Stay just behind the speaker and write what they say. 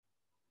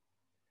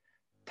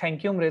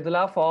thank you,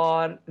 Mridula,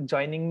 for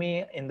joining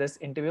me in this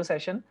interview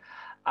session.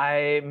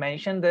 I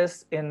mentioned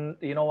this in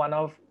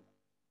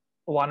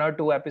one or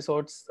two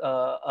episodes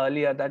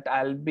earlier that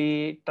I'll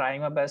be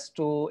trying my best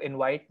to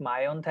invite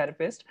my own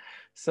therapist.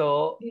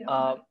 So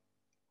Yeah.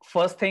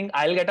 first thing,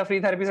 I'll get a free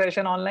therapy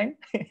session online.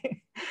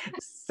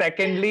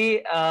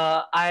 Secondly,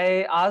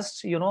 I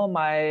asked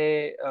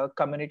my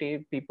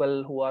community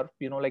people who are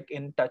like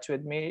in touch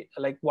with me,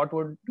 like what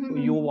would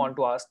you want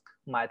to ask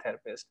my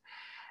therapist,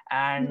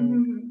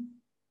 and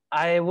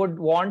I would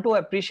want to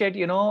appreciate,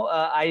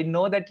 I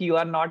know that you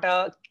are not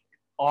a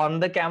on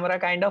the camera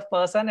kind of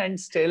person and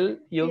still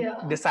you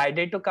Yeah.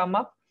 decided to come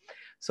up.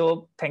 So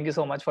thank you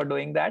so much for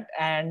doing that.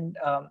 And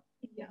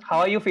Yeah. how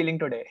are you feeling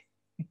today?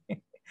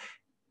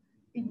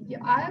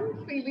 Yeah, I'm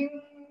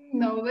feeling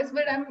nervous,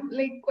 but I'm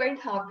like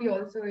quite happy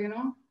also,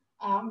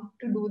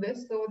 to do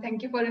this. So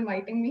thank you for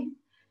inviting me.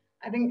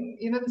 I think,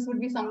 this would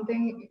be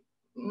something,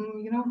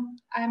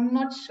 I'm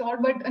not sure,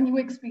 but a new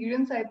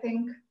experience, I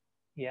think.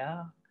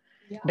 Yeah,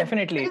 Yeah.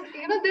 definitely.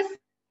 Because, this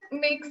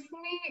makes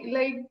me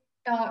like,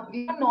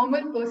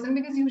 normal person,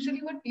 because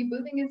usually what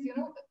people think is,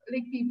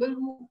 like people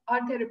who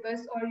are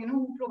therapists or, who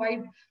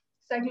provide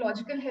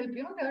psychological help,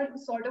 they're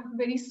sort of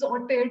very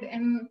sorted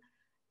and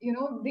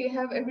they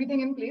have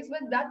everything in place,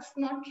 but that's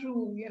not true.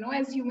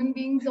 As human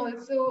beings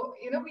also,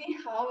 we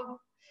have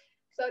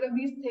sort of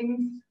these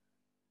things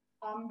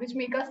which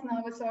make us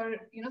nervous or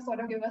sort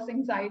of give us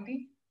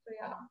anxiety. So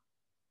yeah.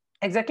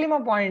 Exactly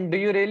my point. Do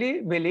you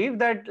really believe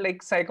that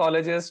like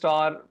psychologists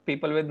or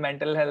people with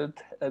mental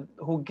health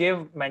who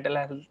give mental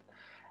health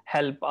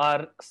help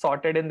are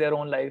sorted in their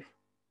own life?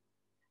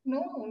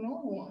 No,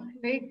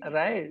 like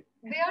Right.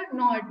 they are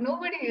not.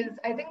 Nobody is,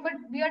 I think, but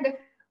we are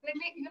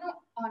definitely,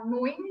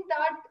 knowing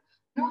that,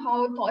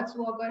 how thoughts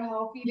work or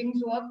how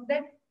feelings work,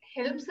 that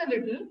helps a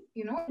little,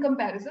 in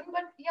comparison.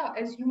 But yeah,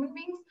 as human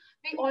beings,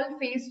 we all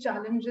face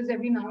challenges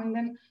every now and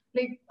then.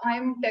 Like,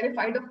 I'm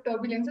terrified of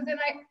turbulences, and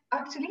I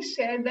actually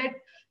share that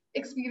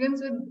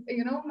experience with,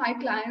 my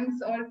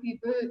clients or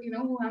people,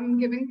 who I'm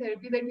giving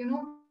therapy, that,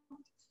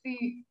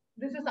 see,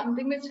 this is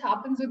something which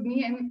happens with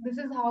me, and this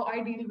is how I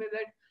deal with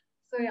it.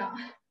 So yeah.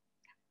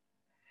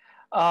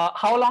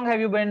 How long have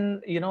you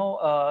been,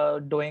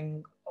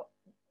 doing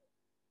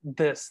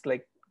this,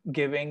 like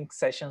giving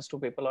sessions to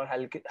people or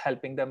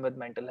helping them with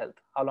mental health?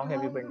 How long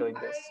have you been doing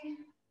this?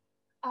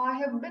 I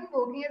have been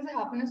working as a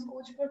happiness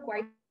coach for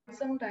quite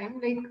some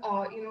time. Like,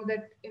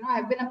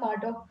 I've been a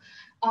part of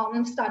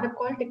startup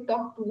called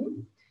TikTok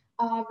too,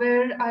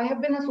 where I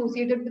have been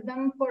associated with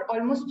them for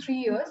almost 3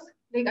 years.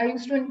 Like, I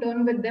used to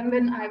intern with them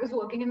when I was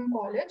working in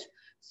college.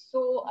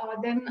 So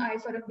then I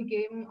sort of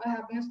became a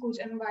happiness coach,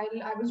 and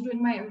while I was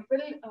doing my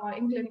MPhil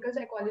in clinical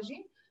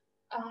psychology,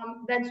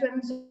 that's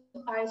when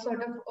I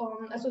sort of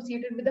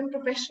associated with them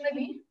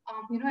professionally,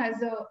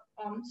 as a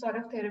sort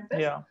of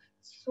therapist. Yeah.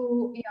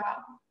 So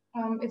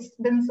yeah, it's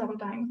been some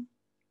time.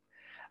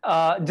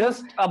 Yeah.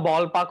 Just a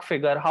ballpark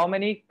figure. How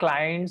many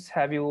clients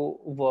have you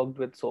worked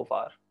with so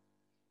far?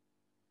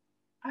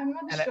 I'm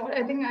not And sure.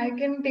 I think I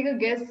can take a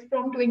guess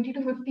from 20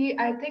 to 50.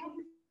 I think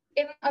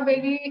in a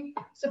very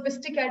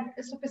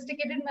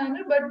sophisticated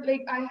manner, but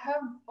like I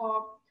have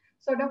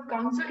sort of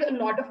counseled a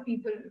lot of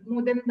people,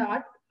 more than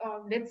that.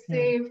 Let's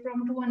say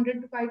from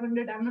 200 to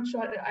 500. I'm not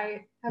sure.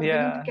 I haven't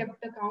yeah.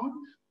 kept account,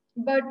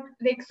 but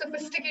like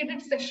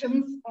sophisticated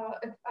sessions,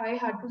 if I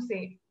had to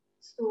say,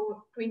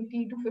 so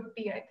 20 to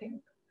 50, I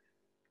think.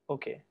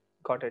 Okay,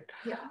 got it.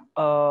 Yeah,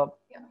 Uh,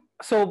 yeah.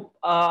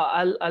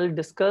 I'll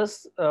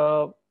discuss.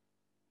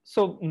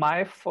 So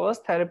my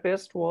first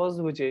therapist was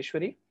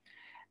Vijeshwari,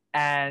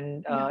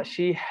 and Yeah.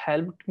 she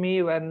helped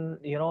me when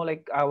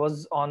like I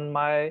was on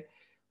my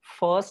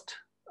first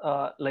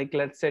like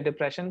let's say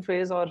depression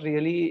phase or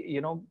really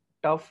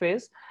tough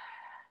phase.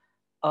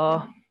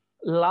 uh, Yeah.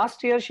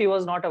 Last year she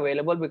was not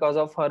available because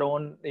of her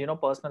own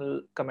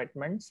personal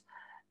commitments,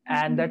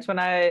 and that's when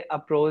I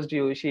approached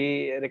you.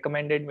 She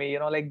recommended me,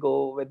 like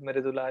go with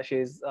Miridula.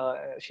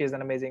 She's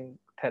an amazing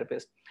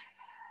therapist,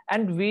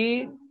 and Yeah.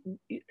 we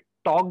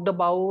talked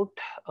about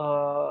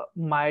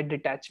my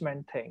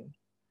detachment thing.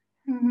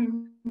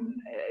 Mm-hmm.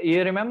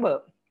 You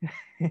remember?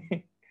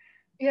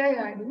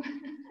 Yeah, I do.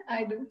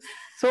 I do.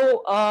 So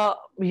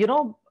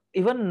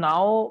even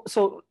now,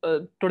 so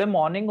today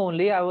morning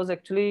only I was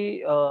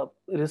actually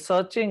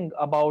researching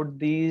about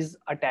these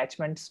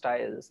attachment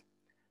styles.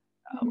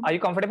 Are you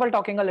comfortable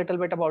talking a little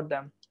bit about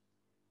them?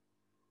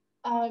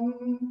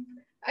 Um,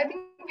 I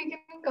think we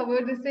can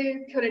cover this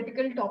a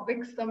theoretical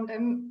topics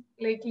sometime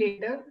like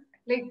later.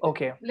 Like,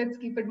 Okay. let's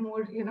keep it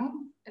more,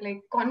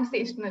 like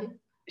conversational.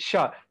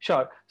 Sure.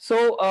 So,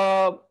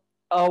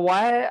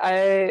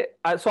 why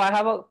so I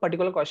have a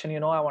particular question.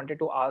 I wanted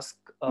to ask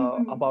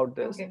about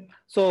this. Okay.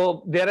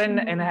 So there are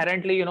Mm-hmm.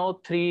 inherently,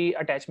 three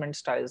attachment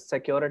styles: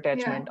 secure Yeah.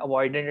 attachment,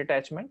 avoidant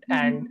attachment,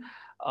 and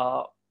Mm-hmm.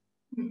 uh,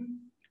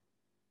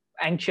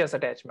 anxious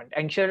attachment.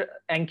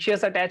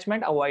 Anxious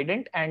attachment,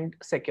 avoidant, and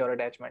secure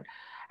attachment.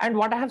 And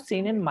what I have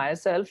seen in Okay.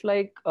 myself,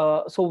 like,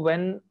 so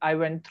when I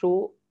went through,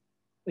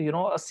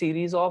 a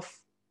series of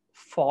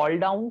fall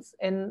downs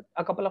in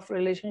a couple of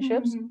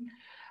relationships, Mm-hmm.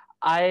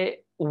 I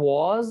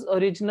was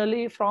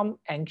originally from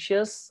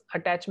anxious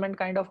attachment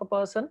kind of a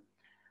person,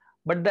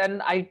 but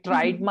then I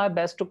tried my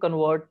best to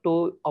convert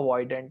to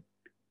avoidant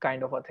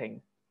kind of a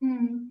thing.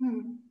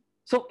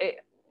 So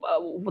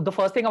the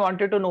first thing I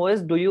wanted to know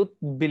is, do you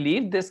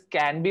believe this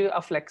can be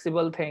a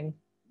flexible thing?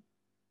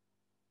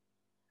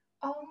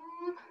 I'm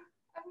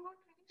not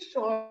really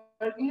sure.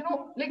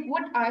 Like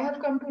what I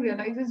have come to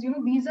realize is,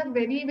 these are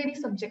very, very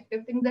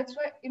subjective things. That's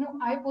why,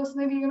 I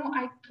personally,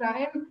 I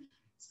try and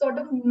sort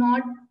of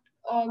not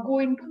go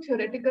into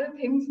theoretical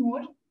things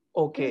more. Because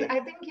Okay. I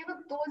think,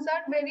 those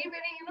are very,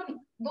 very,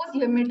 those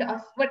limit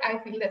us, what I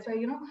feel. That's why,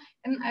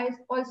 and I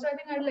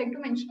think I'd like to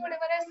mention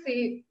whatever I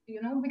say,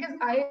 because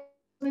I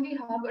personally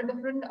have a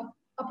different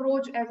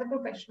approach as a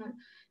professional.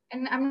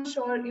 And I'm not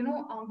sure,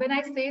 when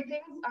I say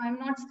things, I'm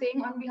not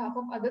saying on behalf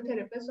of other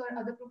therapists or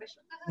other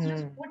professionals. This is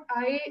just what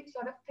I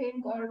sort of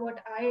think or what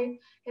I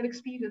have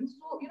experienced.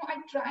 So, I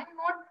try and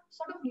not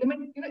sort of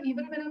limit,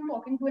 even when I'm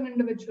talking to an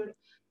individual,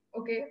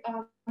 okay,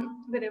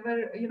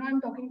 wherever, I'm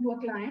talking to a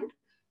client.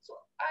 So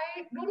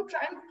I don't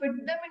try and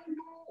fit them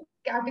into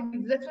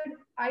categories. That's what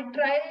I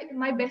try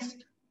my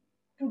best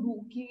to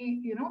do.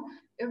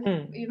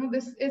 If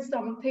this is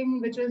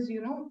something which is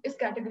is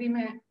category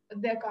mein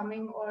they're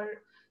coming,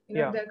 or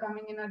Yeah. they're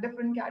coming in a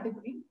different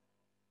category.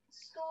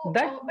 So,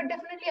 That but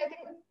definitely, I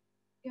think,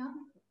 yeah.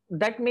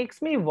 that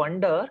makes me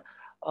wonder,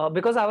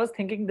 because I was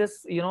thinking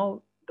this,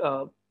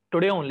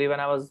 today only when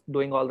I was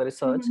doing all the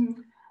research,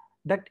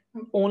 that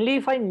only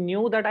if I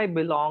knew that I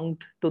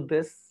belonged to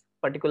this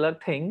particular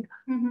thing,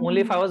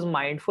 only if I was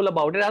mindful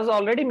about it, I was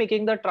already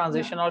making the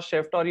transition or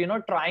shift, or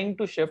trying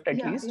to shift at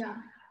least.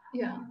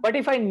 Yeah. But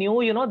if I knew,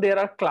 there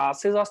are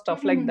classes or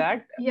stuff like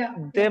that, Yeah.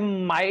 there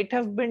might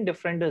have been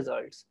different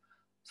results.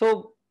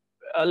 So,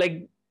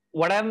 like,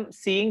 what I'm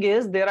seeing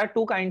is there are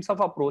two kinds of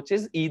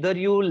approaches. Either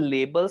you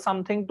label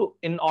something to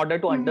in order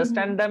to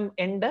understand them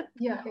in depth,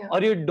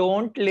 or you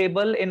don't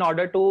label in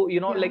order to,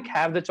 like,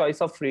 have the choice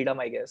of freedom,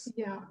 I guess.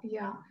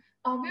 Yeah.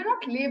 We're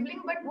not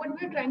labeling, but what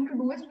we're trying to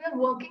do is we are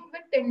working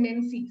with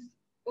tendencies.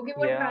 Okay,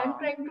 what I'm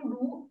trying to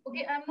do,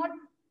 okay, I'm not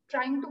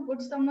trying to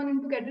put someone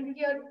into category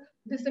here.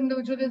 This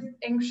individual is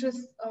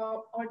anxious,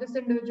 or this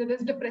individual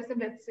is depressive,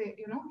 let's say,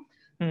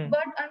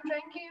 But I'm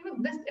trying to,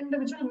 this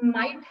individual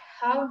might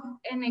have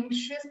an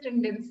anxious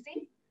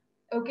tendency,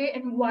 okay,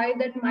 and why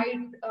that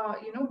might,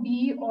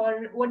 be,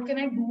 or what can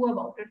I do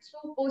about it.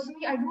 So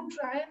personally, I do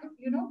try and,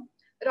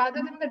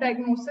 rather than the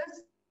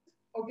diagnosis,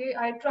 okay,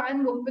 I try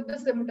and work with the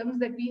symptoms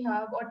that we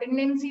have or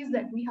tendencies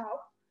that we have.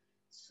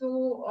 So,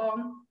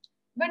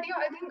 but yeah,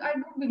 I think I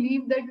do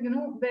believe that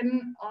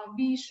when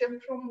we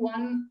shift from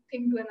one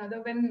thing to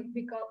another, when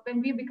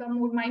we become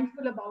more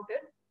mindful about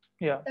it,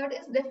 that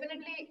is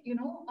definitely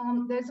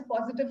there's a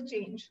positive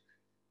change.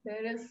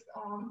 There is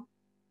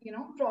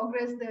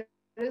progress. There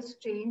is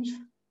change.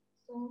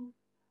 So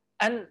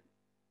And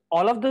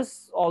all of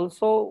this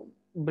also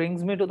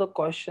brings me to the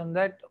question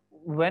that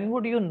when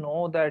would you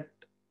know that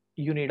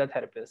you need a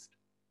therapist?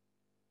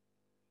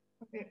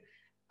 okay,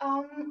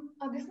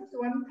 this is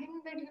one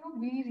thing that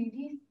we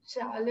really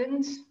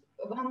challenge.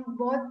 हम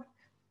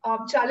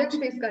बहुत challenge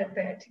face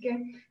करते हैं, ठीक है?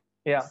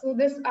 Yeah. So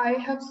this I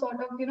have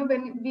sort of,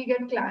 when we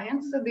get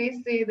clients, so they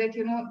say that,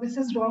 this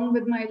is wrong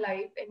with my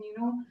life, and,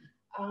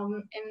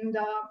 and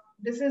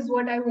this is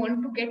what I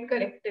want to get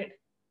corrected.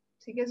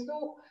 Okay,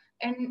 so,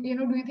 and, do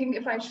you think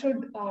if I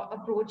should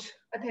approach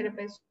a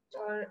therapist,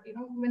 or,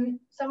 when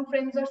some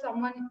friends or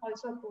someone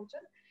also approach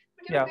it,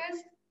 but,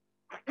 there's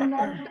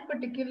not a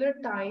particular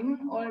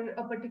time or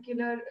a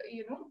particular,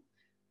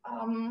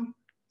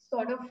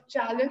 sort of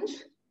challenge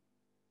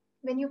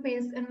when you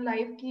face in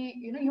life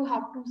ki, you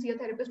have to see a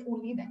therapist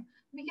only then.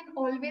 We can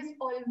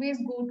always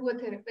go to a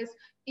therapist,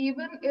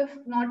 even if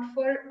not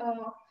for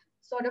a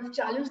sort of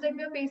challenge that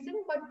we are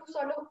facing, but to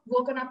sort of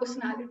work on our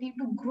personality,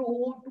 to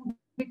grow, to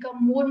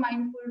become more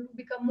mindful, to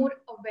become more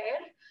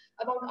aware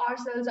about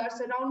ourselves, our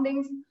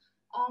surroundings.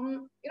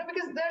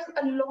 Because there's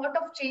a lot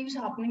of change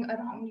happening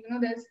around.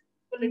 There's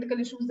political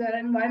issues, there are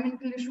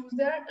environmental issues,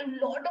 there are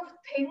a lot of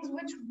things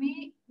which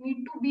we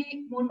need to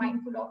be more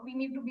mindful of, we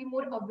need to be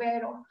more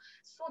aware of.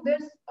 So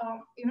there's,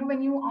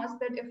 when you ask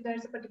that if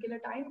there's a particular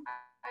time,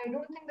 I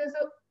don't think there's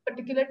a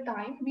particular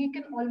time. We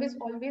can always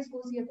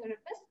go see a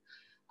therapist.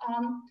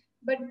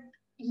 But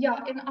yeah,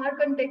 in our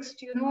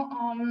context,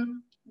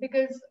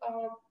 because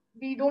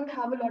we don't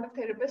have a lot of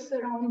therapists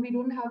around, we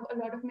don't have a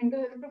lot of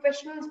mental health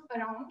professionals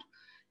around,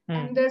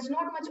 and there's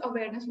not much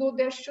awareness, though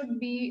there should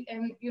be,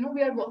 and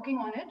we are working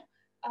on it.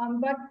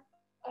 But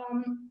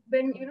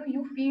when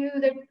you feel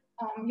that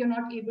you're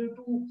not able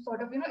to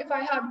sort of, if I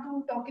have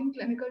to talk in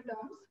clinical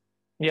terms,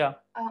 Yeah.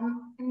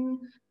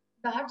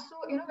 That, so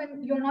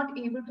when you're not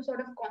able to sort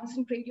of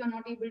concentrate, you're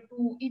not able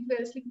to eat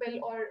well, sleep well,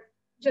 or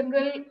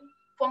general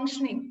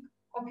functioning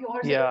of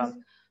yours is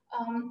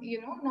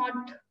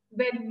not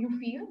where you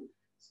feel.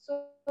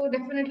 So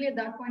definitely at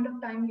that point of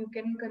time you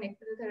can connect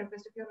with a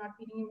therapist if you're not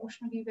feeling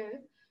emotionally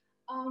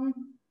well.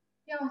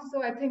 Yeah,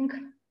 so I think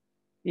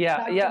Yeah,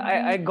 that yeah,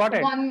 would be I got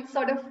it. one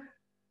sort of,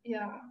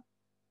 yeah.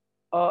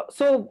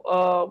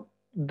 So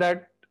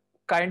that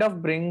kind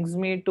of brings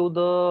me to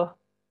the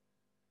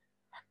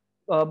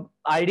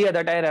idea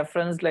that I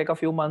referenced like a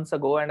few months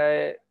ago, and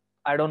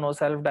I don't know,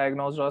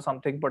 self-diagnosed or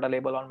something, put a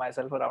label on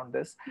myself around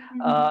this.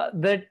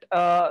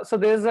 So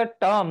there's a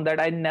term that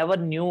I never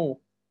knew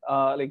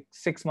like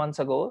 6 months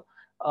ago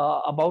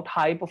about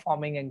high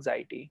performing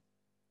anxiety.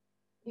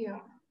 Yeah.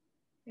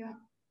 Yeah.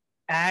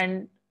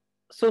 And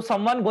so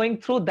someone going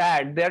through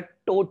that, they're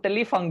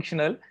totally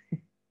functional,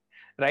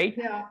 right?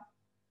 Yeah.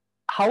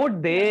 How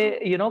would they,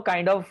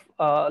 kind of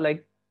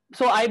like,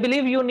 so I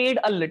believe you need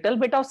a little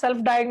bit of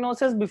self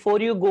diagnosis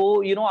before you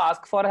go,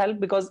 ask for help,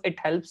 because it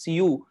helps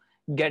you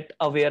get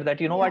aware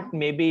that, Yeah. what,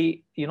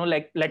 maybe,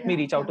 like, let me Yeah.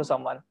 reach out to Yeah.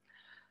 someone.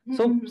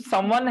 So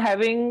someone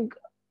having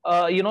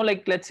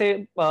like, let's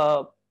say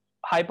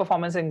high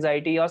performance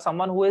anxiety, or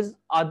someone who is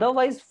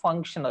otherwise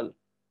functional,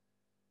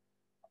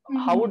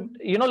 how would,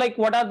 like,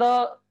 what are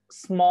the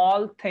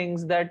small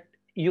things that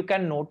you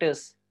can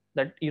notice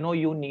that,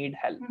 you need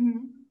help?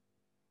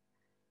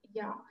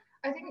 Yeah,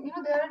 I think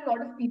there are a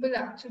lot of people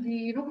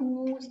actually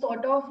who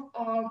sort of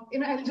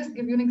I'll just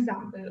give you an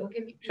example.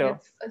 Okay, Sure.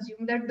 let's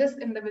assume that this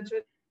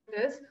individual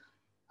is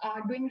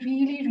doing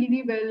really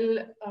really well,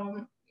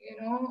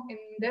 in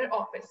their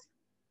office.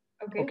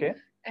 Okay, Okay.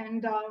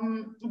 and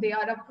they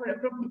are up for a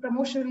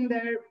promotion.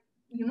 They're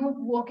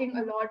working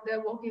a lot.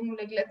 They're working,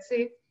 like, let's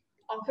say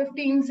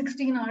 15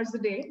 16 hours a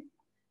day.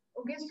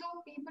 Okay, so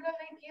people are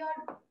like, yeah,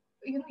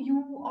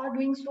 you are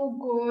doing so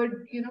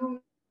good, you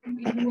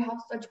have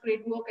such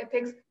great work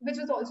ethics, which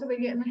is also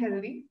very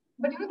unhealthy.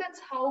 But that's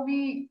how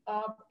we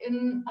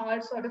in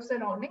our sort of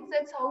surroundings,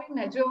 that's how we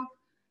measure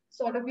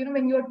sort of,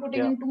 when you are putting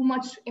Yeah. in too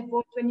much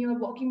effort, when you are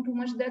working too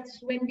much, that's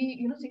when we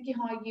say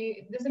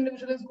ki, this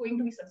individual is going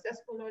to be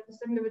successful, or this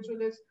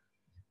individual is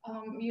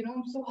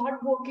so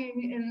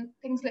hardworking and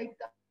things like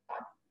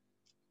that.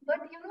 But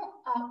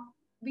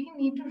we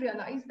need to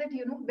realize that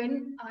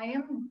when I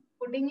am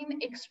putting in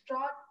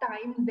extra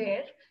time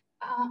there,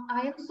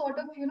 I am sort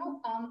of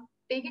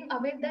taking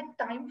away that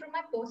time from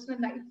my personal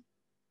life.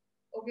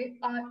 Okay,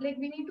 like,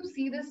 we need to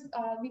see this,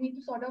 we need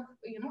to sort of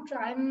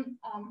try and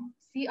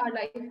see our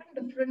life in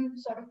different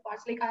sort of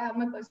parts. Like, I have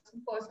my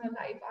personal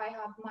life, I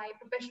have my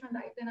professional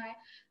life, then I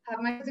have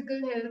my physical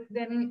health,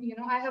 then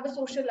I have a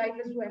social life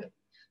as well.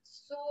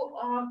 So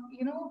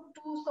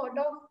to sort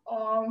of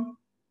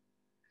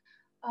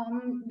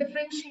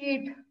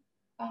differentiate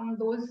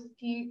those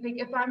key, like,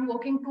 if I'm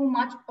working too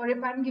much, or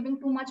if I'm giving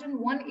too much in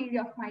one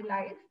area of my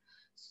life,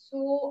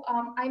 so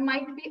I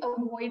might be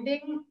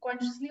avoiding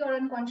consciously or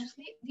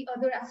unconsciously the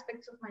other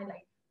aspects of my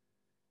life.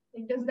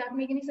 Like, does that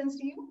make any sense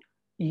to you?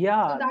 So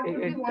Yeah, that would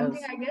be it one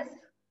thing, does. I guess.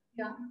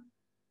 Yeah.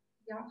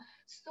 Yeah.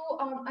 So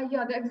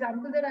yeah, the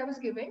example that I was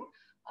giving,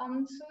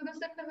 so this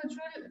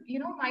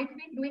individual might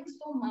be doing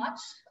so much,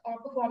 or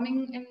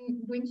performing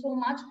and doing so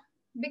much,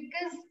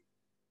 because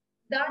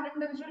that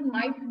individual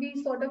might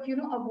be sort of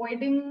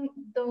avoiding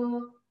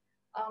the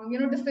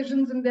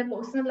decisions in their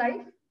personal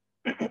life.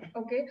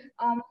 Okay,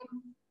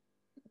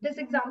 this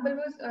example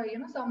was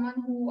someone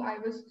who I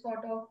was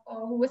sort of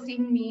who was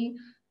seeing me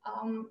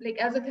like,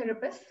 as a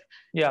therapist.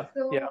 Yeah.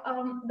 Yeah.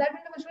 So that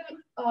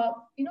individual,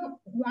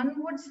 one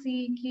would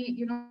see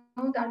ki,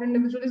 that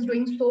individual is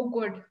doing so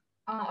good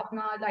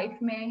अपना life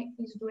में,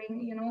 he's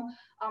doing,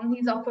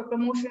 he's up for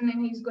promotion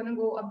and he's going to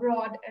go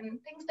abroad and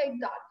things like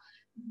that.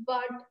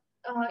 But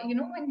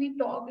when we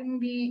talk, and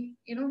we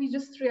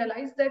just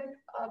realized that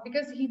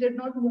because he did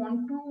not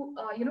want to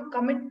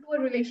commit to a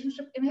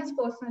relationship in his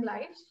personal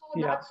life, so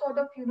Yeah. that sort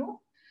of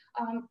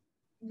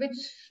which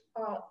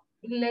uh,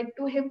 led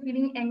to him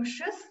feeling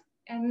anxious.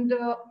 And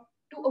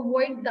to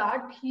avoid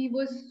that, he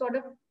was sort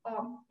of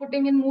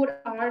putting in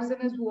more hours in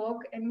his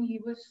work, and he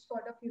was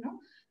sort of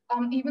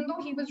even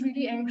though he was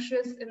really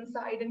anxious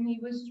inside, and he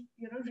was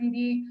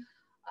really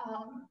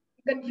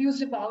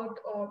confused about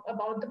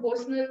the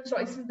personal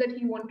choices that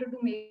he wanted to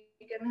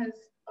make in his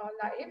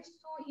life.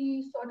 So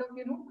he sort of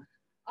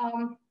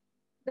um,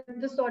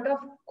 the sort of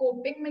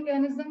coping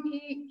mechanism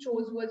he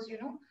chose was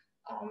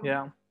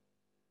Yeah.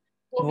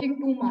 working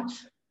too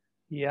much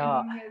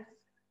Yeah. in his.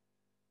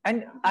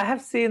 And Yeah. I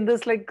have seen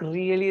this like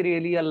really,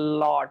 really a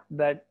lot,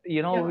 that,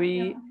 Yeah. Yeah.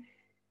 we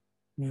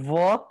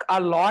work a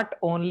lot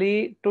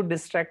only to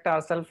distract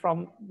ourselves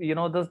from,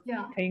 the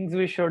Yeah. things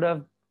we should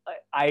have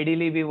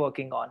ideally be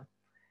working on.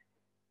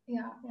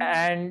 Yeah. Yeah.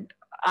 And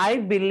I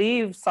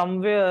believe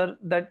somewhere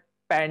that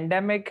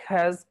pandemic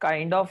has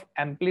kind of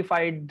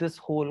amplified this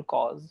whole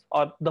cause,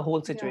 or the whole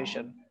Yeah.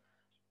 situation.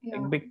 Yeah.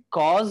 Like,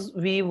 because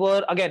we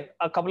were, again,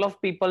 a couple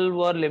of people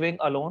were living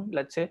alone,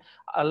 let's say,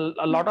 a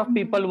lot of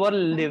people were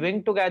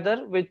living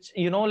together, which,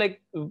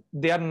 like,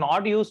 they are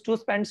not used to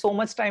spend so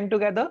much time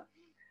together.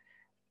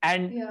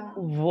 And Yeah.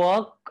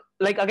 work,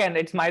 like, again,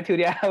 it's my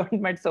theory, I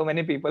haven't met so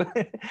many people,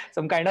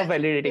 some kind of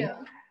validating.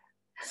 Yeah.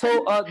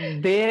 So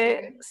they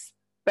Okay.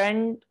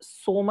 spend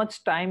so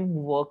much time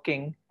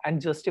working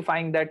and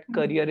justifying that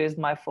career is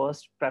my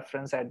first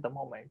preference at the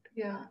moment.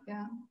 Yeah.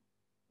 Yeah.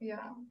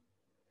 Yeah.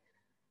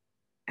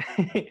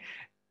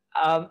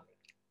 um,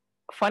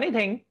 Funny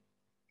thing,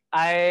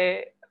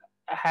 I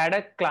had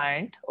a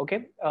client,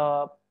 okay,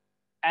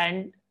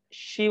 and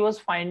she was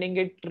finding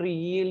it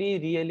really,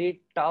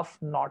 really tough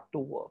not to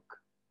work.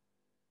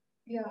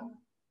 Yeah.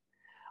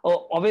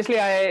 Oh, obviously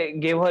I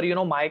gave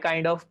her, my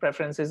kind of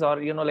preferences,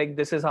 or, like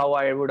this is how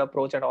I would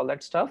approach and all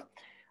that stuff.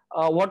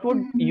 What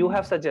would you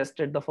have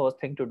suggested the first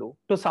thing to do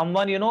to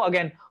someone,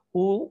 again,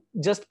 who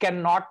just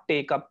cannot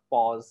take a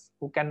pause,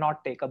 who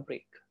cannot take a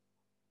break?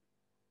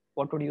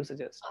 What would you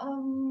suggest? I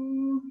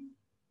don't know.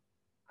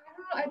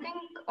 I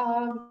think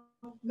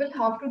we'll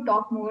have to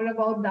talk more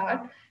about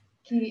that.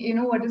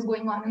 What is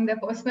going on in their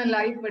personal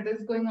life, what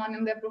is going on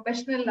in their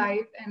professional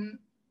life, and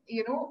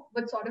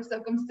what sort of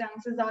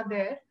circumstances are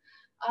there.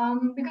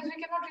 Because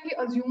we cannot really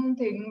assume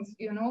things,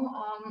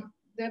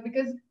 there,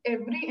 because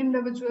every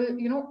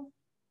individual,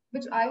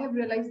 which I have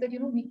realized that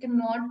we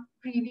cannot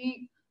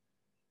really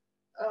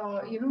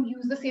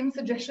use the same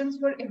suggestions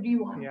for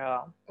everyone.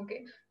 Yeah.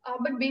 Okay.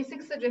 But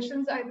basic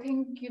suggestions, I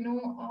think,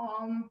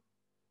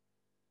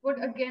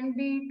 would again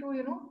be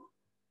to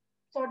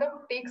sort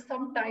of take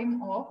some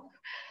time off,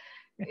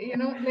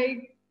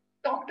 like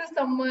talk to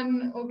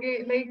someone.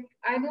 Okay, like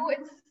I know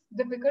it's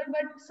difficult,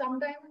 but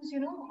sometimes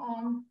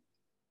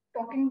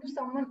talking to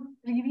someone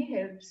really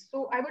helps.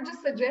 So I would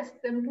just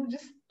suggest them to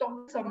just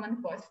talk to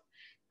someone first.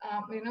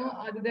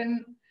 Other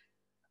than,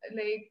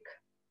 like,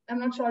 I'm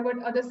not sure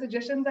what other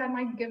suggestions I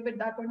might give at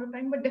that point of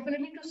time, but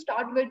definitely to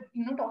start with,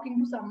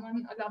 talking to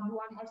someone, a loved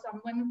one, or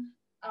someone,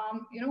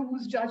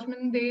 whose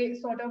judgment they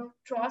sort of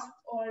trust,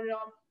 or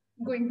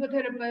going to a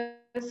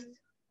therapist,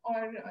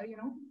 or,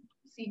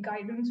 seek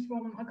guidance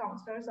from a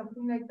counselor or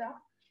something like that.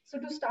 So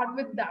to start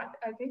with that,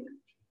 I think.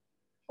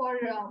 For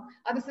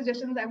other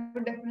suggestions, I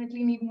would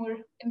definitely need more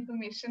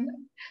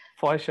information.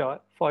 For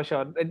sure, for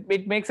sure.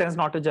 It makes sense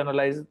not to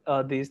generalize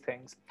these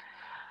things.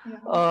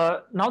 Yeah.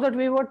 Now that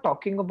we were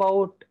talking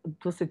about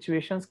the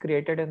situations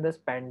created in this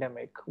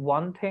pandemic,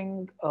 one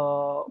thing,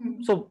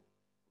 so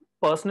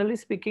personally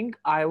speaking,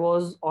 I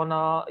was on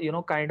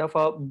a, kind of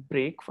a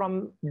break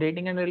from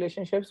dating and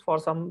relationships for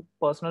some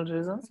personal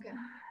reasons. Okay.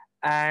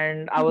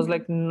 And I was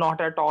like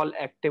not at all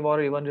active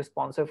or even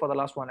responsive for the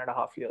last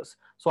 1.5 years.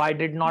 So I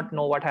did not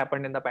know what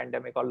happened in the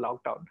pandemic or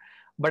lockdown.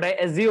 But I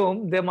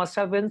assume there must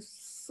have been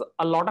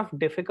a lot of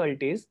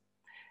difficulties,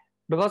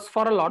 because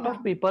for a lot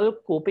of people,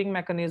 coping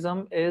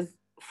mechanism is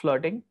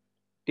flirting,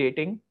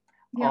 dating.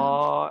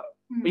 Yeah.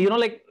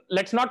 Like,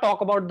 let's not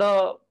talk about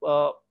the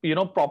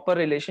proper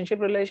relationship,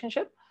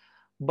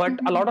 but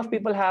a lot of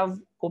people have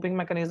coping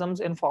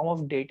mechanisms in form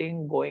of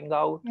dating, going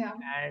out, Yeah.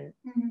 and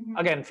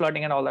again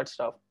flirting and all that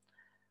stuff.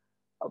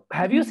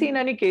 Have you seen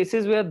any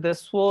cases where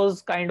this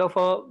was kind of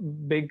a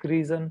big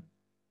reason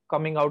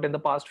coming out in the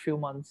past few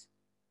months?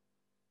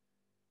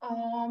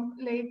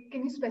 Like,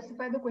 can you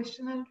specify the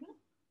question a little?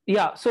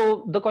 Yeah.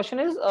 So the question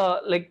is,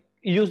 like,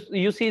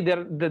 you see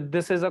there,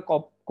 this is a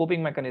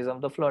coping mechanism,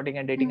 the flirting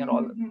and dating and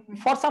all.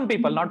 For some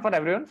people, not for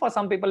everyone. For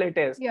some people, it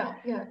is. Yeah.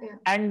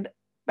 And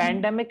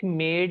pandemic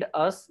made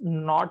us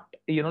not,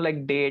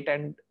 like, date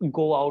and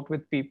go out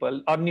with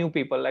people or new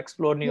people,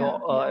 explore new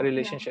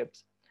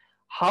relationships.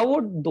 How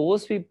would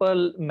those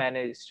people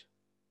manage?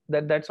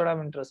 That's what I'm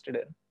interested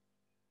in.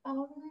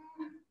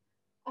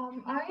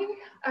 I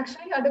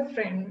actually had a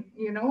friend,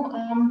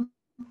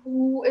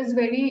 who is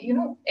very,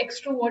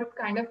 extrovert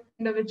kind of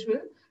individual,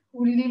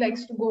 who really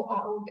likes to go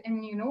out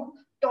and,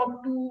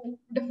 talk to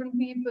different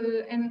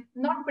people, and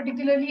not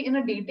particularly in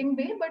a dating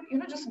way, but,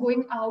 just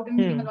going out and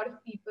meeting a lot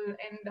of people.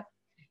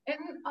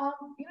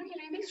 He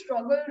really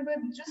struggled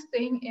with just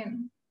staying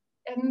in.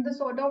 And the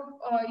sort of,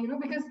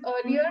 because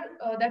earlier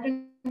that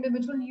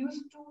individual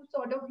used to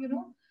sort of,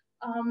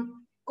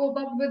 cope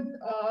up with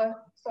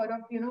sort of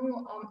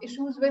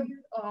issues with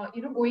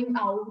going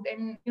out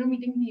and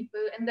meeting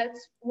people, and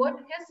that's what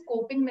his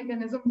coping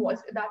mechanism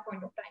was at that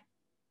point of time.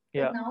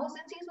 But now,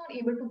 since he's not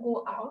able to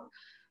go out,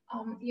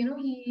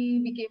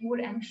 he became more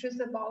anxious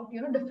about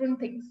different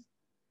things.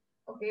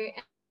 Okay.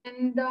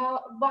 And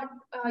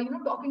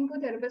talking to a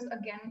therapist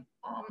again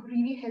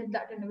really helped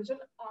that individual.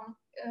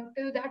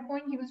 Till that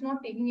point, he was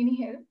not taking any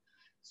help.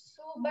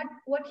 So, but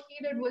what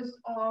he did was,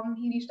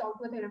 he reached out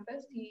to a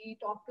therapist, he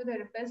talked to a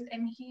therapist,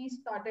 and he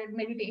started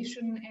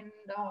meditation and,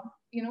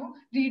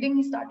 reading.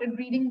 He started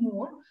reading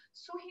more.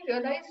 So he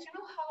realized,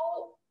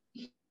 how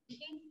he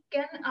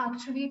can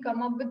actually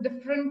come up with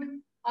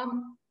different,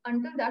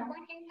 until that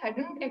point, he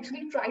hadn't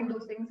actually tried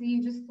those things.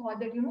 He just thought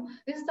that,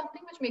 this is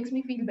something which makes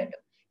me feel better.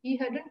 He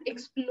hadn't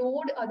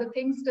explored other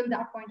things till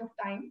that point of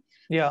time.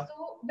 Yeah.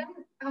 So when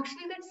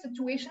actually that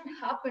situation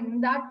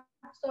happened, that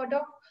sort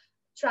of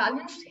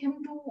challenged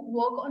him to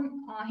work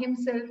on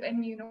himself,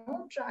 and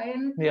try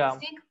and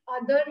seek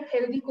other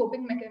healthy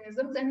coping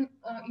mechanisms. And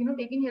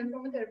taking help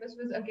from a therapist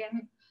was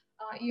again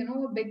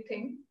a big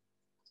thing.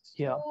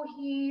 So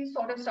he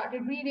sort of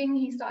started reading,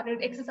 he started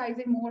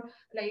exercising more,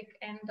 like,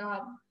 and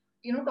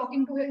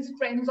talking to his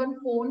friends on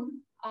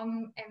phone.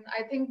 And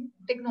I think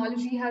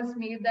technology has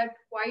made that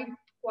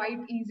quite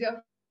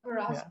easier for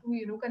us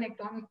to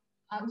connect on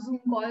Zoom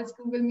calls,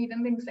 Google Meet,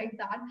 and things like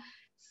that.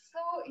 So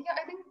yeah,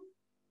 I think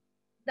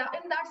that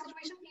in that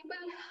situation, people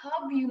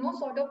have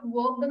sort of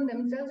worked on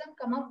themselves and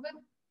come up with,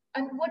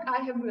 and what I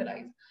have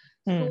realized,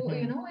 So,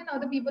 Mm-hmm. and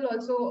other people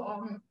also,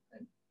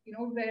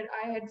 where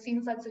I had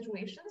seen such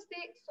situations,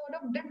 they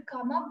sort of did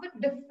come up with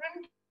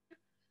different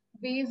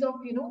ways of,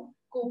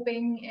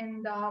 coping,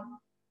 and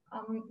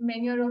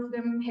many are of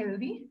them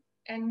healthy.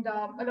 And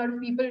a lot of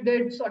people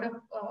did sort of,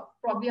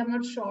 probably, I'm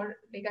not sure,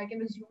 like I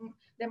can assume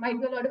there might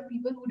be a lot of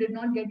people who did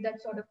not get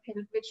that sort of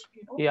help,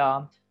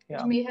 Yeah. which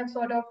Yeah. may have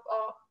sort of,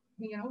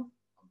 you know,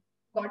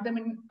 got them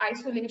in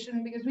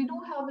isolation, because we do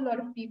have a lot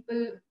of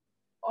people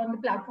on the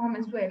platform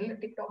as well,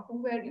 TikTok,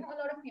 where a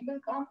lot of people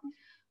come,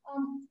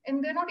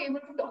 and they're not able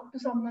to talk to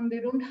someone. They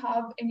don't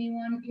have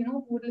anyone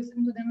who would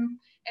listen to them,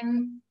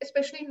 and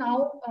especially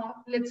now,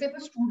 let's say for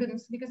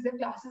students, because their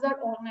classes are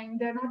online,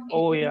 they're not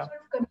Oh able to yeah.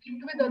 sort of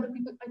connect with other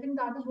people. I think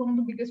that is one of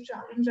the biggest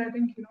challenge, I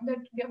think, that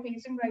we are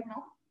facing right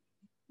now,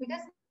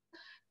 because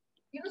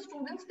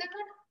students,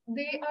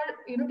 they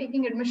are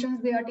taking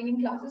admissions, they are taking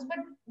classes, but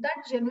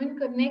that genuine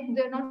connect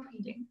they're not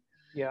feeling.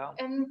 Yeah.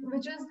 And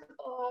which is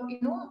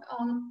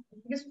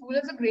because school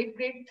is a great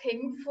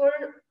thing for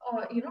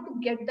to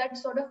get that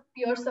sort of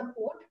peer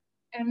support.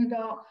 And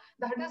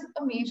that is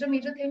a major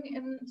thing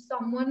in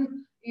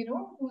someone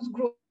who's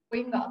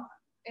growing up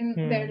in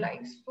their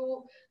lives. Hmm.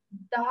 So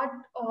that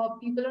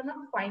people are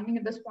not finding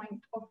at this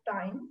point of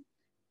time.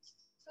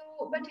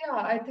 So, but yeah,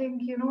 I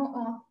think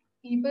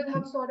people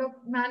have sort of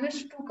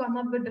managed to come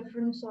up with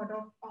different sort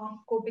of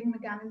coping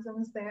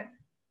mechanisms there.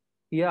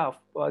 Yeah,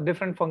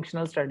 different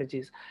functional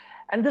strategies.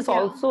 And this Yeah,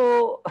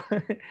 also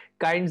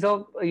kinds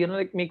of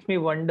like makes me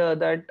wonder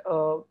that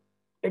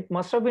it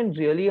must have been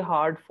really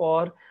hard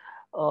for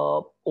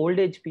old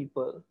age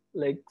people.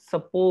 Like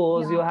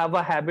suppose you yeah, have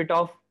a habit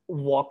of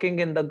walking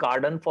in the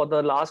garden for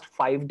the last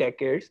 5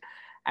 decades,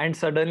 and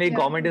suddenly yeah,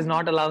 government is yeah,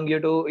 not allowing you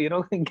to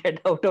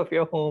get out of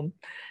your home.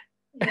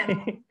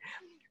 yeah.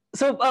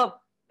 So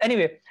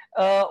anyway,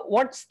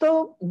 what's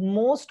the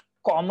most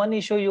common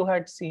issue you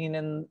had seen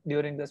in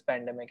during this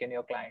pandemic in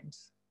your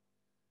clients?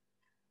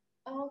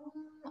 Um,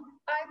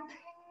 I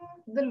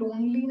think the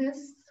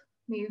loneliness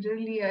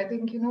majorly. I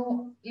think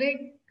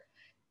like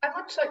I'm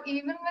not sure.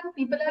 Even when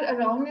people are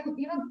around, and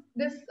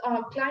this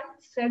client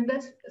said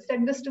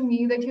this to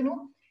me, that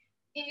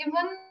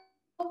even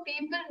though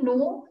people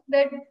know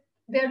that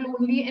they're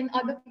lonely and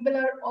other people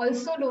are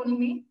also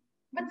lonely,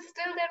 but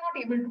still they're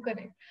not able to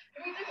connect.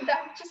 I mean,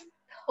 that just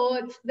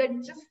hurts. That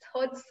just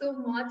hurts so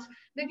much.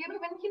 That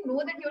when you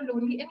know that you're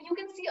lonely, and you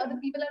can see other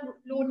people are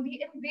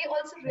lonely, and they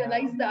also Yeah.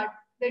 realize that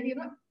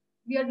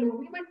we are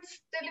lonely, but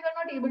still we're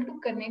not able to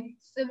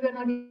connect. Still we're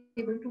not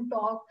able to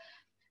talk.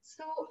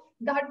 So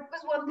that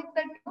was one thing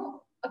that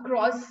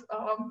across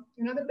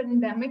the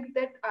pandemic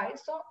that I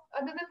saw.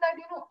 Other than that,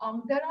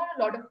 there are a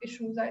lot of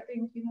issues, I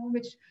think,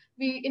 which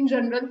we in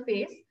general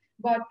face.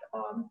 But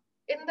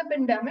in the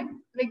pandemic,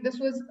 like, this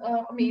was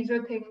a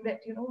major thing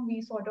that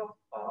we sort of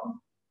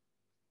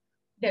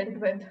dealt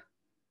with.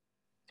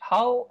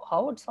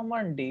 How would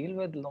someone deal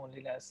with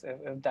loneliness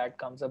if that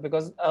comes up?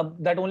 Because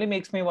that only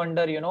makes me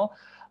wonder,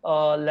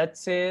 let's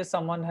say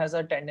someone has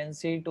a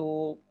tendency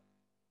to,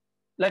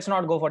 let's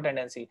not go for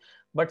tendency,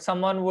 but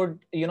someone would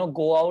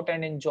go out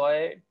and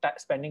enjoy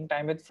spending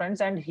time with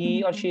friends, and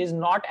he or she Mhm. is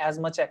not as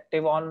much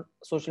active on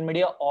social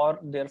media or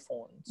their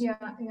phones.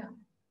 Yeah, yeah,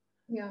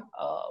 yeah,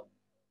 uh,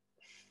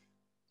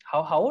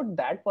 how would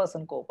that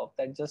person cope up?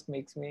 That just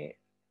makes me,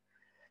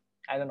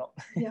 I don't know.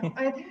 yeah.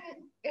 I think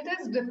it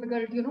is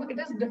difficult. It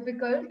is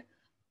difficult,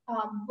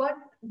 but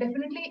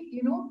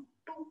definitely, to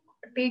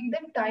take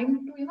that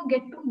time to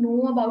get to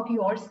know about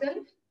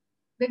yourself.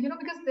 That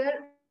because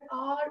there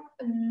are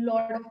a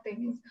lot of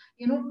things.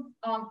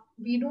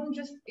 We don't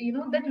just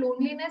that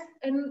loneliness,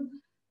 and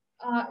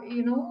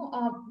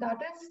that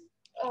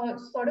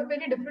is sort of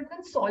very different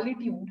than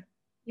solitude.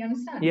 You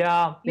understand?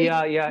 Yeah, Like,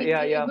 yeah, yeah, being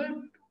yeah, yeah.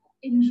 able to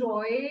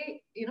enjoy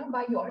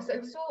by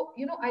yourself. So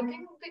I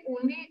think the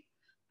only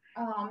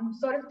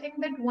sort of thing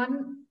that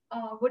one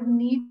would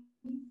need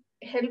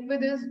help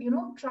with is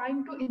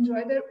trying to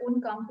enjoy their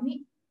own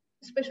company.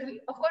 Especially,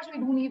 of course, we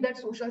do need that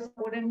social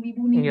support, and we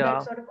do need that Yeah.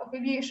 sort of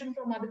affiliation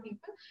from other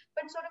people.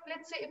 But sort of,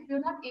 let's say, if you're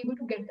not able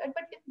to get that,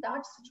 but in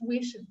that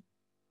situation,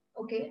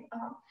 okay,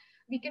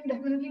 we can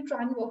definitely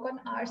try and work on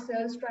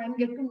ourselves, try and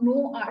get to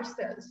know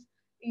ourselves,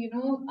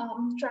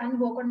 try and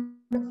work on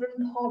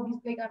different hobbies.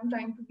 Like, I'm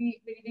trying to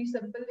be very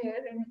simple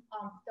here in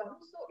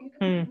terms. So we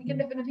can Hmm.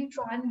 definitely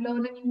try and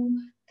learn a new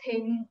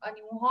thing, a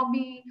new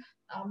hobby,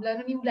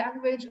 learn a new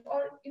language.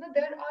 Or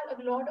there are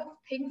a lot of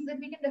things that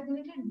we can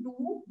definitely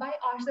do by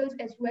ourselves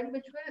as well,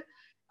 which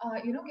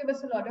will give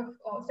us a lot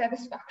of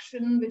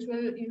satisfaction, which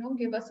will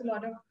give us a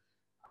lot of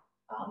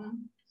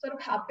sort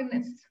of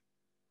happiness.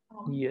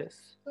 um,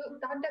 Yes. so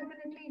that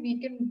definitely we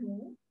can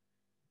do.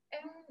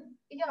 And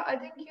yeah, I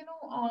think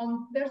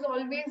there's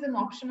always an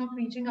option of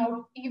reaching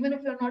out, even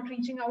if you're not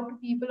reaching out to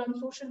people on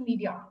social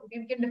media. Okay,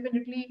 we can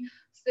definitely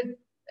sit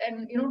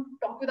and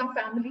talk with our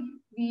family.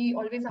 We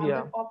always have that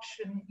Yeah.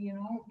 option.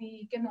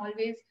 We can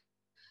always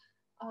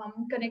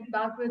connect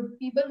back with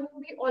people who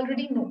we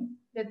already know.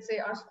 Let's say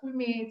our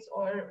schoolmates,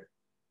 or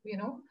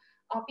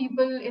our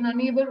people in our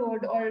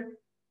neighborhood, or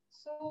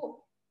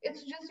so.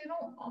 It's just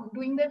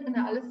doing that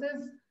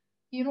analysis,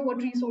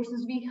 what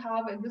resources we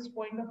have at this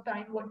point of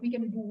time, what we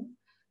can do.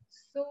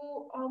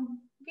 So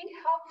we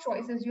have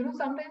choices.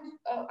 Sometimes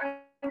I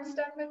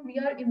understand when we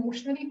are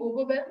emotionally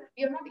overwhelmed,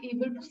 we are not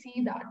able to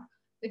see that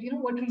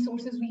what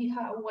resources we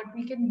have, what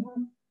we can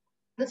do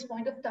this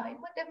point of time.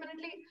 But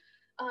definitely,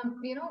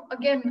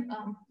 again,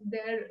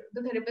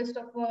 the therapist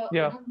of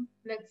Yeah.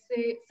 let's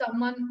say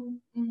someone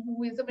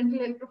who is a mental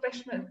health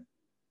professional.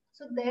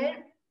 So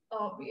there,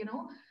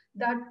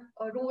 that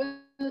role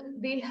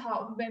they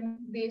have when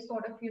they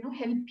sort of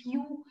help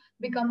you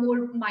become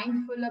more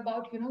mindful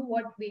about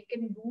what they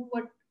can do,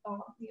 what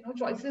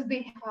choices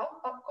they have.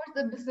 Of course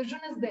the decision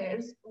is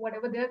theirs,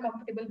 whatever they're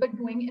comfortable but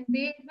doing, and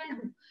they will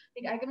do.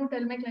 Like I cannot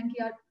tell my client,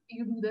 yeah,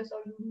 you do this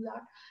or you do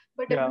that.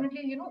 But Yeah.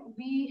 definitely,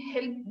 we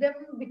help them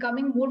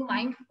becoming more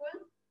mindful,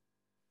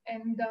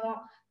 and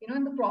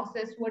in the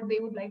process what they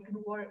would like to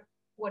do, or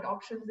what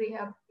options they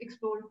have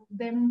explored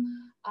them,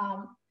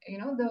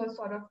 the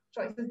sort of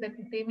choices that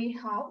they may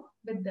have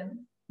with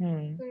them.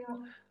 Hmm. So yeah.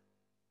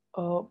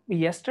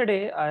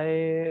 Yesterday,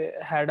 I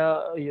had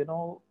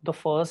the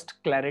first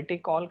clarity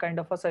call kind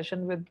of a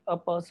session with a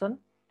person.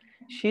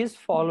 She's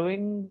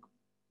following,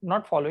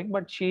 not following,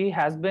 but she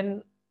has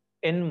been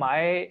in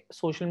my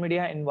social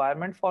media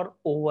environment for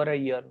over a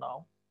year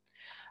now.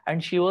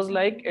 And she was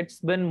like, Okay. it's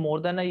been more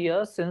than a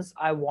year since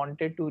I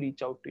wanted to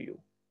reach out to you.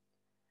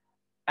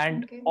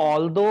 And Okay.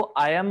 although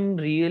I am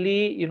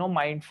really,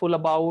 mindful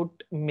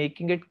about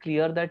making it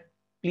clear that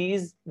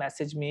please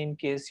message me in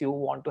case you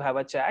want to have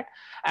a chat.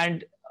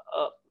 And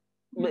uh,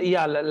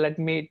 yeah, let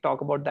me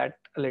talk about that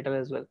a little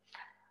as well.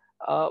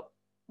 uh,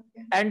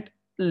 Okay. and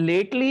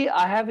lately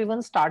I have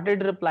even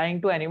started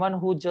replying to anyone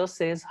who just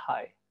says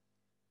hi.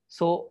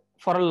 So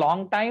for a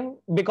long time,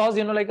 because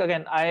like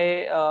again,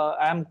 I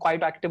am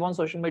quite active on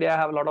social media, I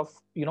have a lot of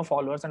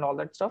followers and all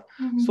that stuff.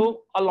 Mm-hmm.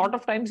 So a lot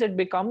of times it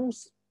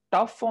becomes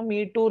tough for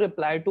me to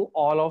reply to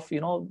all of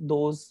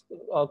those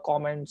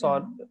comments Yeah.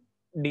 or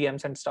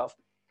DMs and stuff.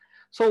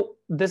 So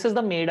this is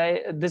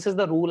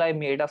the rule I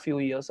made a few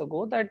years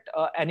ago, that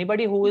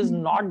anybody who is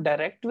Mm-hmm. not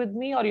direct with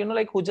me, or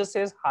like who just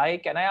says hi,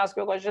 can I ask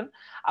you a question,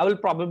 I will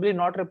probably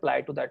not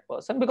reply to that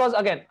person, because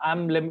again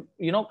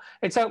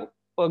it's a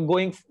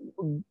going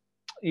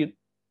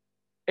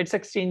it's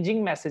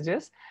exchanging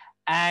messages,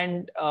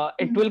 and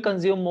it will Mm-hmm.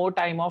 consume more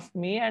time of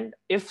me. And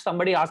if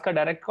somebody asks a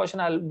direct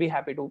question, I'll be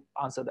happy to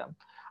answer them.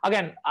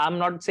 Again, I'm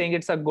not saying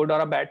it's a good or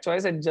a bad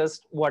choice, it's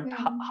just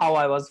Yeah. how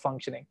I was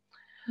functioning.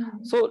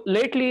 Mm-hmm. So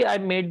lately I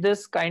made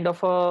this kind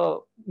of a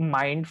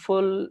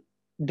mindful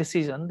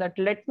decision that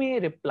let me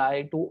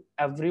reply to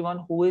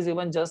everyone who is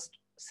even just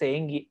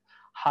saying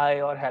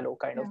hi or hello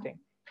kind of Yeah. thing.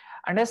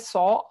 And I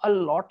saw a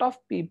lot of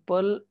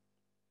people,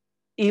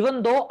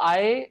 even though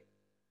I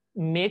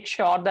make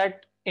sure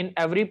that in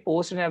every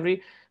post, in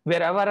every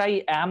wherever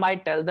I am, I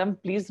tell them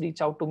please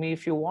reach out to me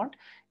if you want.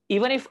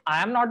 Even if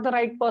I am not the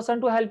right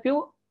person to help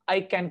you, I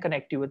can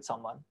connect you with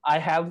someone. I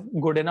have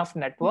good enough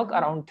network Yeah.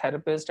 around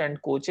therapists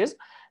and coaches.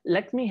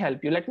 Let me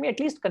help you, let me at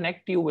least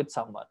connect you with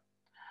someone.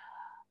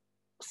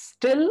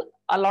 Still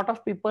a lot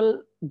of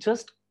people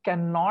just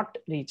cannot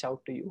reach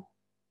out to you.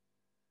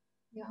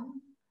 Yeah.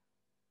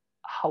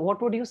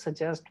 What would you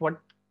suggest, what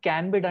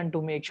can be done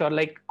to make sure,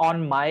 like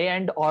on my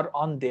end or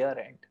on their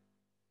end?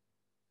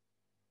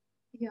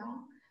 Yeah.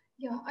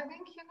 Yeah, I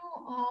think,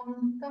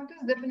 that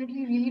is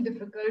definitely really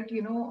difficult,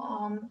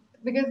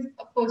 because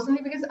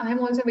personally, because I'm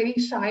also a very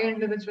shy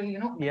individual,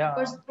 of Yeah.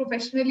 course,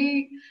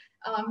 professionally,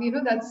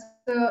 that's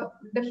a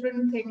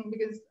different thing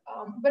because,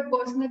 but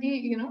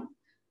personally,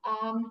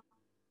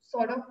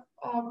 sort of,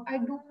 I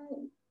do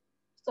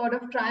sort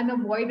of try and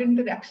avoid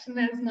interaction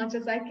as much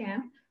as I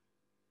can.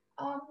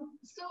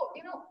 So,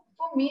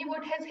 for me,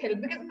 what has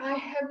helped, because I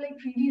have like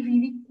really,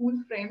 really cool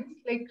friends,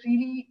 like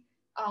really,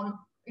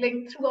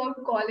 like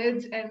throughout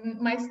college and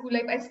my school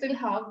life, I still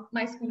have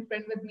my school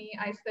friend with me.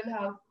 I still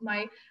have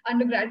my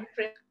undergrad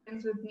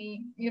friends with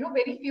me,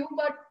 very few,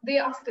 but they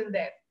are still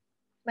there.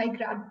 My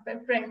grad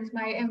friends,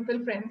 my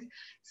MPhil friends.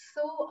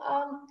 So,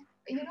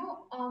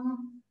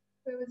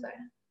 where was I?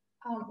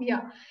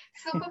 Yeah.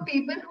 So for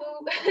people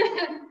who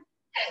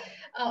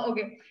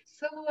okay,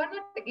 so we're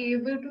not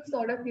able to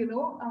sort of,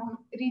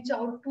 reach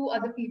out to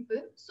other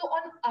people. So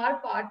on our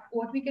part,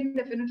 what we can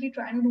definitely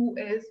try and do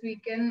is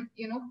we can,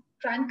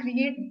 try and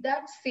create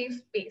that safe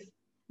space.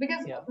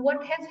 Because Yeah.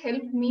 what has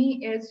helped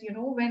me is,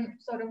 when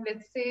sort of,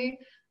 let's say,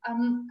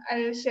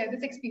 I'll share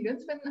this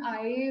experience when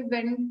I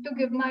went to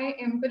give my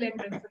MPhil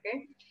entrance,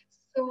 okay?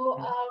 So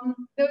Hmm.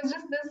 there was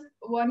just this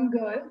one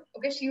girl,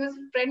 okay, she was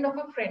friend of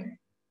a friend.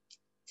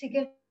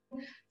 Okay.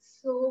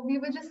 So we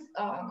were just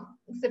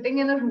sitting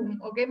in a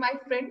room. Okay, my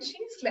friend, she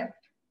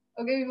slept.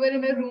 Okay, we were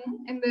in a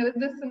room, and there was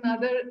this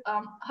another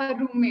her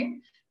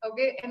roommate.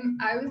 Okay, and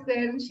I was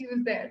there, and she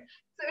was there.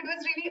 So it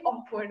was really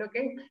awkward.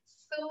 Okay,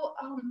 so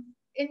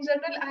in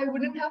general, I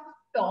wouldn't have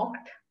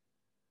talked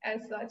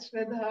as such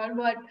with her,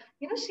 but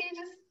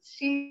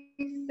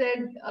she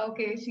said,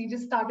 okay, she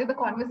just started the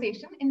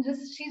conversation, and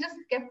she just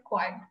kept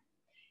quiet.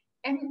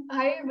 And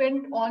I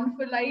went on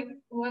for like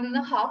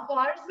 1.5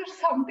 hours or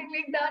something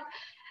like that.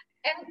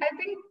 And I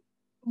think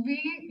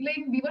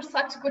we were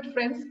such good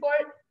friends for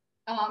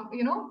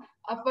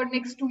for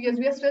next 2 years.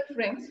 We are still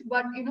friends,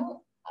 but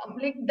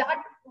like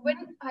that, when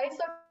I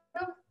sort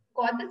of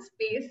got that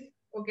space,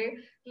 okay,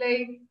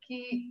 like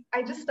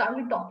I just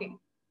started talking.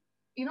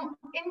 In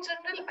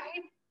general,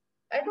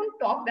 I don't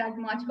talk that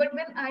much, but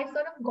when I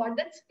sort of got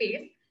that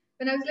space,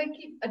 when I was like,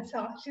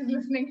 "Acha, she's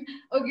listening,"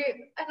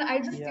 okay, and I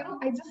just Yeah.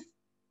 I just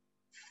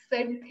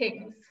said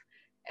things,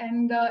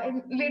 and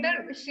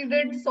later she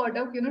did sort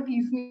of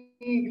tease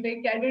me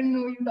like, "I didn't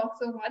know you talk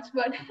so much,"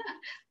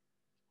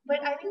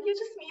 but I think you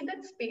just need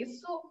that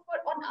space. So for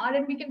on our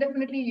end, we can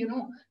definitely,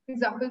 for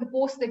example, the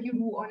posts that you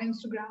do on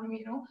Instagram,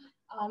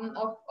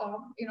 of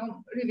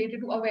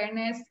related to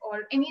awareness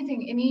or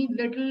anything, any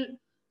little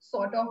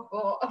sort of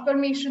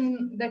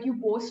affirmation that you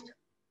post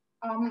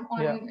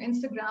Yeah. on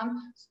Instagram.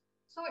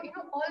 So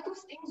all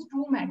those things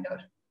do matter.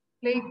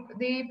 Like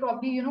they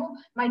probably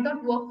might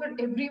not work for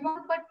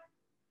everyone, but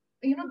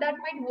that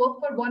might work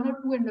for one or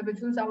two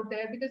individuals out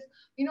there. Because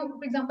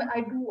for example,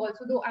 I do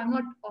also, though I'm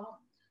not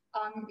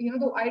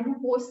though I do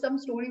post some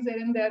stories here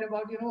and there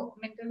about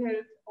mental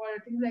health or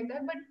things like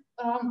that, but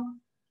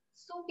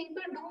so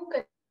people do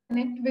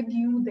connect with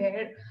you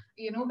there,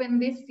 when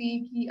they see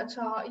ki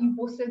acha you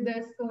posted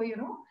this, so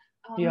this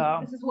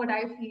Yeah. is what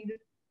I feel.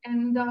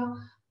 And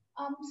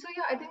so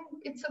yeah, I think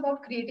it's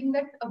about creating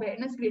that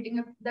awareness,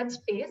 creating that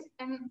space,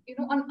 and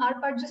on our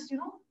part, just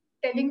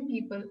telling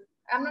people.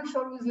 I'm not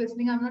sure who's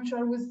listening, I'm not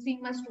sure who's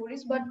seeing my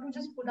stories, but to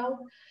just put out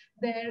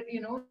there,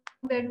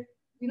 that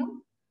you know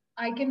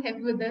I can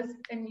help with this,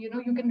 and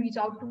you can reach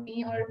out to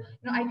me, or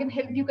I can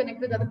help you connect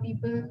with other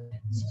people.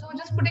 So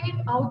just putting it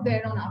out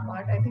there on our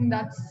part, I think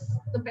that's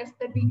the best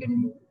that we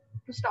can do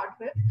to start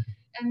with.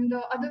 And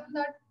other than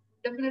that,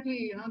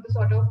 definitely the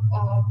sort of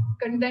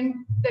content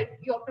that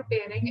you're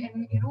preparing,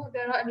 and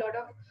there are a lot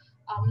of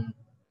um,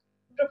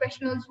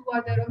 professionals who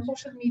are there on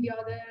social media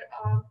there.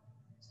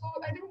 So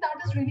I think that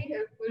is really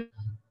helpful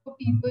for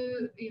people,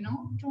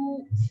 to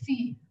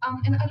see.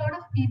 And a lot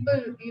of people,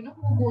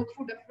 who go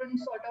through different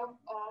sort of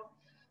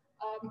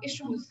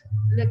issues.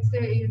 Let's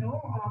say,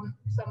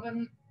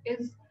 someone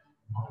is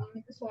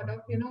sort of,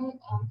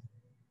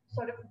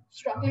 sort of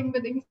struggling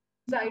with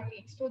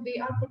anxiety. So they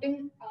are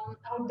putting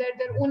out there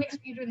their own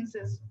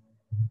experiences.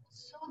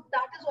 So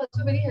that is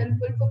also very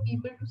helpful for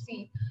people to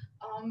see,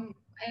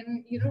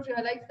 and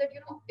realize that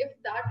if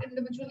that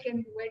individual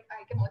can do it,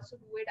 I can also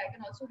do it. I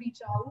can also reach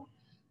out.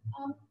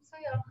 So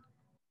yeah.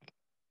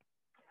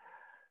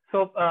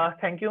 So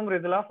thank you,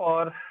 Mridula,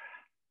 for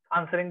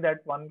answering that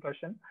one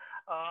question.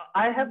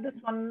 I have this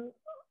one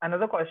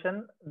another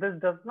question. This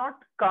does not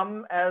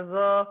come as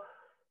a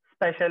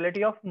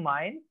specialty of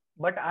mine,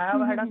 but I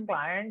have had a Mm-hmm.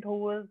 client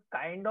who is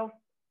kind of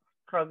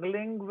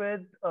struggling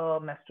with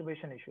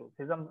masturbation issues.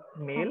 He's a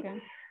male,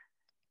 Okay.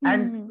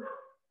 and Mm-hmm.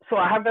 so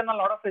I have done a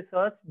lot of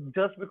research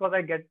just because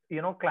I get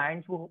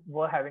clients who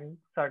were having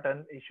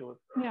certain issues.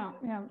 Yeah,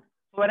 yeah.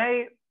 So when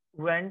I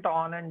went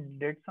on and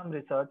did some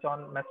research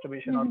on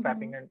masturbation or Mm-hmm.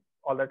 fapping and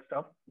all that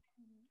stuff,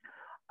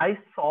 I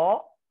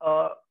saw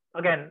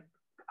again.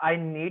 I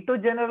need to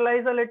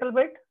generalize a little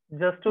bit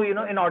just to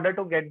Okay. in order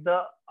to get the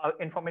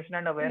information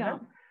and awareness.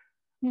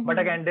 Yeah. But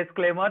Mm-hmm. again,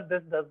 disclaimer: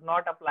 this does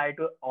not apply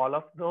to all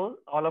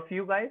of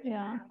you guys.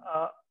 Yeah.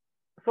 Uh,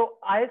 so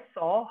I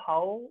saw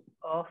how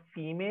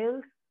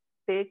females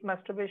take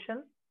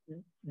masturbation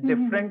Mm-hmm.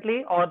 differently,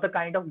 or the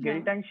kind of Yeah.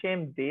 guilt and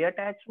shame they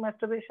attach to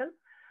masturbation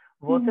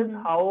versus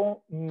Mm-hmm.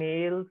 how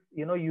males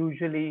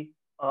usually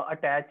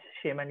attach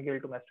shame and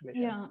guilt to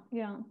masturbation. Yeah,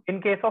 yeah.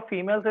 In case of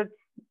females, it's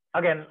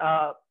again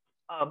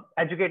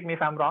educate me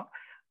if I'm wrong,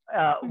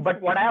 It's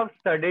but what I okay. have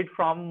studied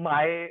from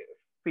my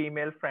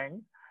female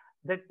friends,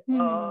 that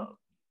Mm-hmm.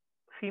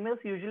 females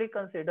usually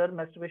consider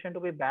masturbation to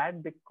be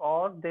bad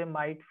because they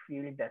might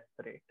feel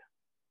desperate.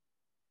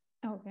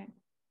 Okay.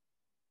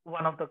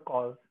 One of the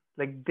cause,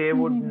 like they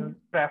Mm-hmm. would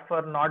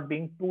prefer not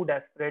being too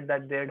desperate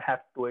that they'd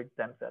have to it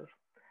themselves.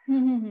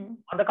 Mm-hmm.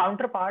 On the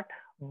counterpart,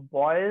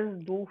 boys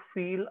do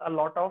feel a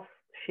lot of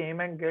shame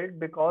and guilt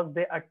because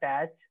they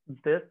attach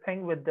this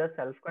thing with their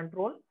self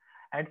control.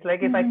 And it's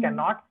like, if I Mm-hmm.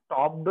 cannot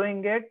stop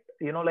doing it,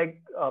 like,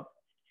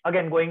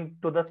 again, going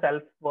to the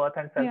self worth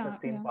and self Yeah,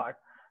 esteem yeah. part,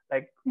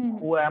 like, Mm-hmm.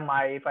 who am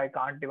I if I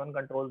can't even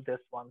control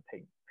this one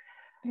thing?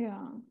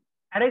 Yeah.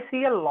 And I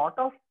see a lot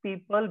of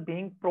people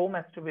being pro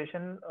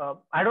masturbation.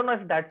 I don't know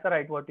if that's the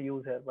right word to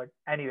use here, but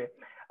anyway,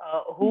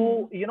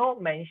 Mm-hmm.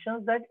 who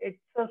mentions that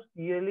it's a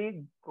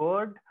really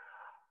good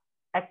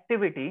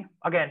activity.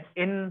 Again,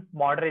 in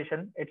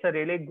moderation, it's a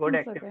really good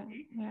It's okay.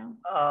 activity Yeah.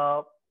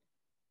 uh,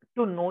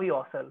 to know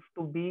yourself,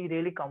 to be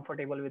really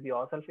comfortable with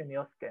yourself in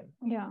your skin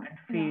Yeah. and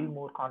Yeah. feel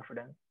more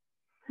confident.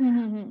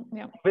 Mm-hmm.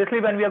 Yeah. Obviously,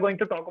 when we are going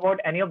to talk about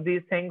any of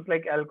these things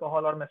like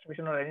alcohol or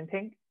masturbation or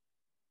anything,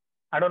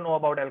 I don't know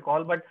about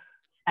alcohol, but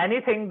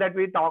anything that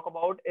we talk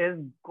about is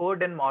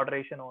good in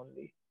moderation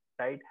only,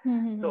 right?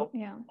 Mm-hmm. So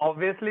Yeah.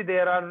 obviously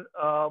there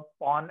are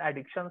porn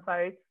addiction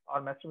sites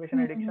or masturbation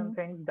addiction Mm-hmm.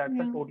 things. That's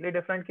a Yeah. totally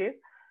different case.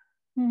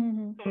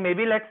 Mm-hmm. So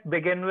maybe let's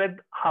begin with,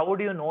 how would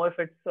you know if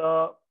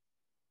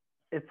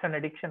it's an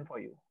addiction for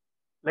you?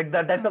 Like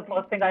that's the Okay.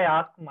 first thing I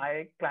ask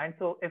my clients.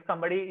 So if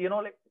somebody,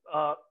 like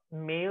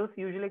males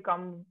usually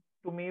come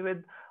to me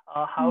with,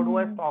 how do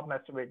I Mm-hmm. stop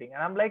masturbating?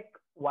 And I'm like,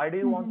 why do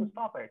you want to Mm-hmm.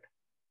 stop it?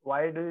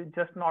 Why do you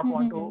just not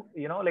want Mm-hmm. to,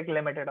 like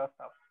limit it or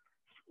stuff?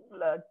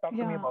 Talk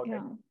to me Yeah, about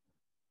it. yeah.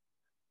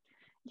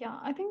 Yeah,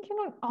 I think,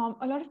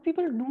 a lot of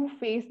people do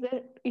face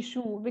that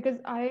issue because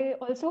I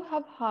also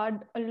have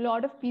had a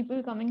lot of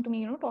people coming to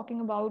me, talking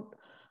about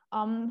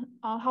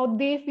how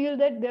they feel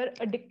that they're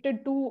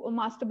addicted to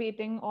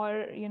masturbating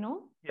or,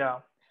 Yeah.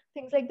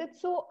 things like that.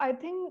 So I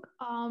think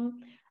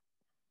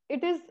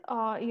it is,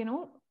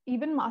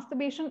 even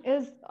masturbation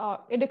is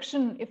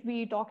addiction if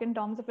we talk in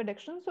terms of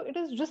addiction. So it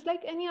is just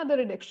like any other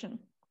addiction.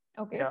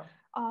 Okay. Yeah.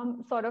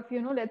 Sort of,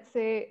 let's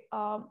say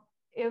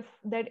if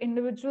that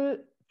individual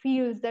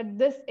feels that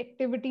this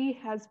activity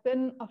has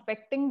been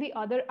affecting the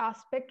other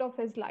aspect of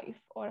his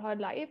life or her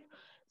life.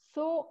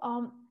 So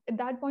at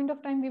that point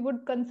of time, we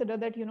would consider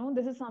that,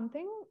 this is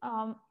something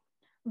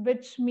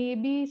which may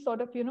be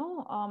sort of,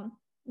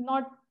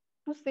 not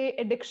to say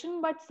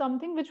addiction, but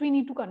something which we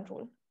need to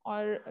control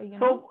or,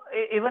 So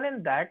even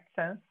in that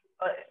sense,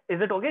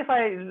 is it okay if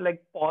I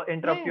like yeah,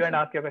 interrupt yeah, you and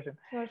sure. ask you a question?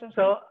 Sure, sure,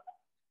 sure.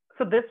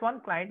 So this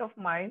one client of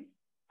mine,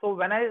 so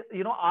when I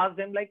asked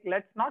him, like,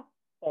 let's not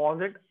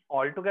pause it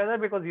altogether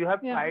because you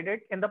have Yeah. tried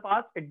it in the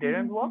past, it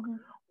didn't Mm-hmm, work. mm-hmm.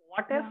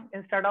 What if Yeah.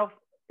 instead of,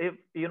 if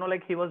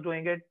like he was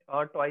doing it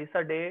twice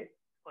a day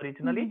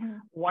originally, Mm-hmm.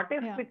 what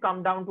if Yeah. we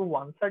come down to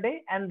once a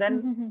day and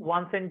then Mm-hmm.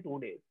 once in 2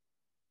 days?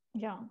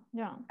 Yeah.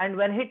 Yeah. And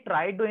when he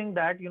tried doing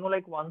that,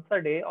 like once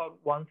a day or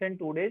once in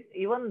 2 days,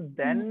 even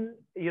Mm-hmm. then,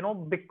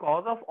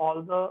 because of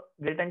all the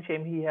guilt and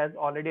shame he has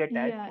already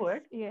attached to Yes,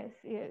 it, yes,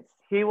 yes.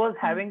 he was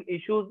Yeah. having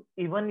issues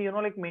even,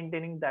 like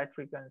maintaining that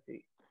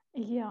frequency.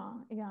 Yeah,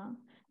 yeah,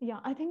 yeah.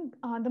 I think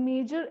the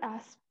major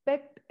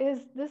aspect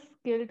is this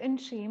guilt and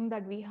shame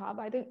that we have.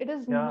 I think it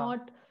is Yeah.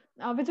 not,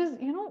 which is,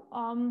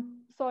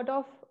 sort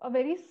of a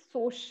very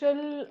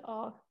social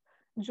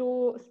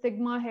जो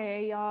stigma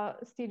है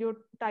या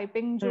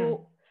stereotyping जो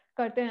Hmm.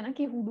 करते हैं ना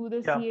कि who do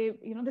this Yeah.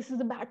 ये this is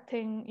a bad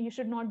thing, you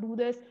should not do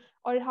this,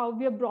 or how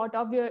we are brought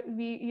up,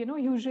 we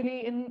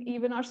usually in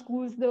even our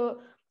schools the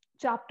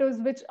chapters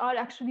which are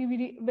actually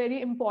very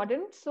very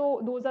important,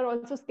 so those are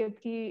also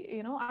skipped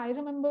ki, I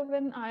remember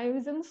when I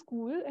was in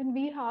school and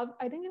we have,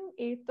 I think in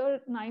 8th or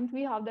 9th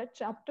we have that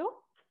chapter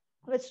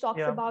which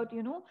talks Yeah. about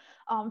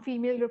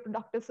female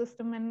reproductive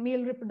system and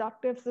male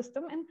reproductive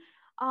system, and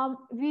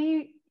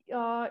we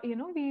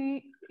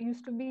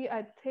used to be,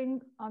 I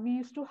think we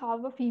used to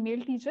have a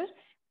female teacher,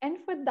 and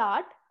for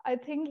that I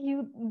think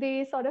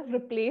they sort of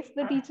replaced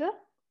the teacher.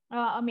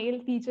 A male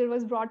teacher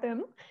was brought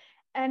in,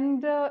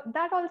 and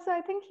that also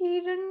I think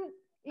he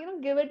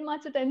didn't give it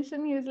much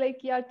attention. He was like,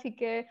 yeah, theek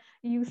hai,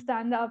 you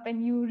stand up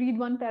and you read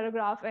one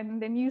paragraph,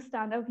 and then you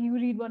stand up, you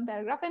read one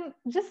paragraph, and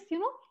just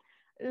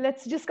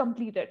let's just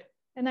complete it.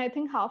 And I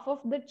think half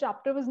of the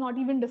chapter was not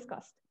even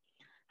discussed.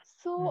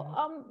 So Hmm.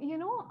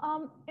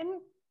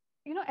 and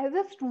as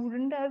a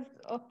student, as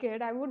a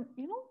kid, I would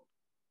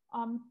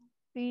um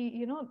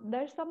see,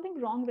 there's something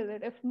wrong with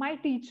it. If my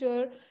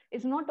teacher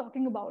is not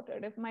talking about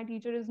it, if my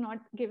teacher is not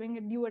giving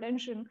it due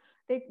attention,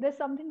 there's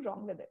something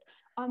wrong with it.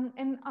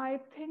 And I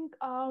think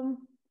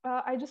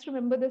I just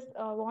remember this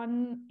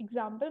one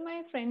example.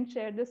 My friend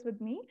shared this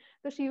with me.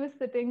 So she was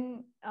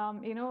sitting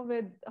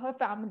with her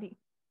family,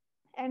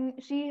 and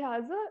she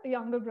has a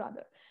younger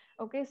brother.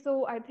 Okay,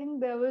 so I think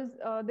there was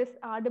this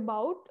ad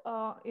about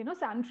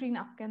sanitary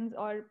napkins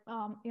or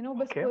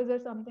Okay. whispers or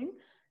something.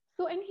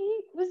 So, and he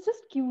was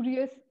just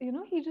curious,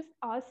 he just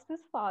asked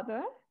his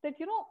father that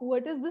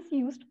what is this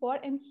used for,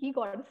 and he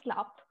got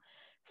slapped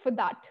for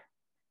that.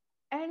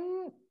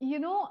 And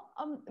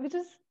which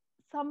is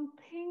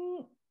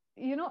something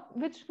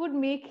which would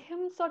make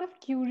him sort of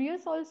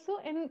curious also,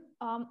 and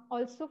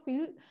also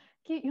feel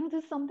this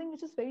is something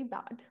which is very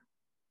bad.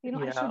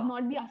 I should Yeah.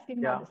 not be asking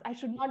about Yeah. this, I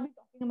should not be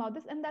talking about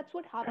this. And that's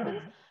what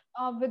happens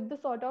with the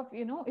sort of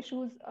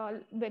issues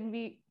when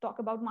we talk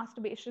about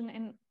masturbation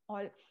and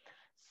all.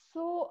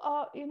 So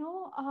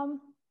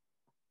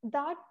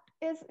that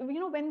is,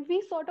 when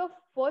we sort of,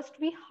 first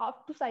we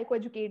have to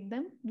psychoeducate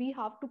them, we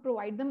have to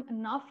provide them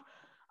enough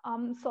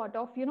sort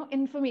of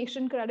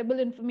information, credible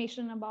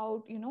information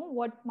about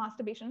what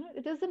masturbation is.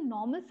 It is a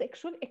normal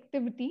sexual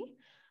activity.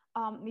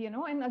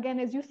 And again,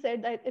 as you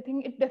said, I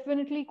think it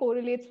definitely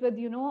correlates with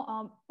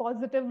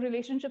positive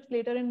relationships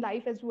later in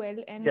life as well,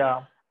 and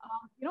Yeah.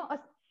 a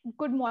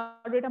good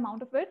moderate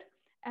amount of it,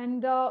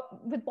 and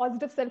with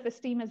positive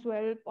self-esteem as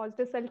well,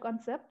 positive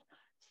self-concept.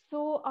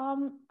 So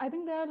I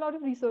think there are a lot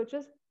of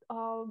researches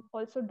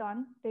also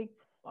done. Like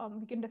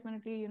we can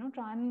definitely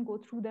try and go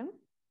through them.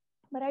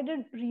 But I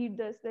did read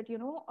this that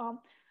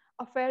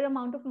a fair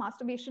amount of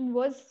masturbation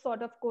was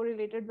sort of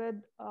correlated with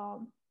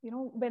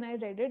when I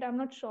read it. I'm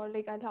not sure.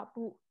 Like I'll have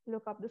to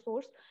look up the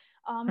source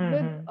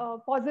with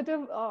Hmm.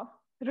 positive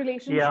Yeah.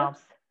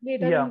 relationships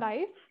later in Yeah.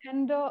 life,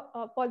 and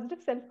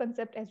positive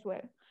self-concept as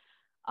well.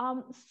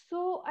 Um,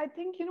 so I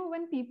think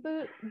when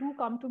people do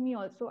come to me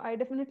also, I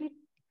definitely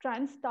try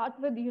and start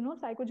with,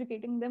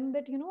 psychoeducating them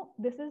that,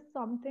 this is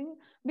something,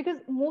 because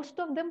most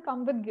of them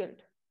come with guilt.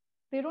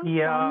 They don't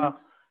Yeah.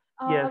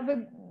 come Yes.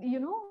 with,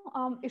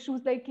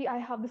 issues like, I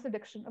have this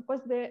addiction. Of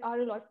course, there are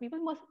a lot of people,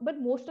 but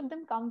most of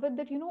them come with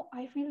that,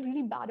 I feel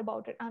really bad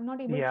about it. I'm not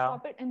able to Yeah.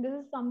 stop it. And this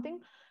is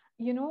something,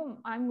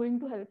 I'm going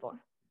to hell for.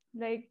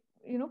 Like,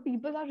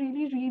 people are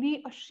really,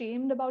 really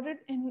ashamed about it,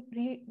 and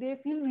they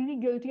feel really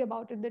guilty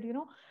about it that,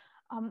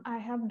 I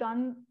have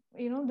done,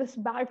 this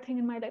bad thing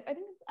in my life. I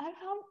think I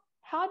have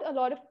had a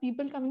lot of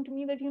people coming to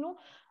me that,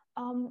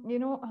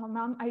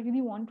 ma'am, I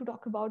really want to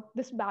talk about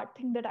this bad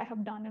thing that I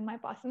have done in my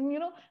past.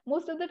 And,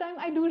 most of the time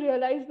I do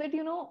realize that,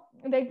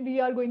 like we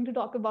are going to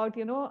talk about,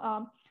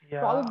 Yeah.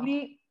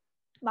 probably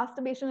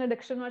masturbation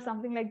addiction or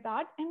something like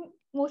that. And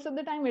most of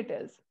the time it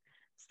is.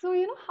 So,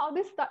 how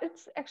this start,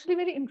 it's actually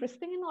very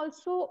interesting. And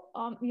also,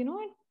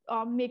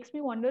 it makes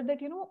me wonder that,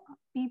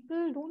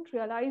 people don't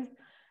realize,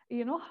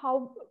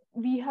 how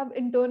we have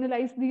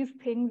internalized these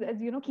things as,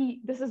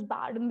 key, this is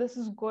bad and this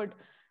is good,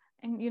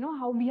 and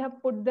how we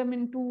have put them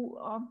into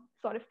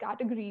sort of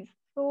categories.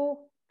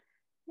 So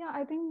yeah,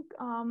 I think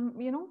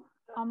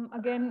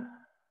again,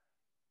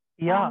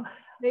 Yeah.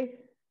 like,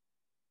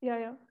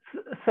 yeah.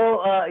 So,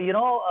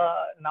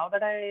 now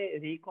that I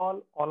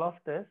recall all of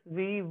this,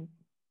 we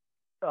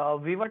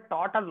were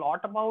taught a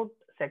lot about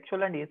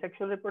sexual and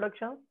asexual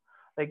reproduction,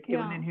 like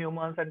even Yeah, in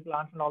humans and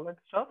plants and all that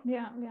stuff.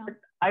 yeah, But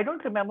I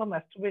don't remember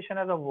masturbation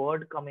as a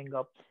word coming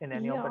up in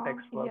any of the yeah,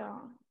 textbooks, yeah,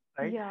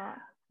 right? yeah,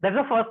 That's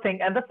the first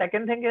thing. And the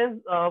second thing is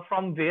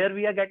from where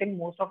we are getting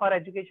most of our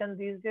education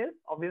these days,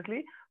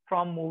 obviously,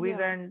 from movies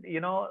yeah, and, the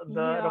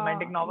yeah,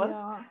 romantic novels.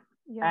 yeah,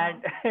 yeah,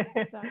 And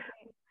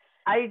exactly.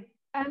 I,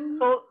 And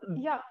so,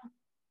 yeah,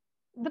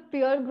 the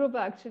peer group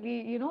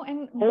actually,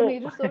 and the oh,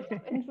 major source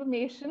of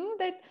information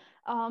that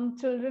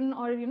children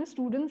or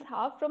students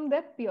have from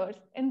their peers,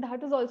 and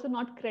that is also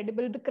not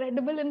credible. The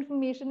credible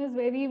information is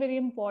very, very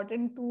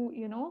important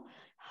to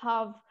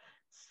have.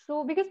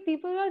 So because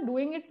people are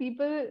doing it,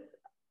 people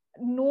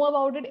know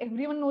about it,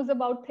 everyone knows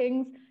about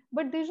things,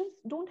 but they just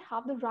don't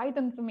have the right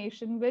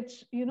information,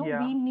 which yeah.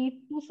 we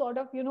need to sort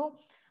of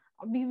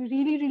be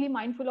really, really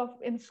mindful of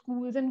in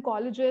schools and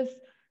colleges.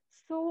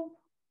 So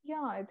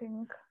yeah, I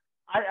think.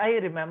 I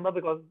remember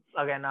because,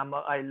 again,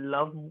 I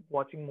love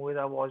watching movies.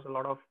 I watched a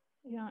lot of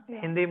Yeah.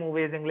 Hindi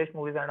movies, English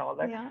movies, and all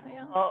that.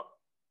 Yeah. Uh,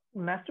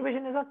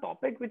 Masturbation is a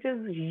topic which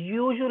is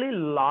usually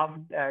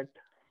laughed at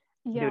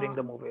during Yeah.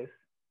 the movies.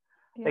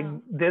 Like, Yeah.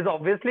 there's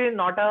obviously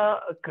not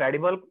a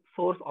credible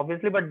source,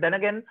 obviously, but then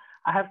again,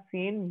 I have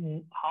seen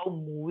how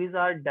movies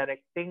are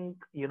directing,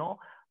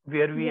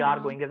 where we are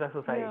Yeah. going as a Yeah.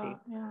 society.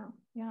 Yeah.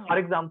 Yeah. For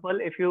example,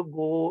 if you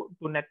go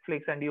to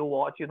Netflix and you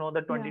watch, the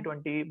Yeah.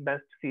 2020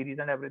 best series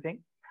and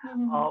everything,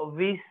 Mm-hmm.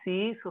 we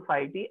see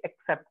society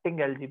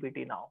accepting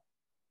LGBT now.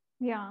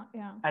 Yeah.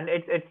 Yeah. And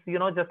it's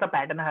just a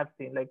pattern I have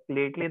seen. Like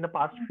lately, in the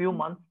past few Mm-hmm.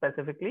 months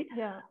specifically,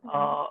 Yeah.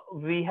 Yeah.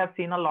 we have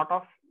seen a lot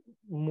of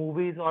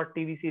movies or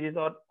TV series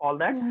or all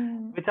that,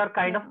 Mm-hmm. which are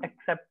kind of Yeah.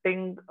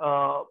 accepting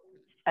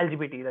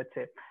LGBT, let's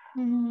say.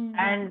 Mm-hmm.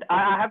 Yeah. And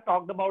I have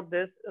talked about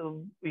this,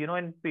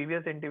 in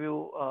previous interview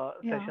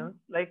Yeah. sessions.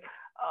 Like,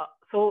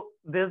 so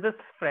there's this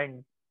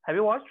Friends. Have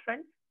you watched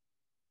Friends?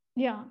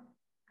 Yeah.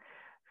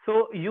 So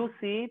you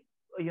see,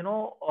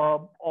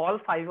 all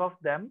five of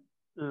them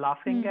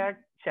laughing Mm. at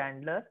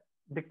Chandler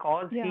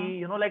because he,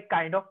 Yeah. like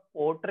kind of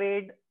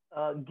portrayed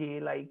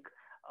gay-like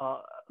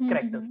uh, Mm-hmm.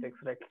 characteristics,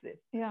 let's say.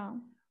 Yeah.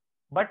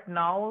 But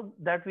now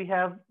that we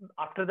have,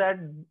 after that,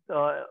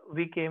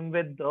 we came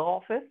with The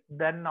Office.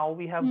 Then now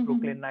we have Mm-hmm.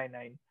 Brooklyn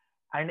Nine-Nine.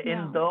 And in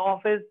Yeah. The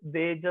Office,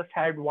 they just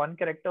had one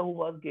character who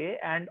was gay.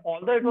 And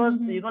although it was,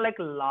 Mm-hmm. like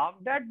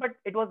laughed at, but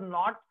it was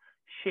not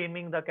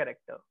shaming the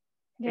character.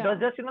 It was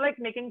Yeah. just, like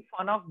making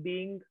fun of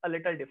being a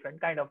little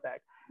different, kind of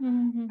that.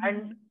 And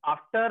Mm-hmm.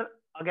 after,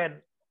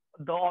 again,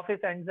 The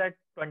Office ends at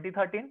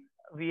 2013.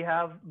 We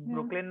have Yeah.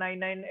 Brooklyn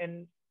Nine-Nine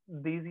in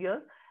these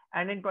years.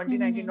 And in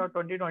 2019 Mm-hmm. or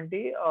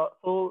 2020,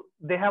 so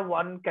they have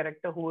one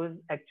character who is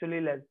actually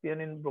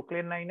lesbian in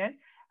Brooklyn Nine-Nine,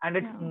 and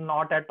it's Yeah.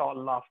 not at all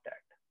laughed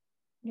at.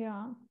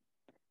 Yeah.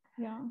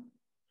 Yeah.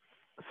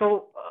 So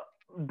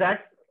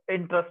that's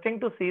interesting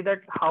to see that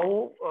how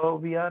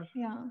we are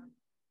Yeah.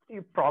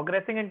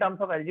 progressing in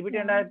terms of LGBT,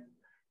 and Yeah.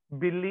 I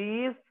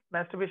believe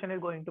masturbation is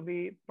going to be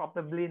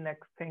probably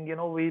next thing,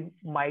 we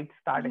might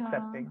start Yeah.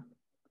 accepting.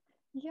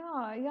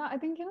 Yeah. I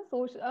think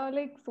social,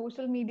 like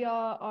social media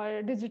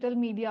or digital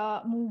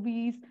media,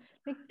 movies,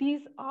 like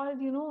these are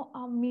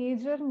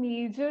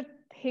major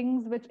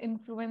things which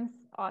influence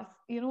us.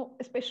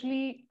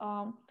 Especially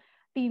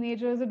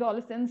teenagers,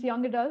 adolescents,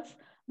 young adults,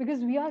 because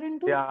we are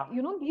into Yeah.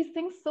 these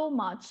things so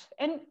much,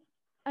 and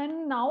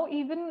now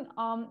even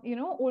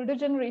older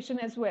generation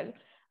as well.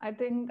 I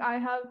think I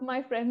have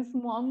my friend's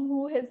mom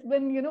who has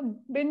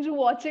been binge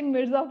watching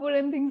Mirzapur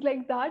and things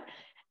like that,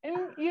 and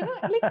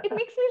like it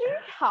makes me really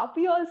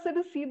happy also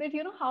to see that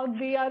how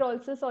they are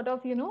also sort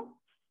of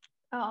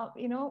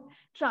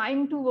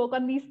trying to work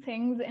on these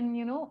things, and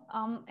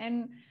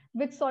and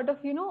which sort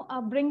of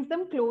brings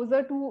them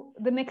closer to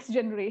the next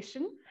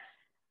generation.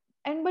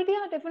 And but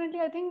yeah, definitely,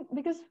 I think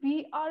because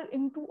we are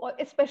into,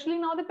 especially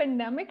now, the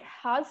pandemic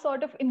has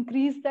sort of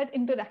increased that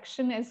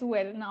interaction as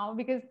well now,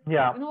 because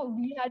Yeah.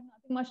 we had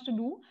nothing much to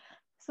do,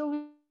 so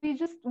we just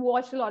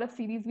watched a lot of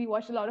series, we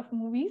watched a lot of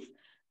movies.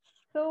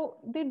 So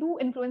they do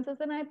influence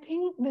us, and I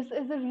think this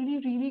is a really,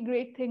 really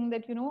great thing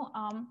that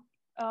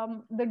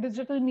the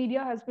digital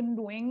media has been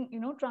doing,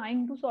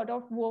 trying to sort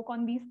of work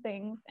on these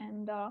things,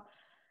 and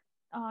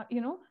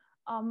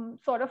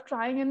sort of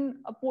trying and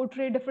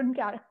portray different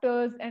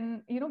characters,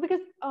 and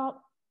because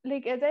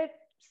like as I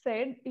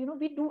said,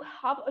 we do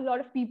have a lot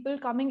of people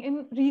coming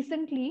in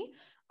recently,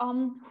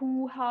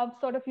 who have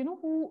sort of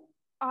who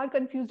are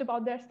confused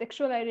about their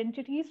sexual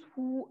identities,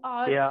 who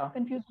are Yeah.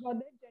 confused about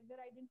their gender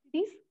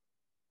identities.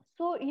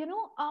 So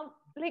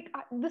like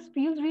this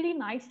feels really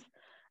nice,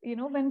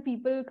 when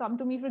people come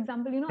to me. For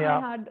example, I Yeah.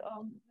 had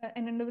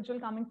an individual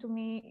coming to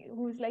me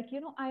who is like,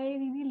 I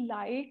really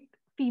like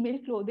female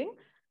clothing,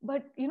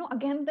 but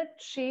again,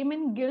 that shame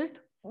and guilt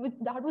with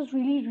that was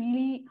really,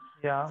 really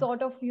Yeah.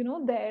 sort of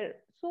there.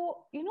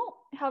 So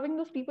having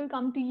those people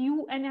come to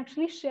you and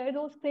actually share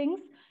those things,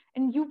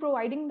 and you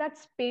providing that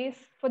space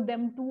for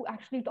them to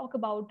actually talk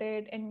about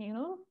it, and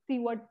see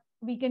what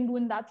we can do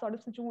in that sort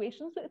of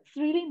situation. So it's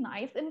really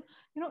nice, and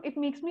it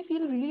makes me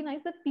feel really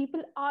nice that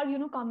people are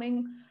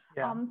coming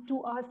Yeah.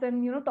 to us,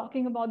 and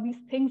talking about these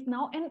things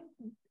now. And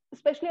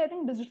especially, I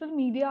think digital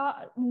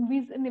media,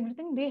 movies and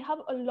everything, they have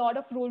a lot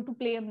of role to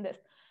play in this,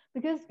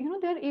 because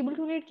they're able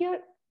to relate here.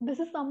 This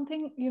is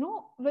something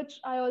which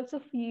I also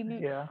feel,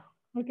 Yeah.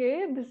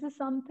 okay, this is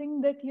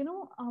something that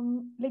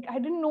like I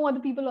didn't know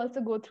other people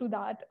also go through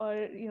that,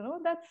 or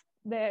that's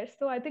there.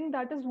 So I think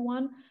that is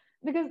one,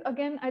 because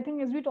again, I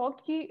think as we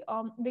talked,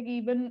 like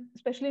even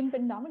especially in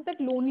pandemic,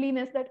 that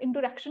loneliness, that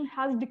interaction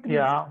has decreased.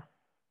 Yeah.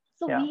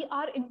 So Yeah. we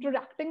are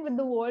interacting with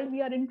the world,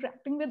 we are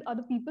interacting with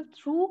other people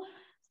through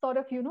sort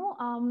of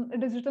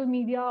digital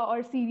media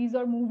or series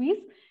or movies.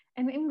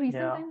 And in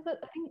recent Yeah. times,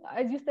 I think,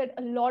 as you said,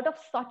 a lot of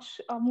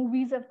such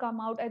movies have come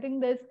out. I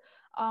think there's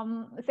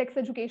sex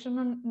education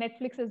on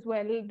Netflix as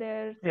well.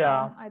 There's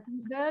Yeah. I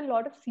think there are a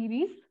lot of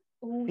series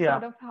who Yeah.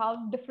 sort of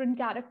have different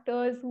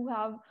characters, who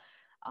have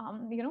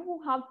who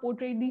have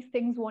portrayed these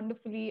things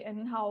wonderfully,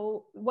 and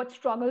how what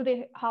struggle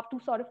they have to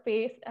sort of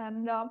face,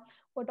 and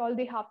what all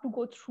they have to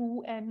go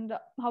through, and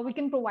how we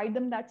can provide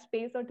them that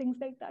space or things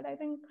like that. I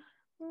think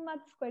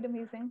that's quite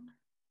amazing.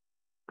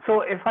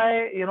 So if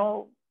I,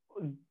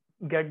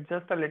 get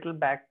just a little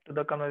back to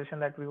the conversation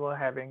that we were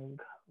having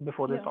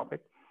before this Yeah,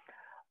 topic,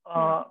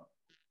 yeah. uh,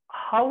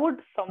 how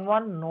would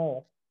someone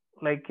know,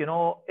 like,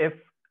 if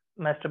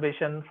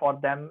masturbation for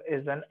them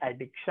is an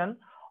addiction,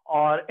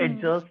 or it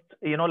Mm. just,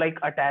 like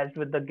attached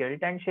with the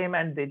guilt and shame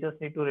and they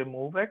just need to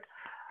remove it?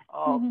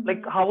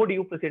 Like, Mm-hmm. how would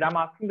you proceed? I'm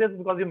asking this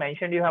because you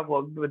mentioned you have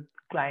worked with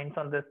clients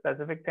on this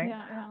specific thing.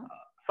 Yeah, yeah.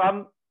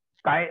 Some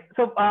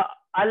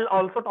I'll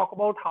also talk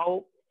about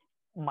how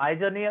my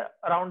journey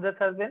around this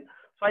has been.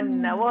 So I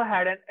Mm-hmm. never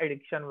had an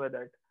addiction with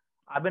it.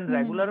 I've been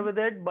regular Mm-hmm. with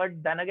it,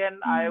 but then again,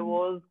 I Mm-hmm.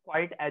 was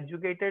quite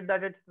educated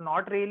that it's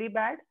not really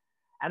bad.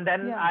 And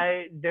then Yeah.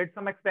 I did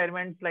some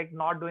experiments, like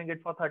not doing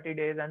it for 30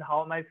 days, and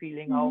how am I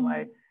feeling, how am I,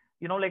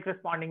 Mm-hmm. like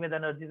responding with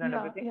energies and Yeah,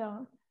 everything. yeah.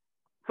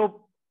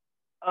 So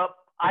uh,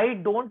 I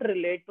don't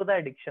relate to the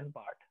addiction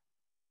part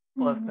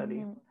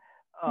personally.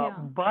 Mm-hmm. Yeah.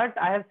 But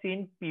I have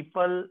seen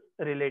people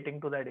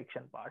relating to the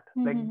addiction part.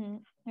 Like, Mm-hmm.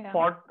 Yeah.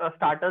 for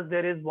starters,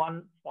 there is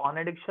one porn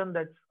addiction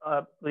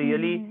that's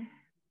really Mm-hmm.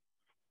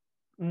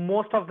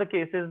 most of the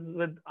cases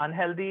with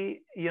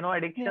unhealthy,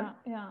 addiction. Yeah,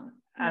 yeah,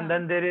 And yeah,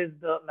 then there is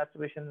the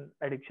masturbation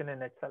addiction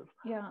in itself.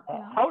 yeah,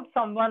 yeah. How would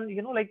someone,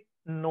 like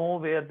know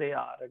where they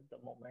are at the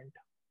moment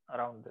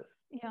around this?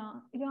 Yeah,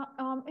 yeah.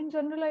 In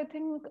general, I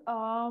think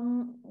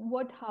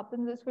what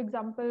happens is, for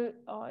example,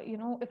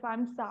 if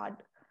I'm sad,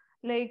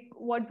 like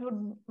what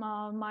would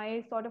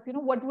my sort of,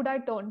 what would I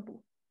turn to?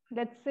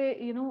 Let's say,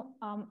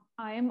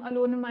 I am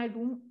alone in my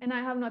room and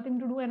I have nothing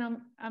to do, and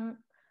I'm,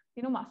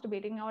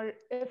 masturbating. Or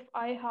if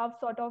I have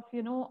sort of,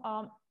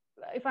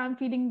 if I'm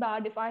feeling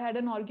bad, if I had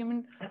an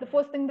argument, the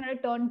first thing that I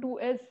turn to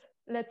is,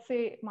 let's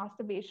say,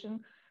 masturbation.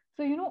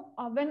 So,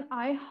 when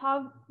I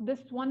have this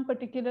one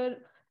particular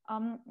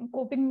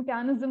coping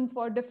mechanism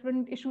for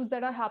different issues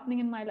that are happening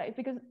in my life,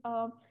 because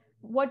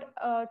what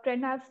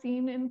trend I've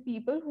seen in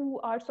people who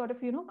are sort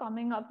of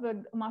coming up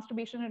with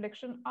masturbation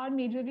addiction are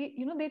majorly,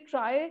 they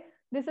try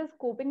this as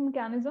coping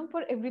mechanism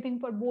for everything,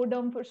 for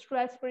boredom, for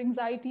stress, for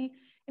anxiety.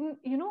 And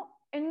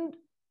and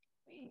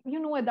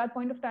at that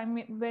point of time,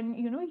 when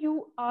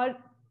you are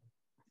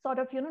sort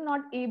of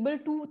not able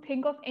to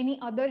think of any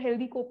other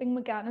healthy coping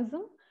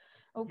mechanism,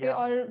 okay, Yeah.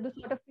 or the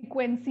sort of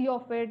frequency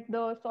of it,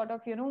 the sort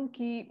of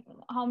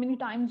how many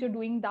times you're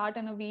doing that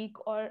in a week,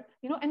 or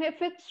and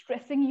if it's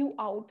stressing you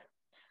out,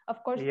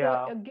 of course the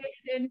Yeah.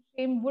 guilt and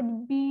shame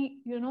would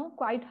be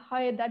quite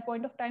high at that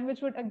point of time,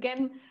 which would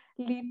again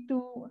lead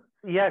to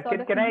Yeah. sort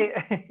of Can I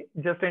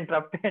just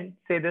interrupt and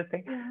say this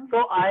thing? yeah.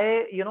 So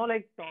I,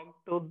 like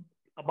talked to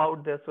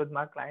about this with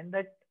my client,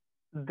 that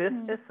this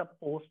Hmm. is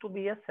supposed to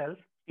be a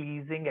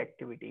self-pleasing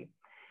activity.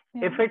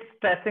 If Yeah, it's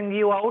stressing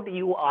you out,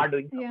 you are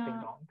doing something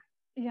yeah, wrong.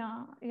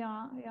 Yeah,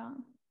 yeah, yeah.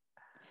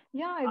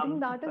 Yeah, I think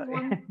that is Sorry.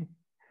 one.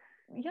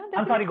 Yeah,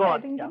 I'm sorry, go definitely. I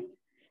on. think, Yeah.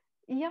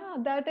 yeah,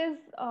 that is,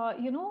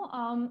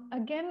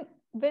 again,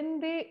 when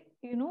they,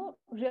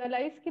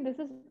 realize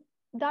that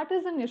that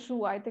is an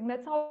issue, I think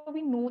that's how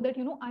we know that,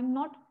 I'm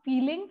not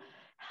feeling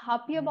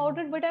happy about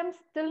it, but Hmm. I'm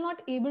still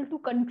not able to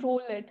control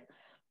it.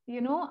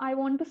 I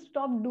want to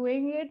stop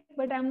doing it,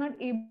 but I'm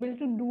not able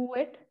to do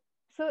it.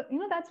 So,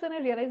 that's when I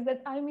realized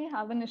that I may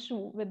have an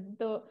issue with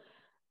the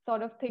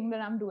sort of thing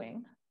that I'm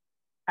doing.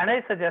 And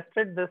I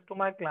suggested this to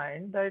my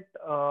client that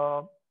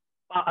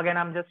again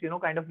I'm just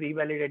kind of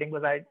revalidating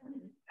because I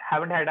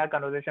haven't had a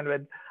conversation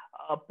with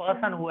a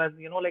person Yeah, who has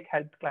like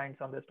helped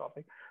clients on this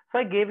topic. So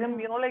I gave him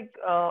yeah,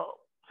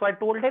 so I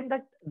told him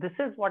that this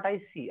is what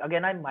I see.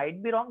 Again, I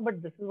might be wrong,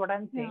 but this is what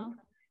I'm seeing. yeah.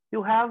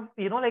 You have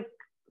like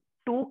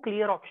two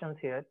clear options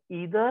here.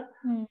 Either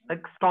Hmm.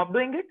 like stop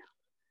doing it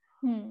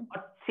Hmm.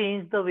 or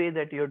change the way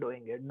that you're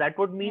doing it. That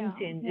would mean Yeah,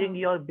 changing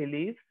yeah. your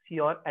beliefs,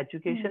 your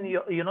education, Hmm.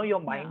 your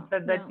Yeah,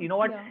 mindset that yeah,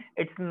 what,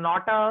 yeah, it's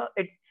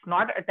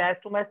not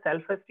attached to my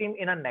self-esteem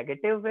in a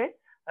negative way.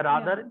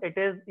 Rather, yeah, it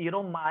is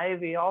my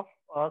way of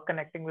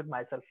connecting with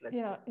myself. Let's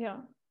say. yeah, yeah,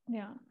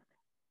 yeah.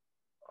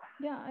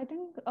 Yeah, I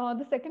think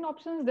the second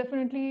option is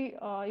definitely,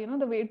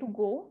 the way to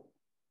go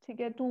to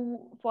get to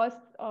first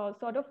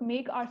sort of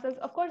make ourselves,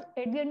 of course,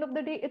 at the end of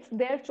the day, it's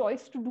their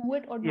choice to do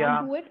it or not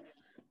Yeah. do it.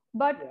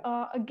 But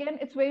Yeah. again,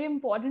 it's very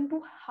important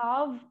to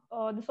have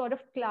the sort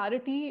of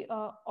clarity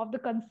of the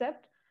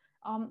concept,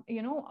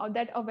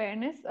 that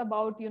awareness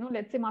about,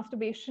 let's say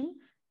masturbation,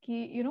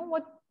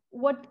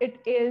 what it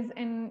is,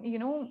 and,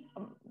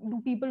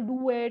 do people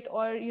do it,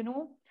 or,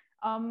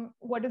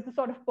 what is the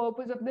sort of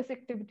purpose of this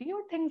activity,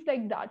 or things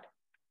like that.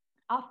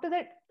 After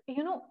that,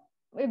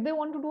 if they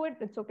want to do it,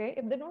 it's okay.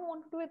 If they don't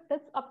want to do it,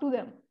 that's up to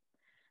them.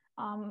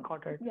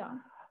 Got it. Yeah,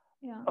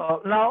 yeah.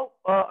 Now,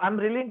 I'm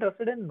really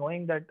interested in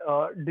knowing that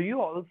do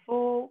you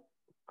also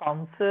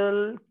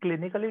counsel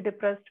clinically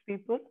depressed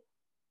people?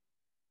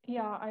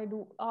 Yeah, I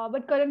do.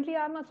 But currently,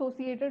 I'm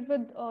associated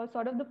with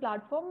sort of the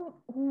platform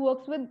who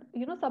works with,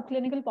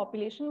 subclinical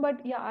population.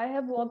 But yeah, I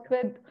have worked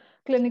with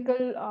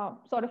clinical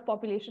sort of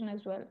population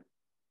as well.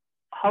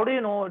 How do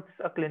you know it's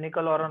a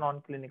clinical or a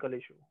non-clinical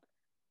issue?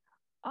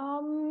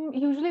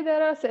 Usually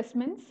there are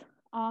assessments,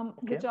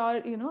 Okay. which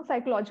are,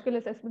 psychological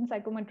assessments,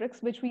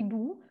 psychometrics, which we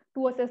do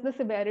to assess the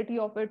severity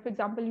of it. For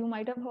example, you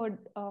might have heard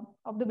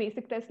of the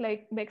basic tests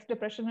like Beck's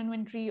depression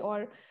inventory,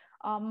 or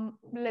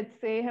let's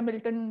say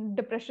Hamilton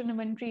depression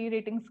inventory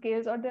rating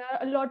scales, or there are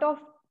a lot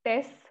of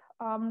tests.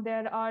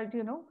 There are,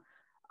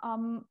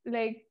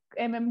 like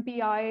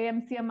MMPI,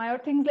 MCMI, or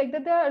things like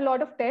that. There are a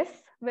lot of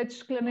tests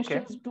which Okay.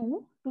 clinicians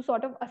do to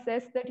sort of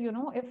assess that,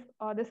 if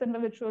this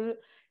individual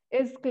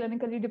is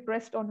clinically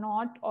depressed or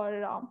not, or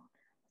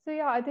so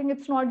yeah, I think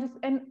it's not just,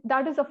 and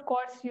that is of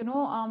course,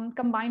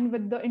 combined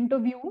with the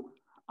interview,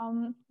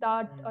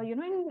 that Mm.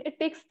 and it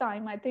takes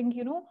time, I think,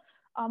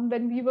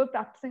 when we were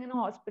practicing in a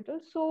hospital,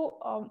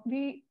 so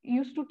we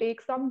used to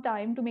take some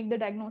time to make the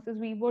diagnosis.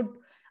 We would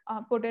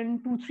put in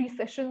 2-3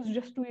 sessions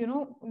just to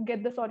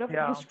get the sort of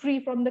Yeah. history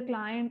from the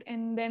client,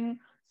 and then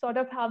sort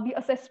of have the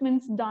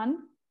assessments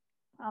done,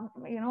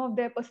 of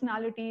their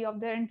personality, of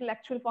their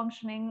intellectual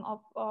functioning, of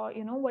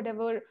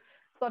whatever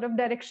sort of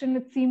direction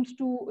it seems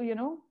to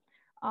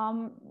um,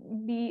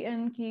 be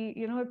in.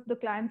 If the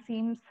client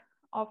seems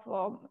of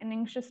an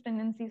anxious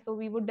tendency, so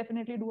we would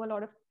definitely do a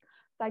lot of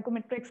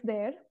psychometrics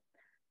there.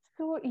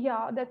 So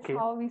yeah, that's Okay.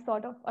 how we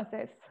sort of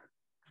assess.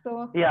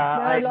 So Yeah,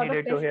 there are a I lot of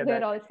needed to tests hear there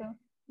that. also.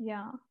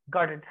 Yeah.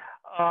 Got it.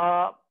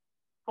 Uh,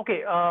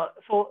 okay.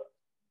 So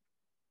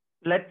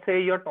let's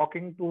say you're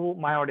talking to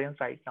my audience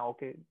right now.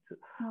 Okay.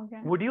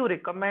 Okay. Would you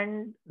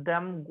recommend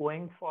them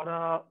going for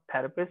a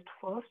therapist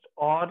first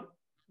or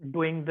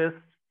doing this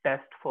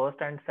test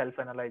first and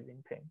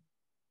self-analyzing thing?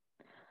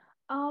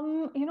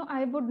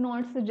 I would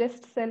not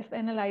suggest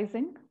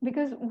self-analyzing,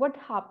 because what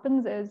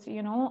happens is,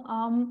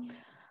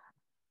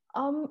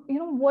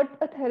 what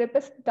a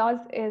therapist does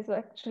is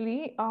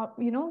actually,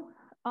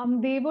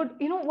 they would,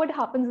 what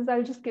happens is,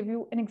 I'll just give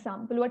you an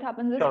example. What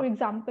happens is, for Sure.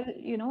 example,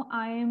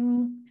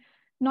 I'm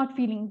not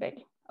feeling well.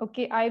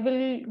 Okay, I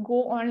will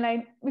go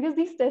online because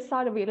these tests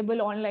are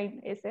available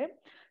online, is it?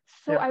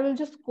 So Yeah. I will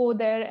just go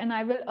there and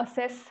I will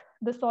assess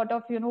the sort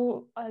of,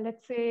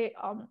 let's say,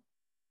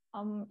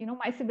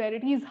 my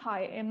severity is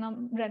high in a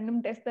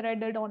random test that I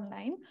did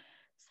online.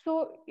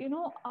 So,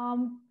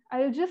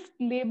 I'll just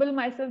label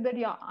myself that,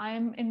 yeah,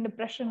 I'm in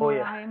depression, Oh or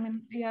yeah. I'm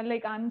in, yeah,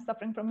 like I'm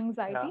suffering from Yeah.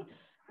 anxiety.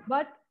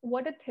 But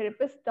what a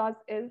therapist does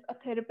is, a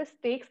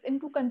therapist takes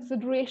into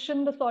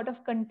consideration the sort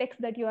of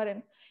context that you are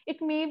in.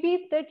 It may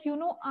be that,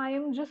 I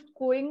am just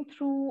going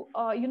through,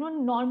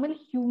 normal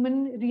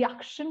human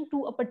reaction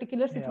to a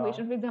particular Yeah.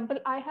 situation. For example,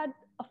 I had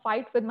a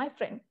fight with my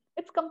friend.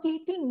 It's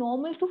completely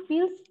normal to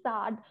feel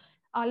sad.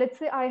 Let's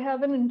say I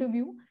have an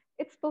interview.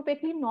 It's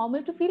perfectly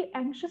normal to feel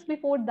anxious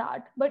before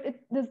that, but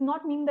it does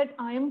not mean that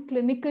I am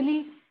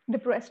clinically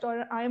depressed,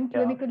 or I am Yeah.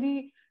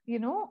 clinically,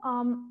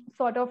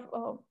 sort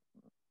of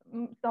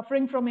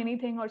suffering from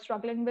anything, or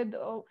struggling with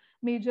a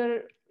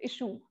major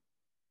issue.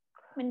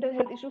 mental So,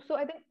 health issues. So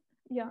I think,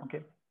 yeah,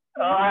 okay.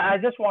 yeah. I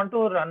just want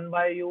to run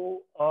by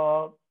you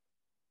a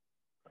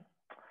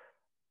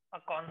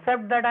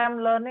concept that I'm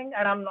learning,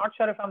 and I'm not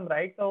sure if I'm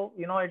right. So,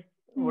 it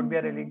would be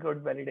a really Mm-hmm.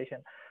 good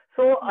validation.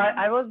 So, Yeah.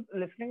 I was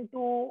listening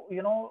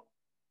to,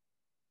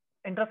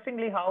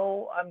 interestingly,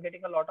 how I'm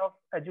getting a lot of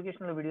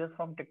educational videos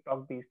from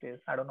TikTok these days.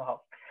 I don't know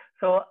how.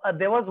 So,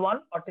 there was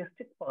one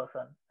autistic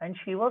person, and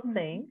she was Mm-hmm.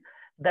 saying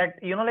that,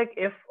 like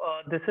if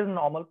this is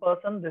normal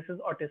person, this is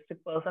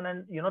autistic person,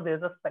 and,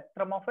 there's a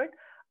spectrum of it.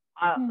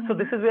 So Mm-hmm.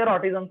 this is where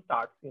autism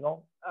starts.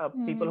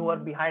 People who are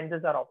Mm-hmm. behind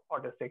this are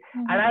autistic,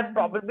 and I've Mm-hmm.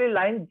 probably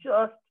lined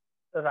just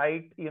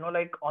right,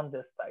 like on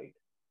this side,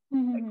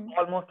 like Mm-hmm.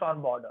 almost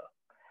on border.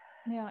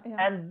 Yeah, yeah.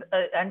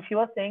 And she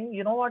was saying,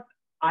 you know what,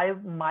 I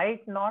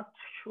might not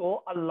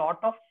show a lot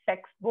of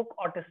textbook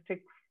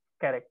autistic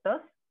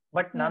characters,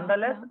 but Yeah,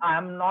 nonetheless yeah. I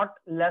am not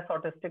less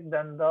autistic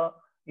than the,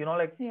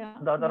 like Yeah,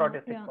 the other yeah,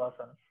 autistic yeah.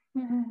 person.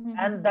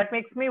 And Mm-hmm. that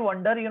makes me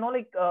wonder,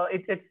 like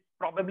it's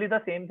probably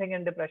the same thing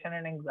in depression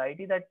and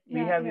anxiety, that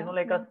we Yeah, have, yeah,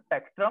 like yeah. a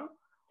spectrum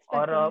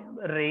or Spectrum,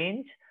 a yeah.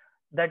 range,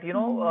 that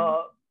Mm-hmm.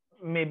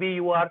 maybe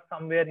you are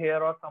somewhere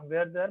here or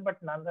somewhere there,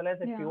 but nonetheless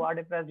if Yeah, you are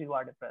depressed, you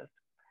are depressed.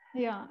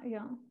 yeah,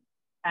 yeah.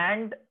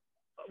 And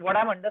what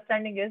I'm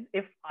understanding is,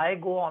 if I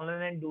go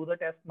online and do the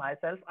test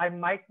myself, I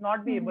might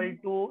not be able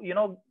Mm-hmm.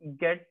 to,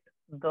 get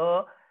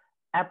the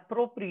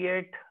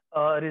appropriate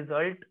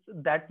result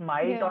that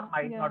might or Yeah,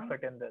 might not yeah,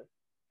 fit in this.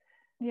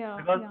 yeah,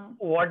 Because yeah,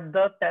 what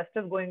the test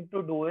is going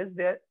to do is,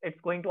 it's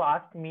going to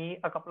ask me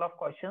a couple of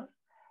questions,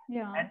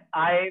 yeah. and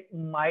I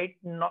might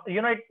not,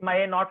 it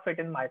might not fit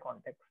in my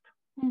context.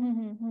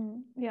 Mm-hmm.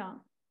 Yeah.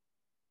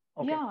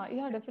 Okay.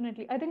 Yeah,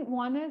 definitely. I think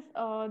one is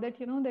that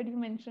that you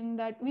mentioned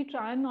that we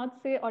try and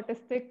not say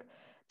autistic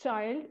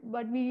child,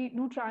 but we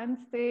do try and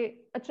say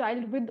a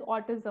child with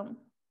autism.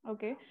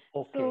 Okay,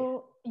 Okay.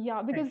 so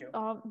yeah, because Thank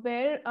you.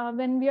 where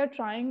when we are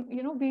trying,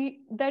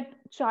 we that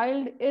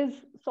child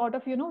is sort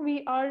of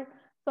we are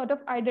sort of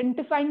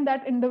identifying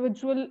that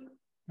individual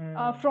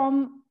Hmm.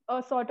 from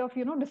a sort of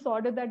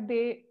disorder that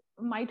they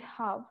might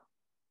have.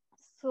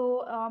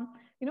 So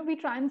we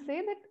try and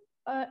say that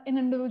an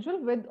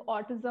individual with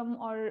autism,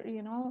 or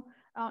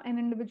an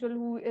individual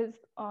who is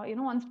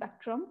on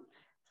spectrum,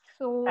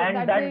 so And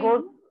that that way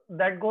goes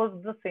that goes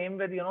the same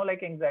with,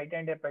 like anxiety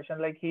and depression.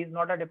 Like, he's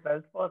not a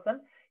depressed person,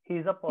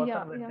 he's a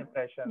yeah, person with yeah,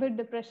 depression. with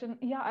depression,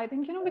 yeah, I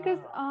think because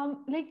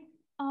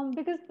Yeah.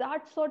 because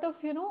that sort of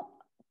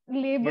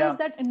labels Yeah.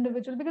 that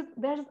individual, because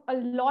there's a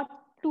lot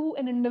to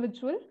an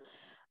individual,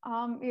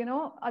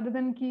 other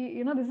than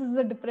ki, this is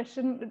a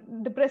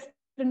depressed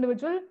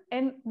individual,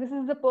 and this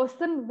is the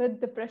person with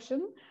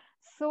depression.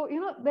 So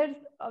there's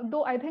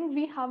though I think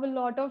we have a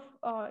lot of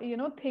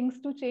things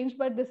to change,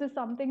 but this is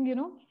something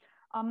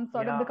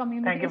sort of the Yeah.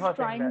 community Thank you is for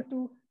saying trying that.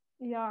 to.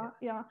 Yeah, Yeah.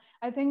 yeah,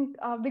 I think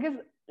because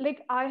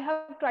like I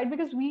have tried, because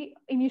we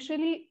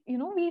initially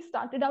we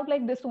started out like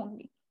this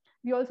only.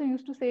 We also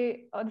used to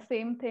say the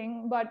same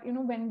thing, but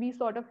when we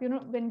sort of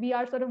when we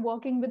are sort of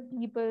working with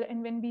people,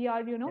 and when we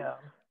are Yeah.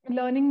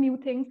 learning new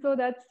things, so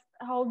that's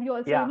how we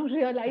also Yeah.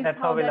 realize That's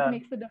how how we that learn.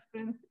 makes a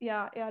difference.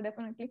 Yeah, yeah,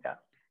 definitely. Yeah.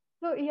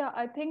 So yeah,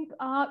 I think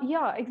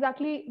yeah,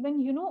 exactly.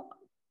 When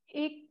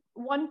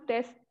one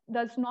test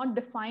does not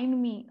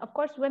define me, of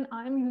course, when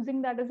I'm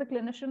using that as a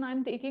clinician,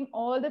 I'm taking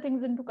all the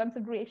things into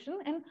consideration,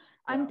 and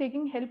I'm Yeah.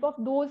 taking help of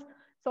those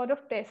sort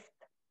of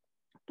tests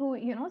to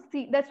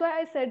see. That's why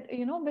I said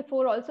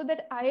before also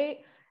that I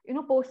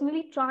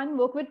personally try and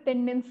work with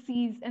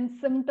tendencies and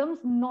symptoms,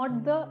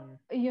 not the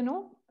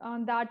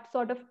Hmm. that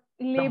sort of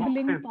The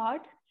labeling boxes.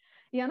 part.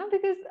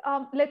 Because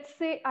let's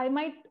say I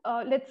might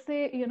let's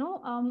say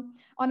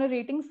on a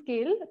rating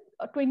scale,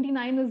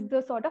 29 is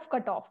the sort of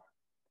cutoff.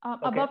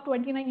 Okay. Above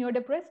 29 you're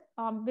depressed,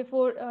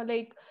 before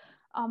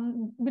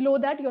below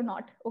that you're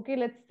not. Okay,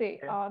 let's say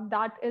Okay.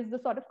 that is the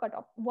sort of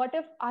cutoff. What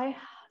if I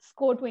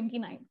score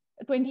 29,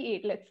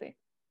 28, let's say.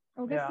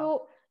 Okay, Yeah.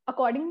 so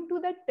according to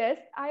that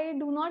test, I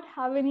do not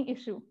have any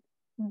issue,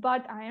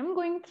 but I am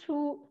going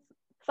through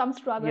some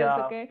struggles.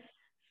 Yeah. Okay,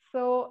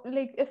 so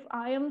like if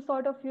I am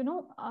sort of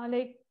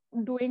like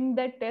doing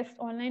that test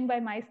online by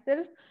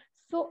myself,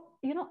 so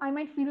I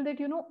might feel that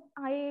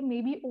I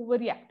may be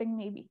overreacting,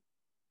 maybe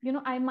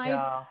I might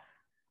Yeah.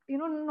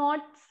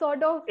 not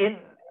sort of In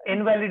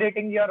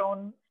invalidating your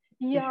own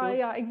yeah, issues.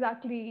 yeah,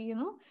 exactly,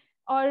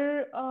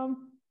 or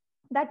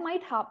that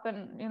might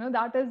happen,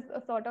 that is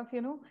a sort of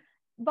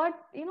but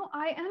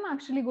I am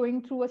actually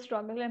going through a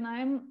struggle, and I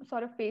am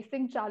sort of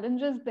facing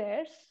challenges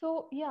there.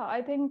 So yeah,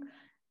 I think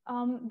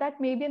that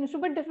may be an issue,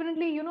 but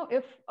definitely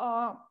if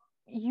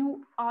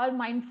you are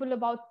mindful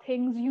about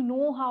things,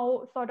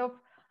 how sort of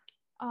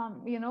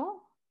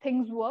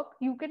things work,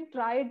 you can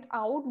try it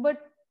out, but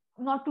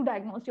not to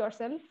diagnose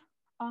yourself,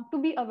 to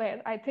be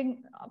aware. I think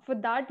for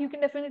that you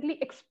can definitely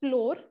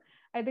explore.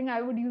 I think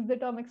I would use the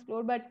term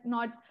explore, but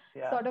not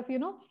Yeah. sort of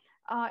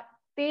uh,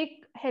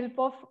 take help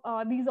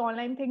of these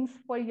online things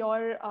for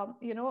your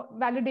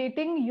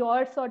validating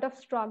your sort of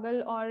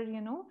struggle, or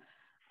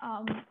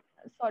um,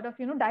 sort of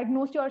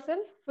diagnose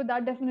yourself. For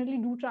that, definitely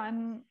do try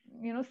and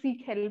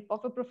seek help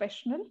of a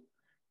professional.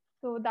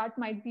 So that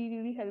might be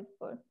really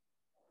helpful.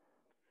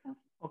 Yeah.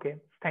 Okay,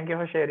 thank you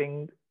for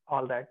sharing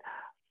all that.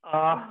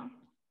 Uh, Yeah.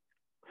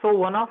 so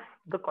one of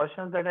the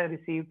questions that I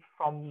received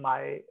from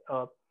my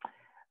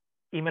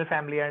email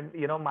family and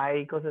my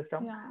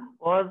ecosystem Yeah.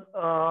 was,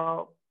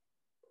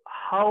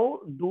 how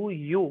do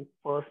you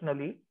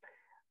personally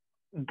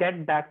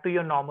get back to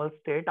your normal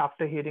state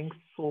after hearing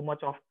so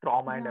much of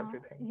trauma and Yeah,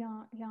 everything?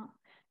 yeah, yeah,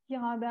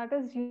 yeah. That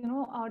is,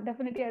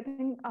 definitely. I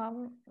think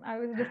I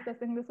was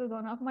discussing this with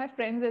one of my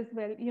friends as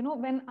well.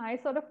 When I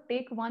sort of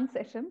take one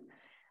session,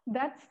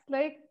 that's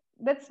like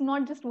that's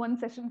not just one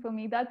session for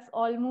me. That's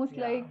almost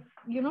Yeah, like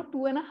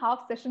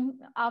 2.5 session,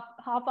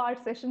 half-hour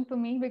session for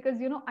me, because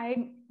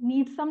I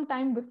need some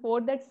time before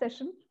that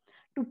session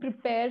to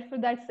prepare for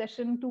that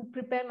session, to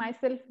prepare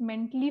myself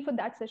mentally for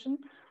that session,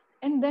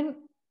 and then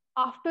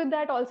after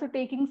that also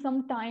taking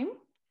some time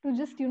to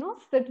just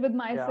sit with yeah,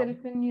 myself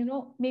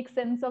and make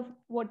sense of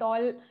what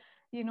all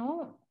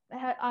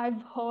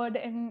I've heard,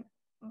 and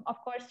of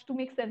course to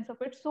make sense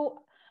of it.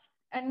 So,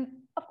 and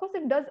of course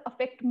it does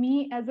affect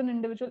me as an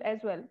individual as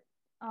well.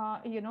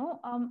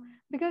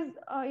 Because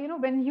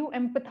when you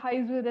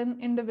empathize with an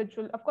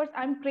individual, of course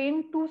I'm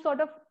trained to sort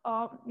of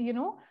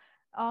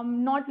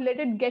not let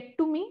it get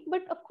to me,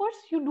 but of course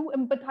you do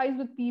empathize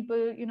with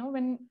people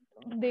when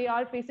they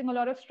are facing a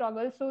lot of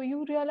struggle. So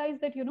you realize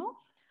that you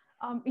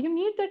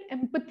need that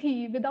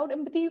empathy. Without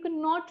empathy you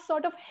cannot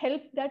sort of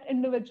help that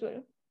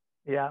individual.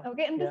 yeah,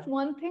 Okay, and yeah. this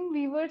one thing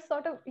we were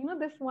sort of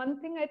this one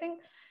thing I think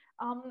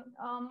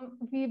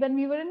we when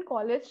we were in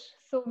college,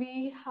 so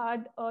we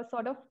had a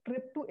sort of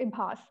trip to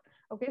Ibhas.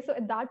 Okay, so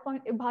at that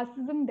point Ibhas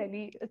is in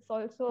Delhi. It's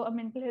also a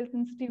mental health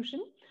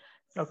institution.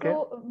 Okay,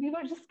 So we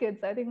were just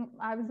kids. I think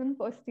I was in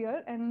first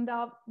year, and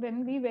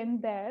when we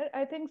went there,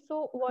 I think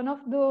so one of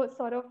the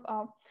sort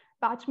of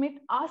batchmate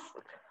asked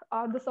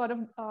the sort of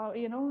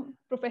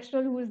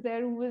professional who was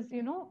there, who was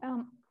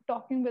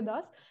talking with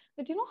us,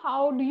 that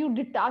how do you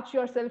detach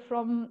yourself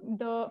from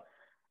the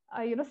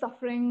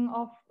suffering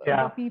of the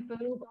yeah, people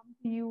who come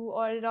to you,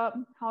 or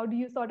how do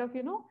you sort of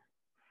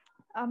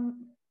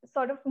um,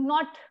 sort of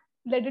not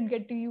let it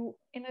get to you.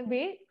 In a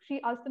way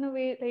she asked, in a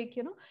way, like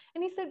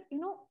and he said,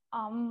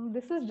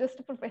 this is just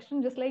a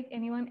profession just like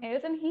anyone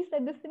else. And he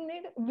said this thing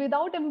that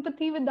without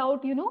empathy,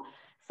 without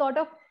sort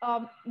of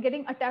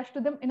getting attached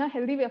to them in a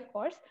healthy way, of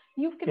course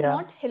you yeah,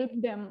 cannot help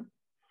them.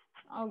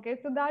 Okay,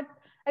 so that,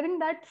 I think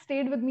that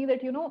stayed with me,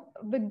 that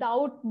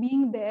without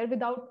being there,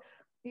 without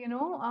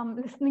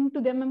listening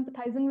to them,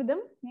 empathizing with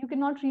them, you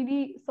cannot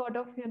really sort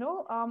of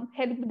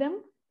help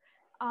them.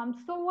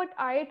 So what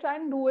I try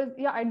and do is,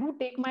 yeah, I do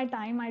take my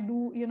time. I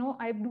do,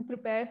 I do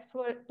prepare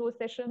for those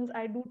sessions.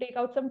 I do take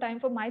out some time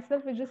for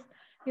myself, which is,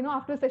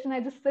 after a session, I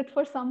just sit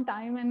for some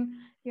time and,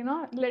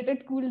 let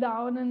it cool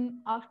down. And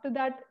after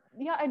that,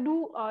 yeah, I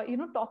do,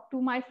 talk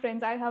to my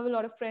friends. I have a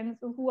lot of friends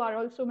who are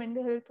also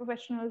mental health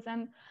professionals,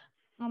 and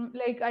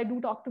like I do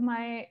talk to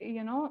my,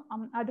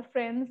 other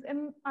friends,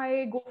 and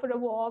I go for a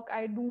walk.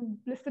 I do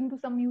listen to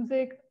some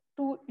music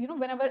to,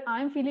 whenever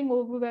I'm feeling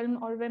overwhelmed,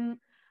 or when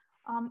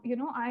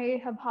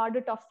I have had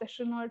a tough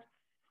session, or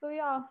so,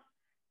 yeah,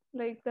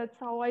 like that's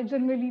how I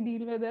generally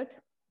deal with it.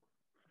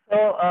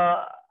 so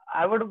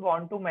I would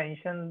want to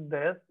mention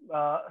this.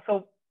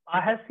 So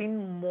I have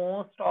seen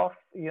most of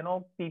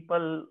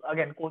people,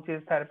 again,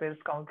 coaches,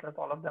 therapists, counselors,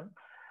 all of them,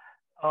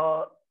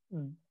 uh,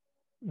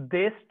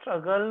 they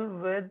struggle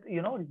with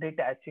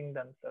detaching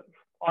themselves,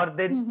 or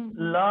they Mm-hmm.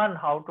 learn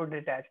how to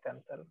detach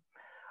themselves.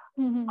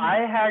 I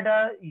Mm-hmm. had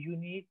a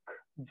unique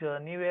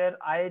journey where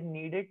I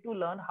needed to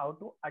learn how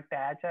to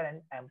attach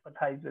and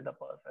empathize with a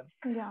person.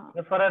 Yeah.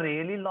 But for a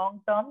really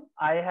long term,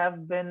 I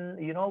have been,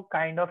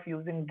 kind of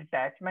using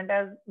detachment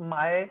as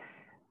my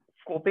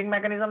coping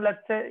mechanism,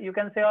 let's say, you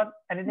can say, or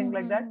anything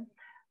like that.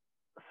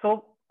 Mm-hmm.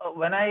 So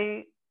when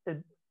I uh,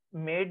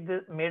 made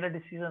a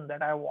decision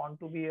that I want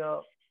to be a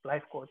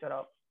life coach,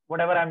 or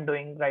whatever I'm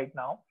doing right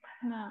now,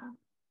 Yeah.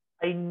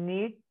 I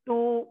need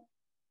to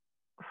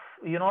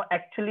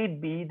actually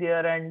be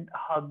there and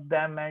hug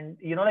them, and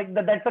like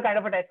that's the kind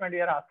of attachment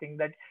we are asking,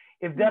 that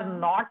if they're Yeah.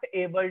 not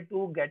able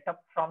to get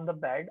up from the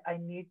bed, I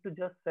need to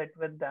just sit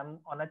with them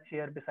on a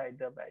chair beside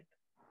their bed,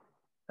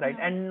 right,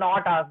 Yeah. and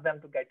not ask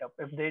them to get up.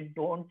 If they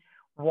don't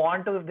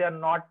want to, if they're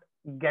not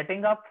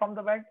getting up from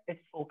the bed,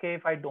 it's okay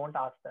if I don't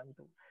ask them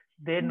to.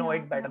 They know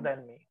Yeah. it better Yeah.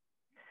 than me.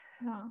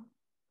 Yeah.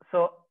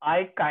 So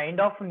I kind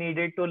of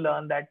needed to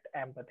learn that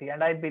empathy,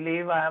 and I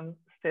believe I am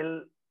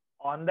still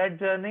on that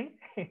journey.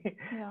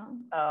 Yeah.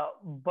 uh,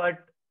 but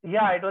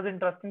yeah, it was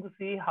interesting to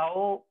see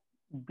how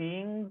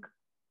being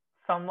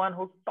someone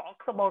who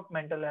talks about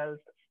mental health,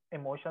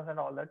 emotions, and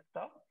all that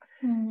stuff,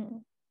 Mm-hmm.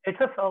 it's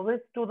a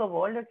service to the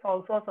world, it's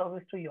also a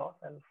service to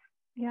yourself.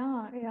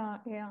 Yeah. Yeah.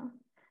 Yeah.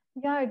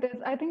 Yeah, it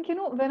is. I think,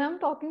 when I'm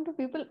talking to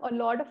people, a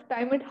lot of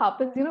time it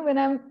happens, when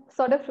I'm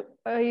sort of,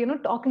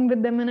 talking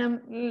with them, and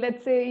I'm,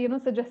 let's say,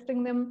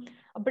 suggesting them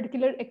a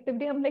particular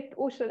activity. I'm like,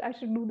 oh, shit, I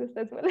should do this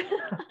as well.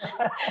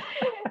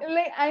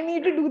 Like, I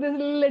need to do this.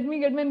 Let me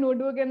get my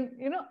notebook. And,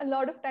 a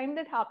lot of time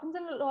that happens.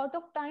 And a lot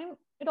of time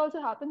it also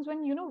happens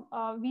when,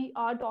 we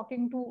are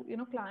talking to,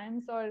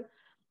 clients or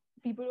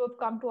people who have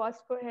come to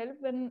us for help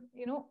when,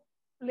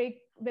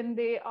 like when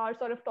they are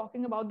sort of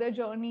talking about their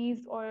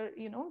journeys or,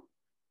 Yeah.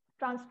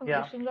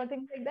 transformations or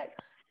things like that.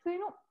 So,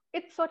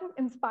 it sort of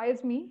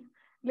inspires me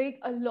like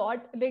a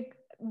lot. Like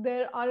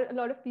there are a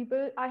lot of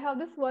people. I have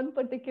this one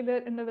particular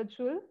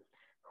individual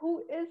who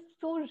is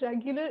so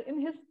regular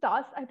in his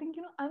tasks. I think,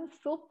 I'm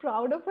so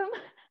proud of him.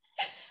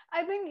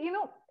 I think,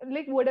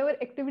 like whatever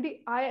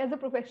activity I as a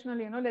professional,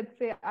 let's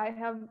say I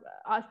have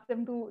asked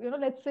them to,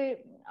 let's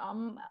say,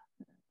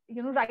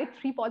 write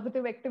 3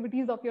 positive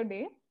activities of your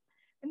day.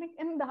 And like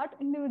in that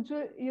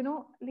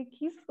individual, like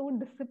he's so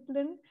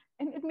disciplined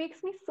and it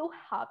makes me so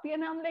happy.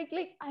 And I'm like,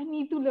 I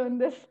need to learn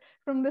this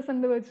from this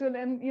individual,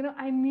 and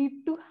I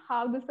need to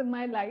have this in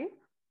my life.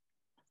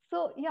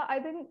 So yeah, I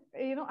think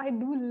I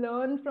do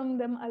learn from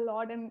them a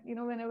lot, and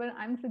whenever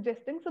I'm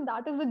suggesting, so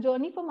that is a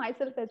journey for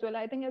myself as well,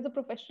 I think, as a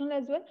professional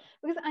as well,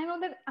 because I know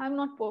that I'm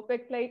not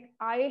perfect. Like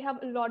I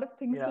have a lot of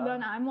things to Yeah.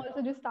 learn. I'm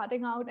also just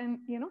starting out, and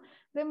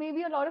there may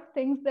be a lot of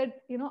things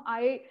that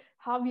I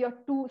have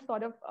yet to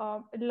sort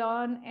of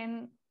learn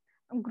and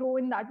grow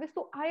in that way.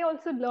 So I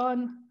also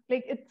learn.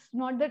 Like it's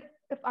not that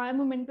if I'm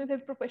a mental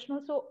health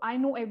professional, so I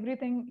know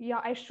everything. Yeah,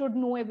 I should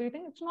know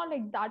everything. It's not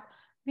like that.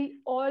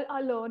 We all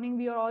are learning.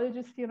 We are all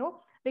just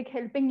like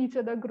helping each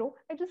other grow.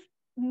 I just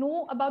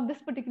know about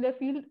this particular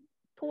field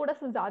थोड़ा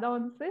सा ज़्यादा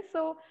उनसे.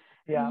 So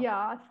Yeah.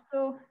 yeah.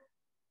 So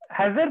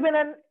Has there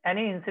been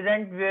any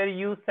incident where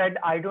you said,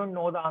 I don't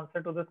know the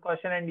answer to this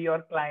question, and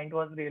your client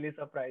was really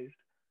surprised?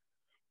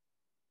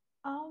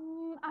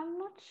 I'm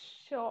not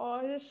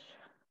sure.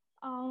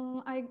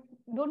 I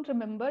don't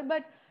remember,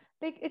 but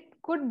like it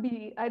could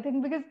be. I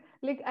think because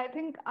like I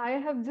think I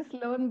have just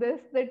learned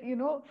this, that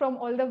from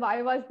all the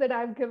vivas that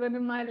I've given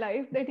in my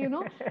life, that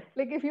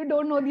like if you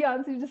don't know the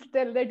answer, you just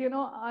tell that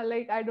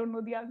like I don't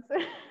know the answer,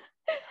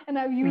 and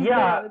I've used that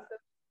Yeah. also.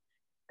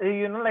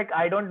 Like,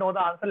 I don't know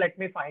the answer, let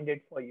me find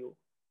it for you.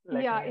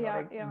 Let Yeah, me, yeah,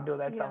 like, yeah, do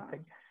that yeah,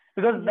 something.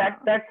 Because yeah,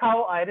 that's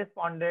how I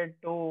responded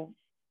to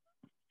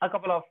a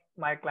couple of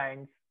my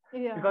clients.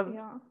 yeah, Because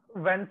yeah,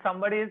 when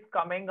somebody is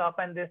coming up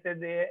and they say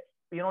they,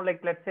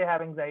 like, let's say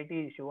have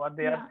anxiety issue, or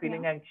they are yeah, yeah,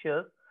 feeling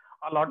anxious,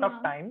 a lot of yeah,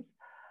 times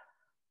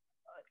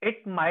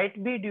it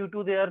might be due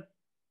to their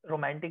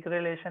romantic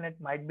relation, it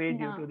might be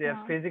due yeah, to their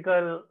yeah.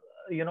 physical,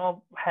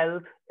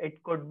 health,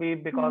 it could be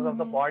because of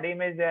the Mm-hmm. body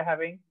image they're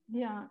having.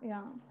 Yeah,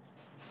 yeah,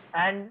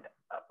 And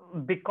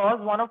because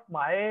one of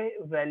my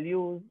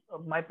values,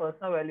 my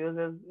personal values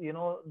is,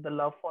 the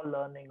love for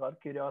learning or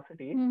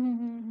curiosity,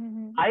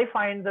 mm-hmm. I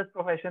find this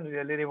profession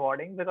really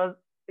rewarding because,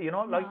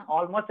 like Yeah,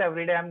 almost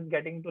every day I'm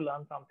getting to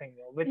learn something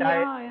new, which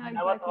I yeah, yeah,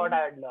 never thought exactly.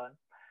 I'd learn.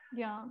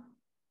 Yeah,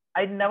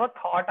 I never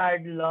thought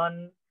I'd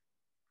learn,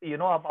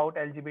 about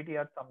LGBT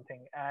or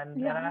something.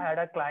 And then I yeah, had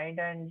a client,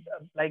 and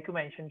like you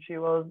mentioned, she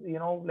was,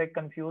 like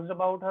confused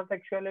about her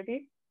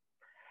sexuality.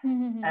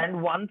 mm-hmm.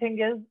 And one thing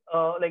is,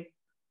 like,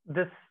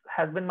 this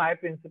has been my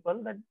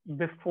principle that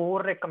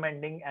before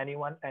recommending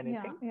anyone Yeah,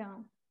 anything, yeah,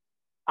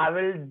 I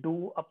will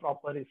do a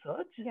proper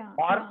research, yeah,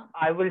 or yeah,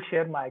 I will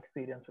share my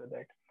experience with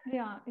it.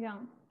 yeah, yeah,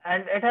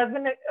 And it has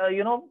been,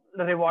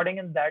 rewarding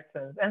in that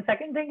sense. And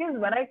second thing is,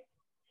 when I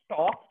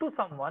talk to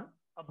someone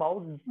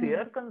about mm.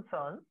 their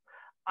concerns,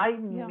 I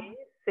Yeah, may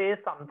say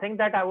something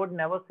that I would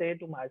never say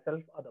to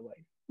myself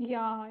otherwise.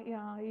 yeah,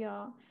 yeah,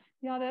 yeah,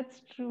 yeah.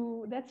 That's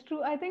true. That's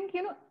true. I think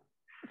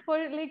for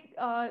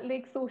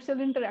like social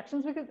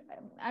interactions, because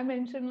I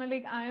mentioned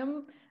like I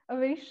am a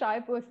very shy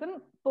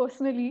person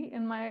personally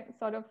in my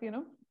sort of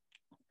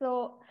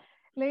so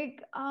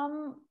like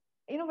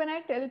when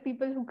I tell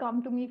people who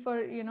come to me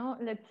for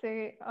let's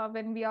say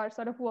when we are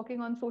sort of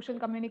working on social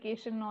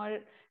communication or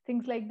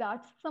things like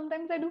that,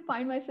 sometimes I do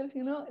find myself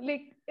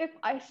like if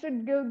I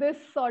should give this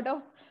sort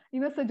of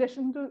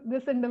suggestion to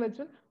this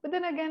individual, but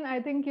then again I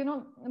think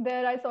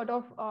there I sort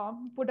of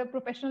put a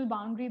professional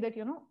boundary that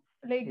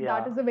like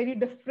that Yeah. is a very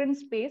different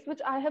space,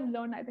 which I have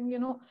learned. I think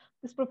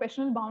this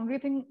professional boundary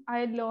thing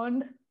I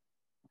learned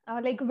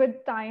like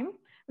with time,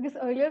 because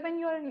earlier when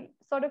you are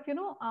sort of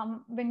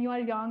when you are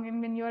young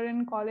and when you are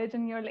in college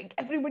and you're like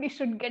everybody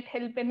should get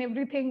help and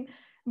everything,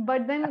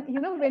 but then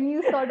when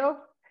you sort of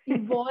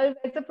evolve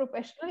as a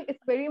professional,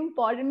 it's very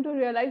important to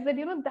realize that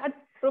that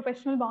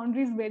professional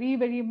boundary is very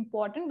very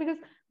important, because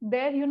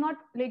there you're not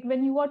like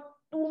when you are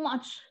too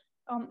much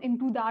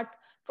into that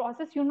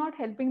process, you're not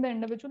helping the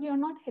individual, you're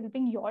not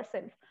helping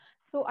yourself.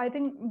 So I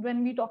think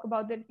when we talk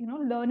about that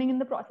learning in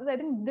the process, I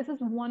think this is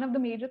one of the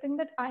major things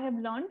that I have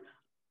learned,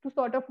 to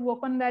sort of work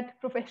on that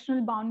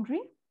professional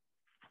boundary.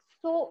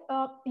 So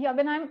yeah,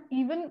 when I'm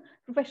even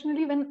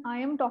professionally, when I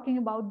am talking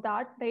about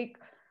that, like,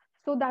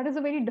 so that is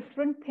a very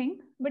different thing.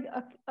 But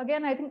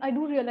again, I think I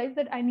do realize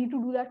that I need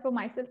to do that for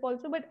myself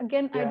also. But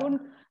again, I Yeah.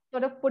 don't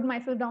sort of put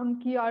myself down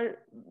ki yaar,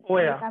 Oh,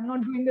 like yeah. I'm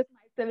not doing this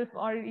myself,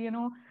 or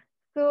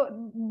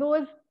so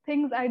those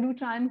things I do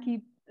try and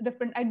keep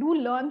different. I do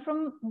learn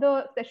from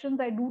the sessions,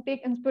 I do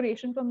take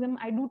inspiration from them,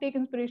 I do take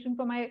inspiration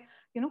from my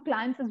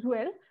clients as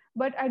well,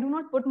 but I do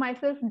not put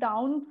myself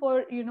down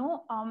for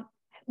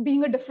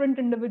being a different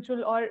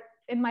individual or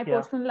in my Yeah.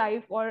 personal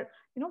life, or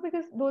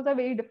because those are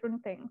very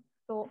different things.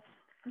 So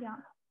Yeah.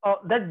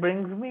 That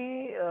brings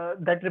me,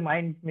 that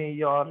reminds me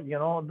your,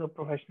 the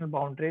professional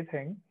boundary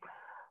thing.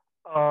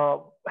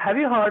 Have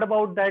you heard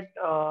about that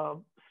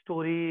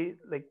story,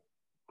 like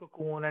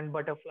cocoon and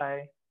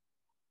butterfly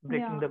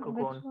breaking Yeah. the Which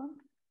cocoon? one?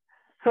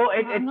 So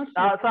I'm not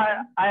sure. so Okay.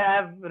 I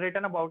have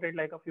written about it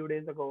like a few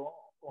days ago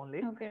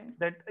only, Okay.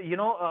 that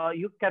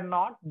you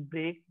cannot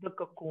break the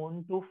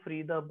cocoon to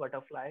free the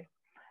butterfly,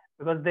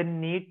 because they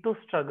need to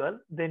struggle.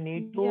 They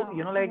need to,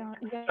 Yeah. like,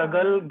 Yeah. Yeah.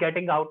 struggle Yeah.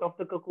 getting out of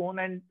the cocoon,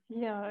 and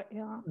Yeah.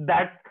 Yeah.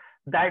 that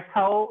that's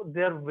how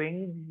their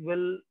wings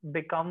will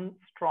become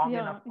strong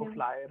enough Yeah. to Yeah.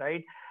 fly,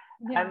 right?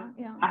 And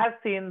Yeah. Yeah. I have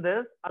seen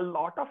this a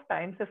lot of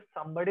times. If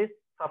somebody is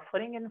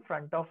suffering in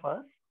front of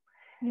us,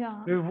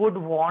 Yeah. we would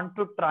want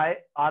to try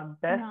our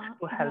best Yeah.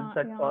 to help Yeah.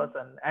 that Yeah.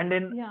 person. And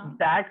in Yeah.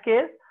 that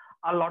case,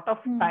 a lot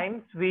of Hmm.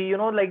 times we,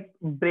 like,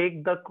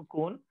 break the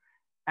cocoon,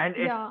 and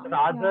it's Yeah. Yeah.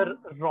 rather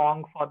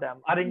wrong for them.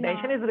 Our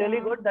intention Yeah. is really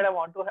Yeah. good, that like,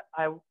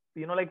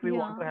 we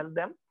want Yeah. to help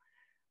them,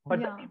 but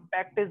the Yeah.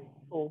 impact is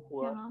so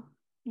poor. Yeah.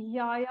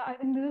 Yeah, yeah. I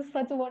think this is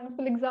such a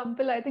wonderful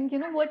example. I think,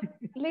 what,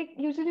 like,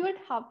 usually what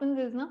happens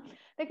is, na,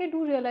 like, I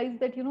do realize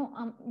that,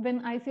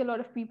 when I see a lot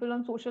of people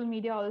on social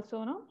media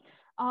also, no,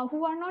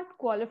 who are not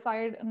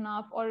qualified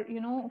enough, or,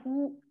 who,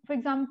 for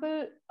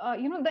example,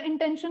 the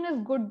intention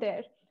is good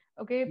there.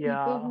 Okay. People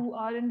Yeah, who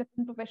are in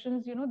different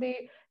professions,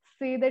 they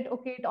say that,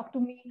 okay, talk to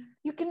me.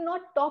 You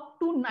cannot talk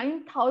to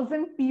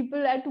 9,000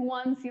 people at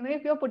once,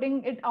 if you're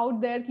putting it out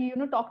there,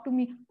 talk to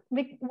me.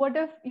 Like, what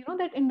if,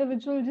 that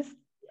individual just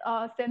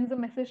sends a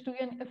message to you,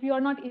 and if you are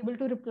not able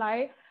to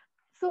reply,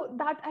 so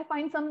that I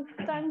find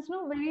sometimes,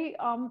 very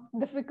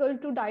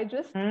difficult to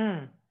digest,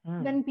 hmm,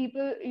 hmm, when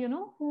people,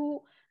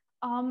 who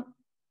um,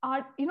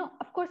 are,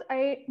 of course,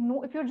 I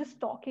know, if you're just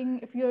talking,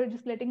 if you're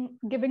just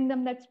giving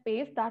them that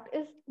space, that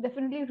is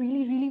definitely a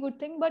really, really good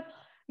thing. But,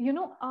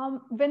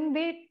 when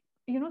they,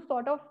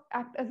 sort of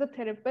act as a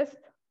therapist,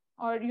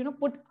 or,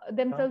 put yeah,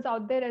 themselves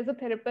out there as a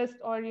therapist,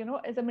 or,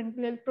 as a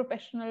mental health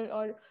professional,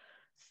 or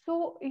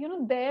so,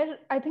 there,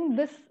 I think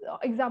this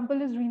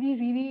example is really,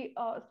 really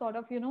sort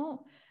of, yeah,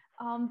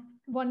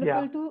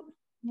 wonderful to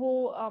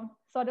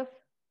sort of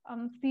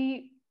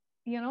see,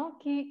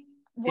 key,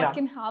 what yeah,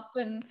 can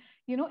happen,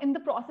 in the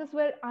process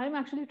where I'm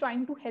actually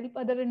trying to help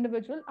other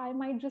individual. I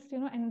might just,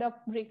 end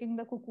up breaking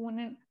the cocoon,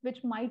 and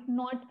which might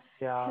not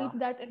yeah. help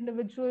that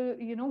individual,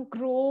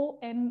 grow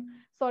and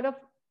sort of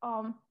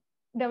um,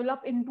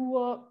 develop into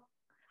a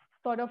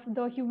sort of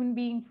the human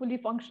being, fully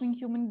functioning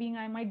human being.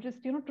 I might just,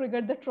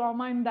 trigger the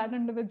trauma in that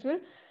individual.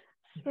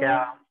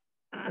 Yeah.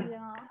 So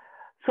yeah.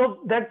 So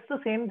that's the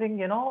same thing,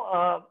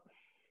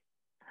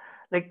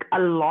 like, a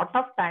lot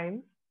of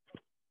times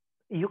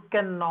you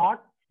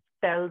cannot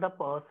tell the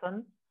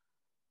person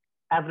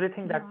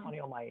everything that's Yeah. on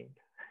your mind.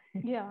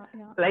 Yeah.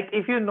 Yeah. Like,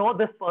 if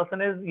this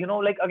person is,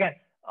 like, again,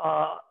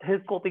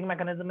 his coping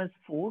mechanism is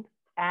food,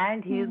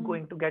 and he is Hmm.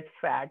 going to get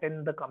fat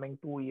in the coming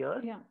 2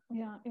 years, Yeah.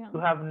 Yeah. Yeah. you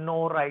have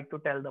no right to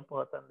tell the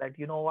person that,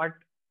 what,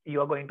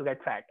 you are going to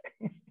get fat.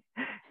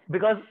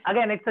 Because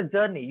again, it's a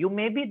journey. You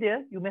may be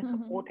there, you may Hmm.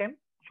 support him,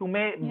 you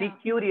may be Yeah.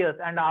 Yeah. curious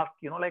and ask,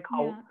 like,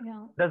 how Yeah.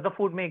 Yeah. does the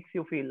food makes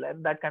you feel,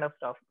 and that kind of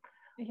stuff.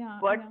 Yeah.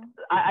 But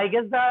Yeah. I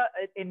guess the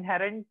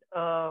inherent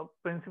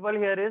principle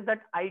here is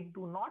that I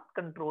do not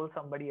control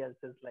somebody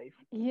else's life.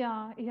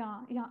 Yeah,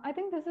 yeah, yeah. I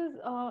think this is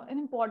an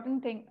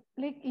important thing.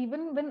 Like,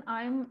 even when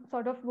I'm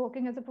sort of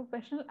working as a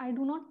professional, I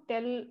do not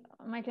tell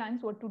my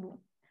clients what to do.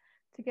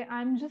 Okay,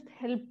 I'm just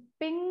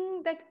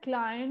helping that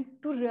client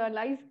to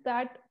realize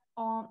that,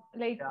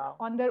 like, Yeah,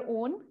 on their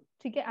own.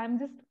 Okay, I'm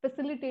just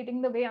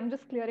facilitating the way. I'm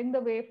just clearing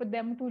the way for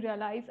them to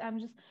realize. I'm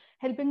just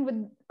helping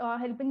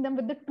them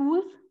with the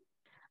tools,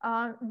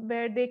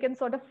 where they can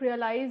sort of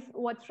realize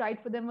what's right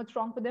for them, what's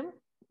wrong for them,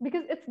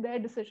 because it's their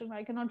decision.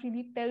 I cannot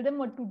really tell them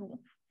what to do.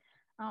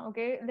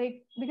 Okay,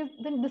 like, because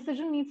the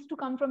decision needs to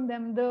come from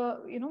them. The,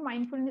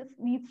 mindfulness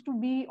needs to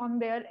be on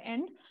their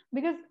end,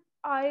 because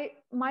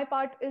my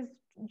part is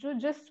to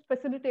just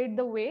facilitate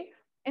the way,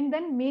 and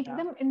then make yeah,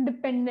 them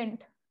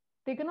independent.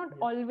 They cannot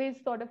yeah, always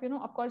sort of,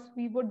 of course,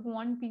 we would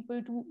want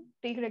people to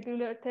take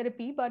regular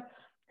therapy, but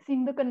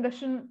seeing the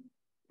condition,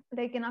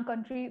 like, in our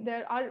country,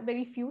 there are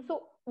very few.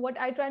 So what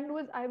I try and do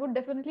is, I would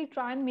definitely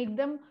try and make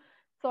them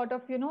sort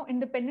of,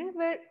 independent,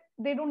 where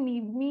they don't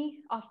need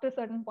me after a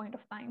certain point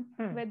of time,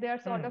 hmm, where they are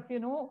sort hmm.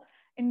 of,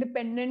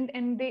 independent,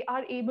 and they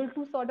are able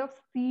to sort of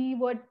see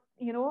what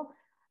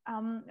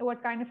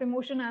kind of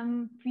emotion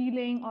I'm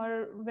feeling,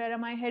 or where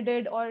am I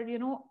headed, or,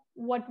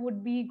 what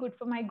would be good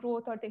for my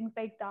growth, or things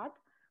like that.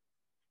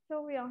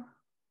 So yeah.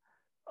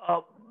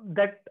 uh,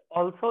 that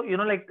also,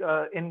 like,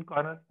 in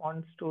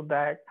corresponds to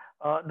that,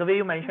 the way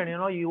you mentioned,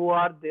 Mhm. you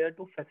are there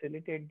to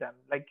facilitate them,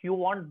 like, you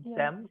want Yeah.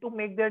 them to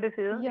make their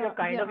decisions. You're Yeah.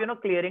 kind of, Yeah.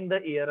 clearing the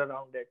air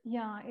around it.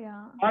 Yeah.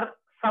 Yeah. Or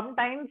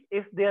sometimes,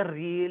 if they're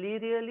really,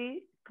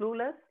 really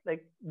clueless,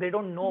 like, they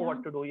don't know Yeah.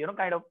 what to do,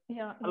 kind of,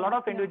 Yeah. a lot Yeah.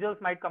 of Yeah. individuals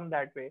might come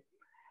that way.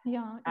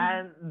 Yeah. Yeah.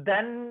 And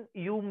then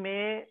you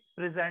may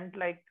present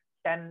like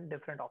 10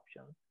 different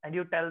options, and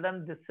you tell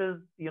them, this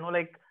is,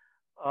 like,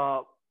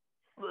 uh,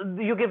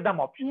 you give them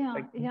options, Yeah,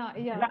 like yeah,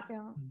 yeah,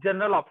 yeah,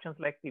 general options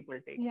like people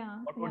take. yeah,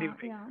 What would you yeah,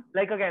 pick? yeah.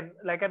 Like again,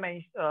 like I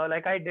mentioned,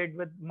 like I did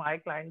with my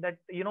client, that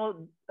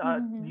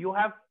Mm-hmm. you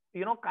have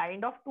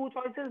kind of two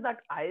choices that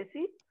I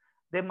see.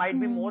 There might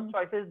be more Mm-hmm.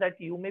 choices that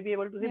you may be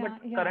able to see, but Yeah,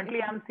 yeah,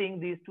 currently yeah, I'm seeing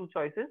these two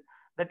choices,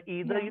 that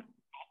either yeah, you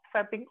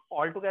stop fapping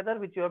altogether,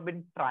 which you have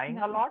been trying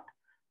a yeah. lot,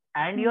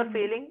 and you're Mm-hmm.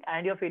 failing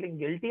and you're feeling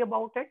guilty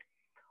about it,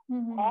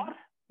 or Mm-hmm.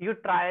 you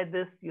try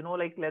this,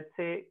 like let's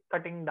say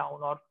cutting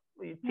down or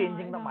Yeah,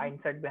 changing the yeah.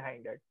 mindset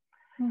behind it.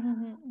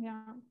 Mm-hmm.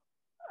 Yeah.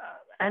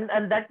 And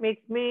that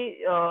makes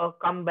me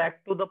come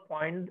back to the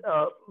point,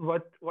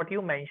 what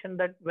you mentioned,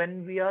 that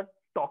when we are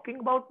talking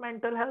about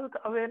mental health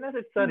awareness,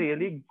 it's a Mm-hmm.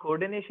 really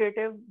good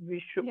initiative.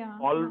 We should Yeah,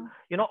 all,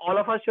 yeah, all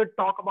of us should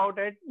talk about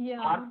it,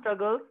 our yeah,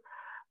 struggles.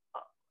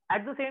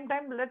 At the same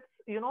time, let's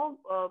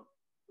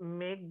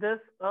make this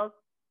a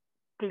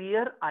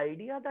clear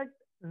idea that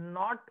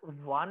not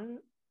one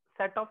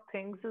set of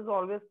things is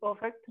always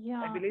perfect,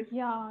 I yeah, believe.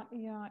 yeah,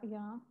 yeah,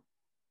 yeah,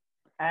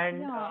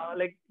 And yeah.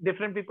 like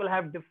different people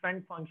have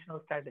different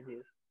functional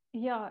strategies.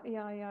 Yeah,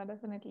 yeah, yeah,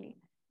 definitely.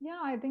 Yeah,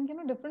 I think,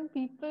 different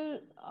people,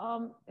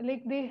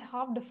 like they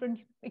have different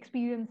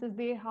experiences,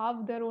 they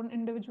have their own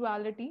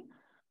individuality.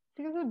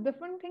 Because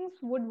different things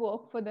would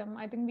work for them.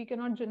 I think we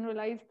cannot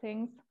generalize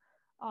things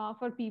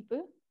for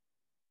people.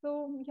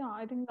 So, yeah,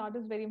 I think that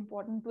is very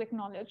important to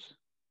acknowledge.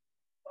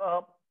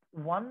 uh,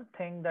 One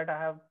thing that I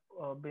have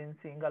been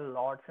seeing a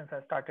lot since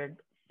I started,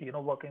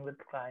 working with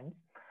clients,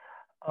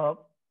 uh,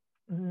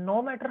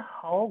 no matter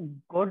how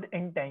good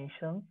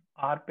intentions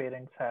our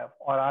parents have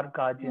or our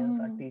guardians,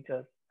 our Hmm.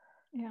 teachers,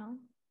 Yeah.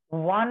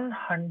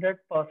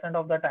 100%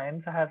 of the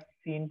times I have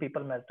seen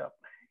people messed up.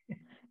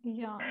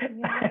 Yeah,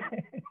 yeah.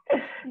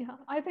 Yeah,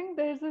 I think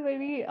there's a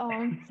very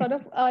sort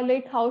of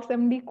like House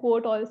MD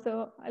quote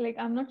also. Like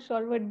I'm not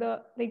sure what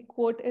the like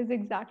quote is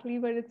exactly,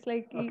 but it's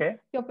like Okay.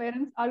 your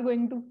parents are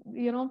going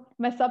to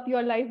mess up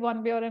your life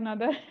one way or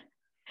another.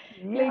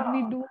 Like Yeah.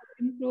 we do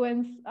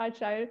influence our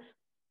child.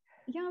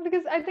 Yeah,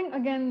 because I think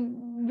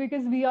again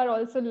because we are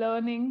also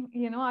learning.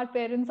 Our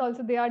parents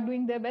also they are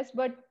doing their best,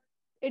 but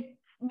it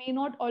may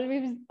not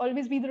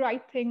always be the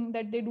right thing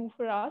that they do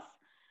for us.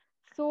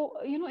 So,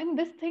 in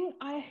this thing,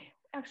 I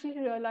actually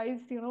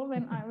realized,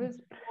 when I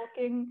was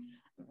working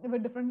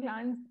with different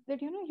clients,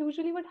 that,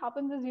 usually what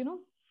happens is,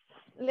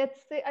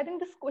 let's say, I think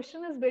this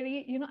question is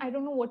very, I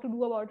don't know what to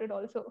do about it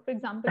also. For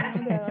example,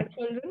 there are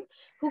children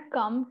who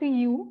come to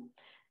you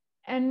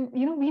and,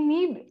 we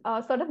need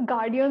sort of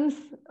guardians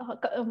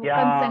Yeah.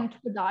 consent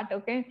for that,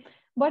 okay?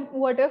 But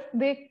what if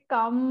they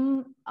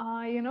come,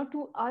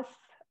 to us,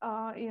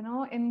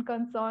 in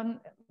concern,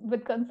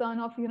 with concern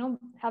of,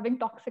 having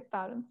toxic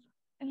parents?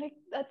 And like,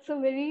 that's a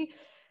very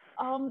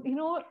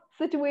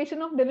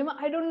situation of dilemma.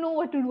 I don't know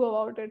what to do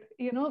about it.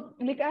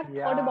 Like I've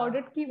thought Yeah. about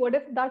it. Ki, what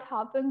if that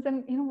happens,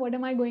 and what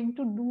am I going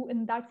to do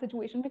in that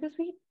situation? Because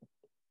we,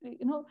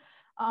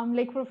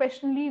 like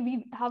professionally,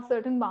 we have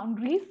certain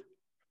boundaries,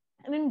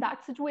 and in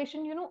that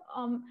situation,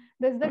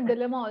 there's the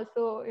dilemma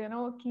also.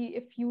 Ki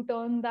if you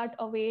turn that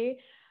away,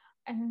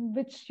 and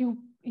which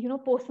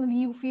personally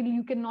you feel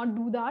you cannot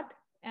do that,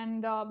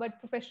 and but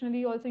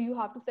professionally also you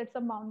have to set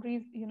some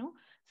boundaries.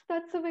 So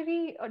that's a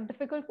very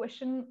difficult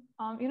question.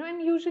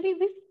 And usually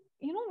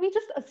we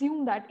just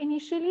assume that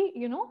initially.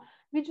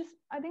 We just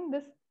I think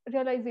this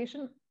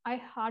realization I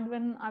had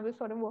when I was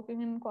sort of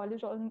working in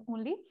college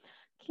only.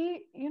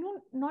 Ki,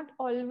 not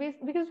always,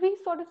 because we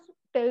sort of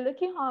tell the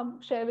ki,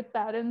 share with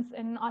parents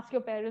and ask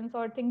your parents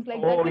or things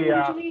like that. Oh, And yeah.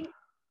 usually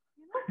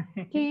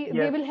they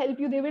Yes. will help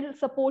you, they will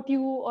support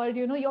you, or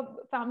your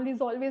family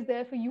is always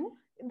there for you.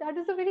 That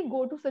is a very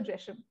go-to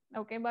suggestion,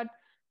 okay? But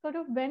sort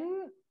of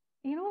when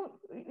you know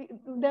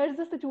there's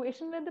a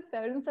situation where the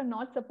parents are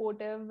not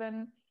supportive,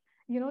 and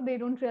they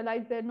don't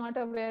realize they're not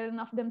aware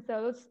enough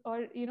themselves,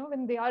 or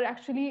when they are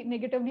actually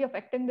negatively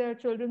affecting their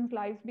children's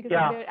lives because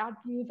of Yeah. their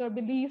attitudes or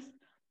beliefs.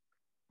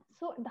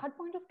 So at that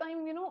point of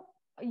time,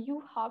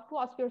 you have to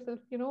ask yourself,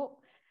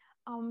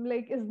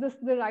 like, is this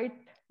the right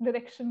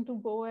direction to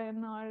go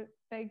in, or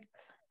like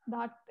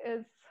that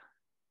is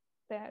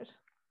there.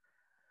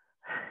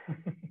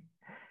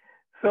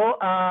 So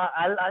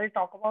I'll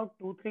talk about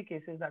two three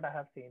cases that I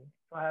have seen.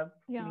 So I have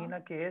Yeah. seen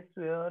a case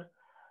where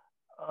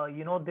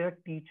their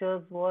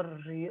teachers were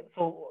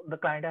so the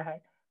client I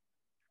had,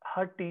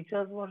 her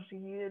teachers were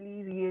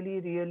really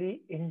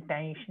really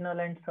intentional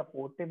and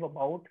supportive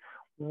about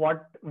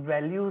what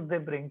values they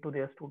bring to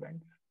their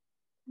students.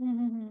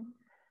 Mm-hmm.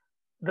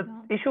 The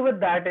Yeah. issue with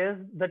that is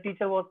the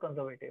teacher was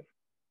conservative.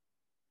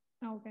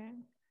 Okay.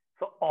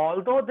 So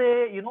although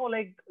they,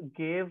 like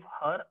gave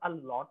her a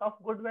lot of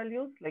good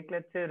values, like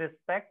let's say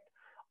respect,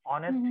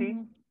 honesty,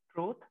 Mm-hmm.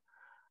 truth,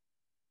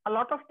 a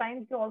lot of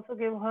times they also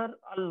gave her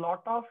a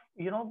lot of,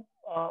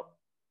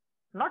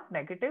 not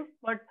negative,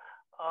 but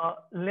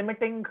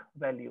limiting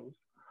values.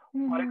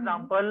 For Mm-hmm.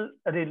 example,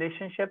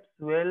 relationships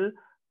will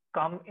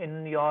come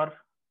in your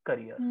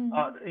career,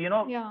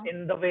 Mm-hmm. Yeah.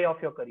 in the way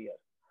of your career.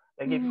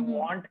 Like if you Mm-hmm.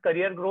 want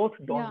career growth,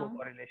 don't go Yeah.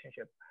 for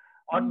relationship,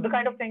 or the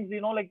kind Mm-hmm. of things,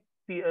 like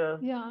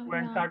students yeah,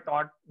 are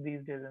taught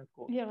these days in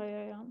school. yeah,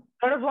 yeah, yeah.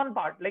 That is one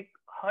part. Like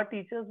her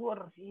teachers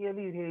were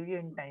really, really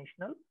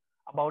intentional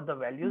about the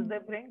values Hmm. they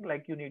bring.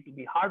 Like you need to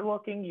be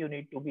hardworking, you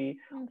need to be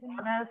Okay.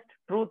 honest,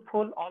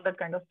 truthful, all that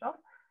kind of stuff.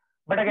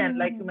 But again,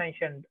 like you Mm-hmm.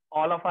 mentioned,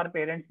 all of our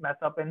parents mess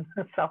up in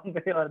some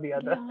way or the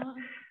other. Yeah.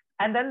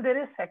 And then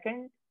there is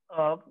second,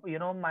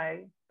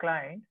 my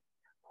client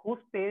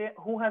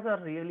who has a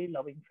really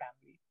loving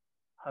family.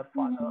 Her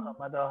father, Mm-hmm. her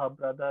mother, her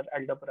brother,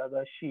 elder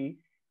brother. She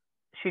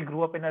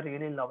grew up in a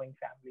really loving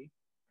family.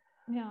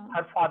 Yeah.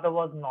 Her father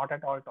was not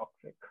at all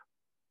toxic.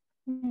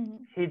 Mm-hmm.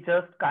 He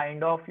just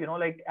kind of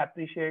like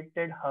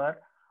appreciated her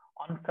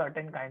on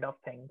certain kind of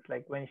things,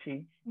 like when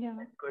she Yeah.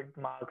 get good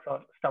marks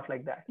or stuff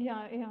like that.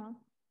 Yeah. Yeah.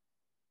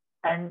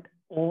 And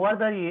over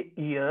the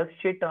years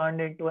she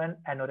turned into an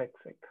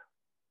anorexic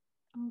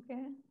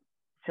Okay.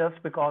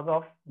 just because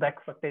of the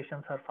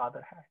expectations her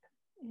father had.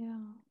 Yeah.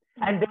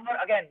 And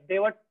Yeah. they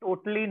were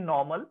totally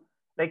normal.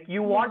 Like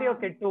you want your Yeah.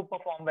 kid to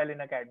perform well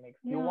in academics,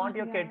 you Yeah. want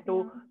your Yeah. kid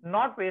to Yeah.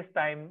 not waste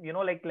time,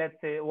 like let's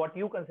say what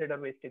you consider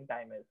wasting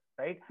time is,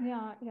 right?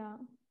 Yeah. Yeah.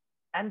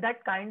 And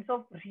that kinds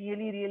of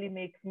really really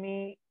makes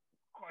me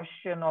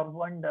question or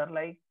wonder,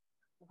 like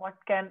what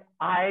can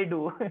I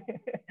do?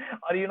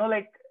 Or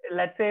like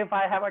let's say if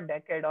I have a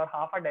decade or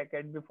half a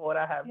decade before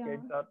I have Yeah.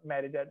 kids or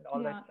marriage and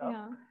all that Yeah. stuff,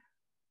 Yeah.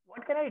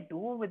 what can I do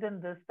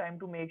within this time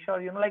to make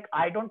sure like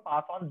I don't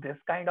pass on this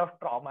kind of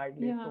trauma at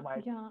least to Yeah.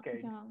 my Yeah.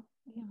 kids? Yeah.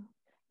 Yeah.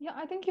 Yeah.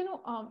 I think,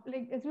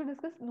 like as we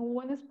discussed, no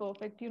one is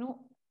perfect.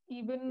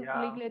 Even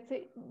like Yeah, let's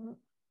say,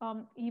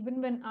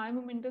 even when I'm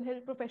a mental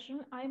health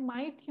professional, I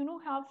might,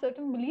 have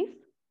certain beliefs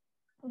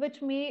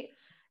which may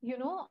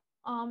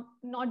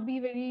not be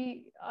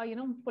very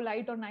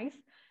polite or nice,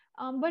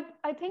 but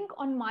I think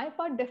on my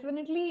part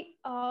definitely,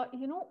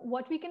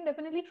 what we can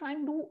definitely try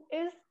and do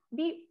is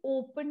be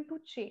open to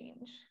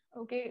change.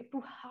 Okay,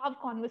 to have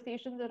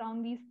conversations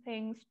around these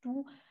things,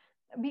 to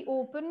be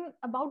open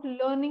about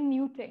learning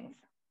new things.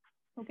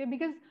 Okay,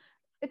 because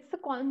it's a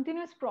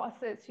continuous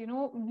process.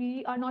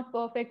 We are not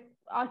perfect,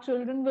 our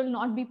children will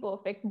not be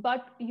perfect,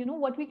 but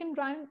what we can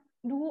try and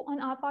do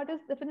on our part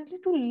is definitely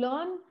to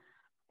learn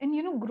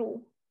and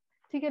grow.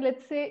 Okay,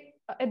 let's say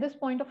at this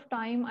point of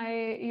time,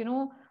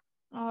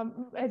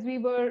 as we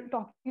were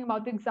talking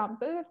about the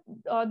example,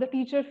 the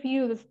teacher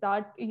feels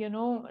that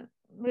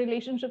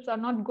relationships are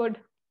not good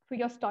for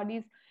your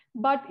studies,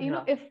 but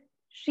yeah, if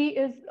she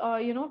is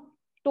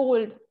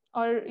told,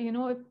 or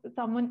if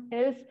someone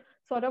else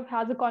sort of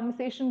has a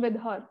conversation with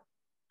her,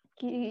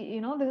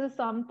 this is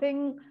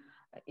something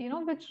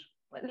which,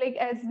 like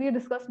as we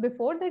discussed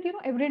before, that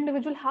every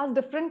individual has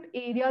different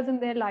areas in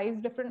their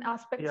lives, different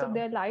aspects of yeah,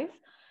 their lives,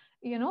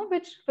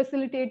 which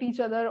facilitate each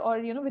other, or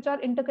which are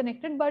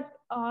interconnected, but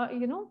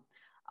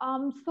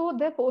so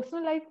their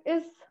personal life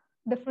is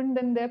different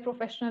than their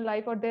professional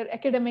life or their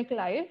academic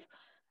life.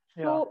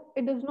 yeah, So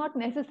it does not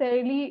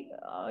necessarily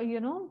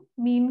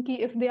mean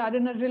ki if they are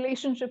in a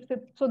relationship,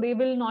 so they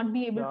will not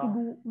be able to yeah,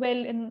 do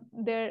well in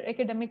their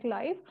academic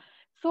life.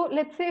 So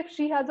let's say if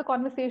she has a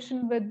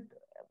conversation with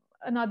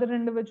another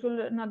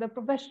individual, another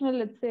professional,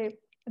 let's say,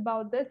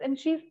 about this, and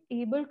she's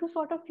able to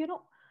sort of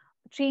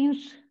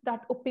change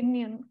that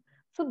opinion.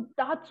 So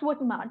that's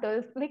what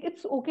matters. Like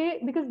it's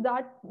okay, because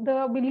that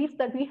the beliefs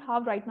that we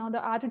have right now,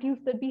 the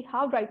attitudes that we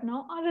have right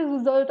now, are a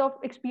result of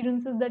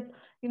experiences that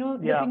the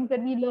yeah, things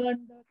that we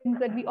learned, the things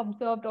that we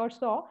observed or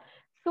saw.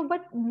 So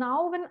but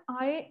now when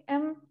I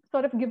am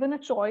sort of given a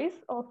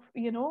choice of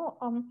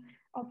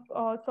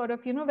sort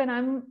of when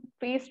I'm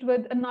faced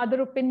with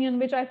another opinion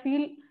which I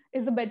feel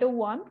is a better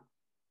one,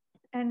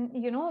 and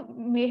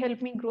may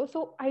help me grow,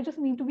 so I just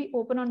need to be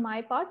open on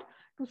my part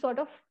to sort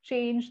of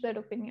change that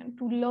opinion,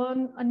 to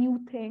learn a new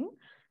thing.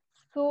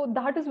 So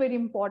that is very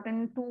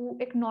important, to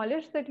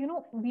acknowledge that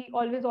we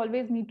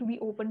always need to be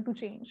open to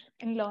change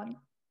and learn.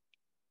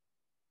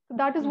 So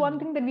that is one hmm,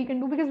 thing that we can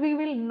do, because we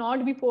will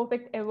not be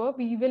perfect ever.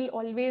 We will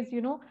always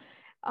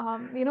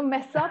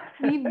mess up.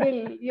 We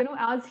will,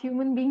 as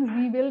human beings,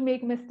 we will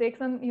make mistakes,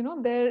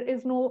 and there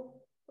is no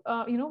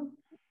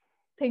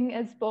thing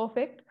as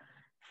perfect.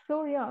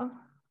 So yeah.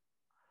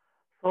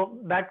 so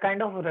that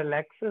kind of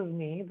relaxes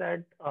me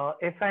that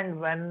if and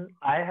when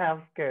I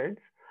have kids,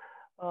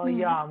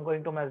 yeah, Hmm. I'm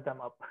going to mess them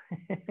up.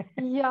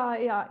 Yeah,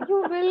 yeah,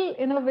 you will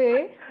in a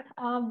way,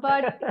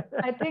 but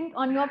I think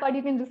on your part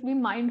you can just be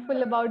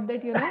mindful about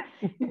that.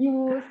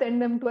 You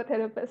send them to a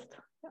therapist.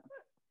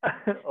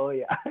 Oh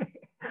yeah.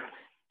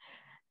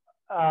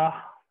 uh,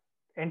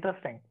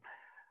 Interesting.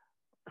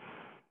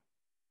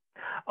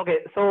 Okay,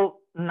 so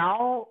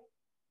now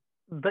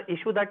the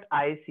issue that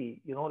I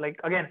see, like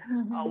again,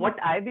 Mm-hmm. what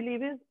I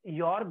believe is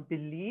your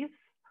beliefs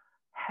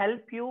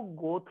help you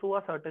go through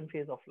a certain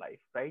phase of life,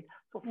 right?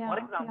 So, for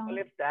Yeah, yeah. example,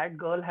 if that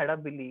girl had a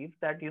belief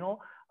that,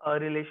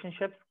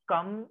 relationships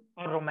come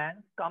or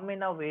romance come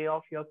in a way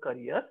of your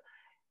career,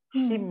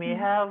 she may Mm-hmm.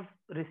 have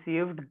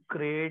received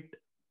great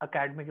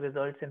academic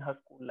results in her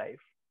school life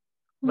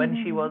when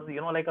she Mm-hmm. was,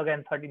 like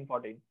again, 13,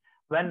 14,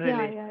 when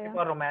Yeah, yeah, relationship yeah.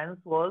 or romance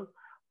was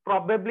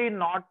probably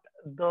not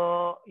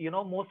the,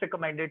 most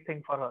recommended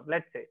thing for her,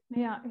 let's say.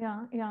 Yeah,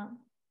 yeah, yeah.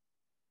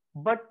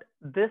 But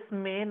this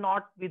may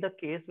not be the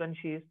case when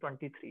she is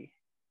 23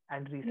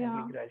 and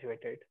recently Yeah.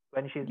 graduated,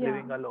 when she's Yeah.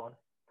 living alone.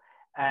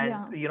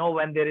 And, Yeah.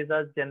 when there is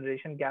a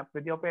generation gap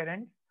with your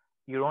parents,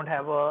 you don't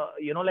have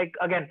like,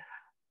 again,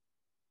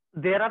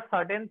 there are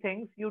certain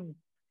things you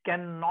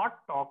cannot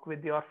talk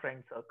with your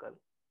friend circle,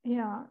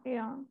 Yeah.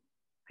 Yeah.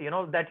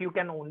 that you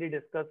can only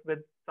discuss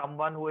with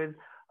someone who is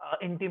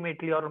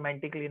intimately or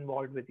romantically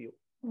involved with you.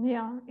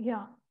 Yeah.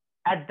 Yeah.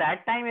 At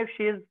that time, if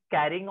she is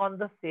carrying on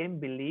the same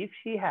belief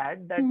she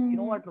had that, Hmm.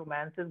 what,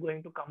 romance is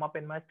going to come up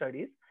in my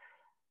studies,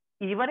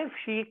 even if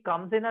she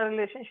comes in a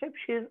relationship,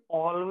 she is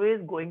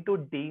always going to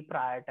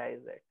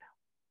deprioritize it.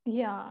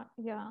 Yeah.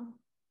 Yeah.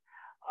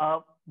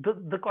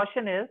 The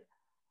question is,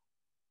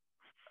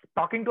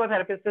 talking to a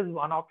therapist is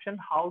one option.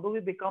 How do we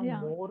become Yeah.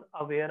 more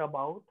aware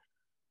about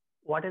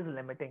what is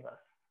limiting us,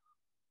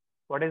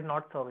 what is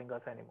not serving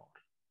us anymore?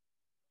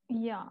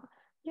 Yeah.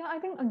 Yeah. I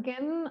think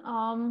again,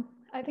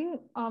 I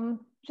think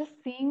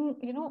just seeing,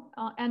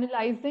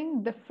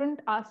 analyzing different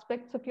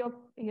aspects of your,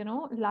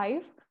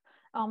 life.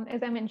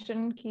 As I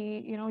mentioned,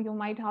 you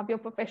might have your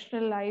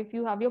professional life,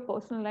 you have your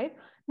personal life,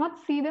 not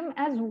see them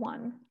as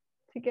one.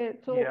 Okay.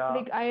 So Yeah,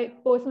 like I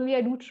personally,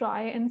 I do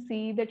try and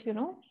see that,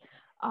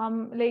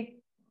 like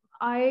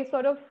I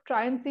sort of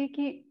try and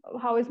see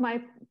how is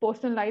my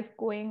personal life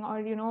going,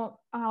 or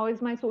how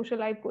is my social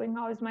life going,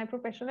 how is my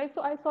professional life.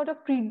 So I sort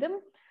of treat them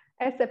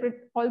as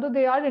separate, although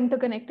they are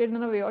interconnected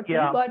in a way or two.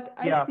 yeah, But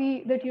I yeah,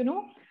 see that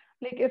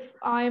like if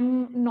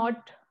I'm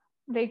not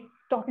like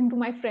talking to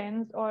my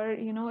friends, or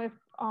if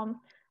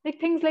like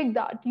things like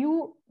that,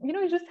 you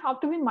just have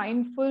to be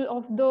mindful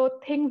of the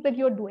things that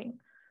you're doing.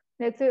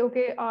 Let's say,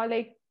 okay,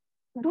 like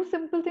do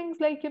simple things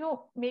like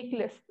make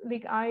lists.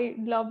 Like I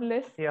love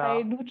lists, I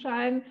yeah, do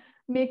try and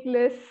make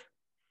lists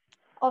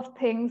of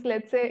things,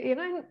 let's say,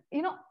 and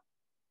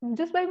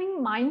just by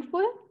being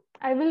mindful,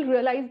 I will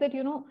realize that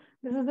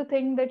this is the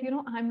thing that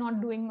I'm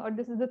not doing, or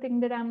this is the thing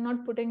that I'm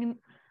not putting in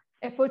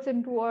efforts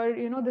into, or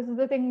this is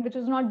the thing which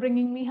is not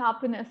bringing me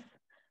happiness.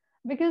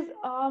 Because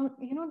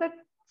that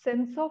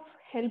sense of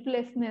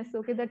helplessness,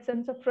 okay, that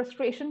sense of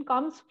frustration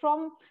comes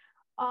from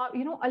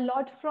a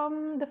lot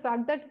from the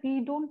fact that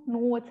we don't know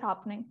what's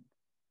happening.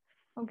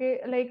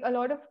 Okay, like a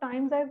lot of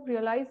times I've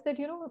realized that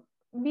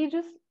we're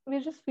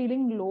just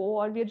feeling low,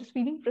 or we're just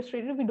feeling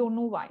frustrated, we don't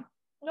know why.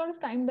 A lot of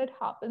time that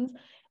happens,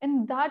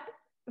 and that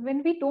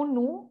when we don't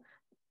know,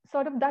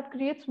 sort of that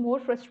creates more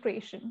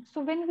frustration.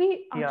 So when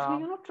we actually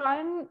yeah, try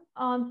and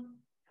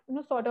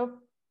sort of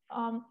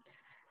um,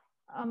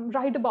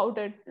 write about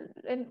it,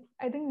 and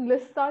I think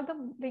lists are the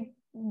like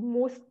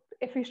most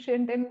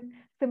efficient and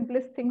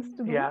simplest things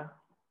to do.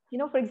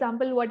 yeah, For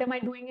example, what am I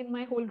doing in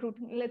my whole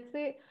routine? Let's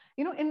say,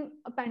 in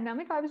a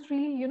pandemic, I was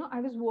really, I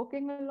was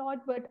working a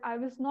lot, but I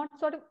was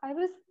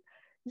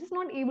just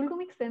not able to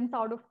make sense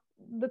out of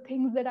the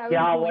things that I was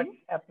yeah. What's doing.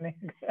 happening?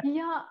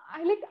 Yeah,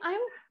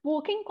 I'm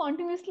working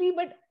continuously,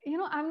 but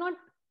I'm not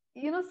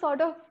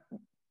sort of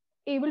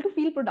able to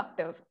feel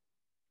productive.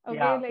 Okay,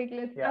 Yeah, like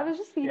I yeah, was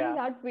just feeling yeah,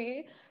 that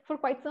way for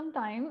quite some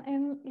time.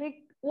 And like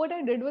what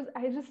I did was,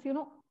 I just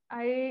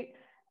I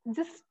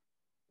just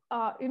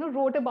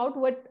wrote about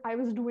what I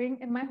was doing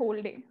in my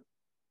whole day.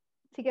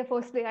 Okay,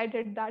 first day I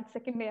did that,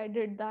 second day I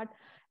did that.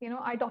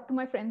 I talked to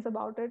my friends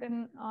about it,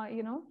 and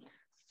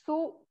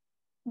so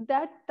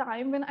that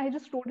time when I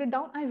just wrote it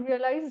down, I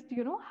realized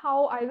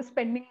how I was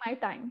spending my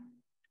time.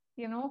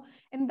 you know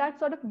and that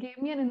sort of gave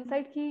me an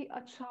insight ki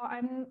acha,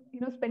 I'm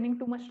spending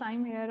too much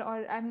time here,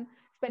 or I'm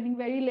spending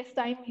very less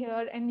time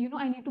here, and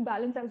I need to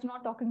balance. I was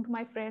not talking to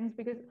my friends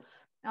because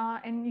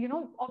and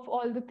of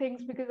all the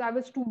things, because I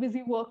was too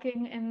busy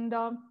working. And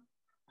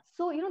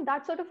so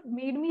that sort of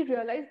made me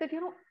realize that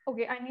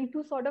okay, I need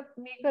to sort of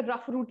make a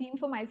rough routine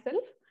for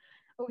myself.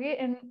 Okay,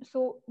 and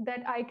so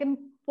that I can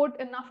put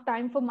enough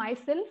time for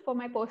myself, for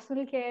my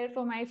personal care,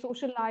 for my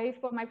social life,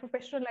 for my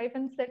professional life,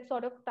 and set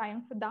sort of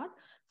time for that.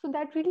 So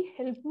that really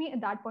helped me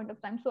at that point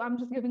of time. So I'm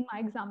just giving my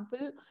example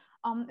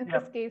in yeah,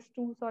 this case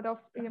to sort of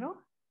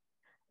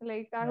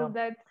like, I yeah. hope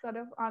that sort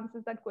of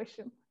answers that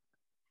question.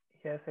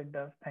 Yes, it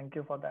does. Thank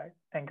you for that.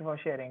 Thank you for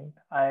sharing.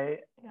 I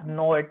Yeah.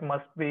 know it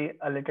must be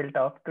a little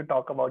tough to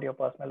talk about your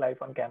personal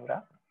life on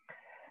camera,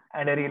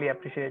 and I really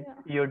appreciate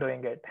Yeah. you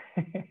doing it.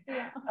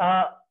 Yeah.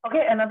 uh,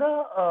 okay, another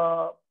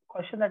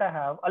question that I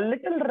have, a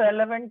little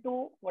relevant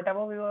to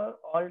whatever we were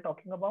all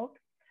talking about.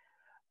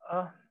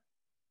 Uh,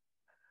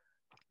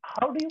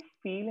 how do you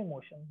feel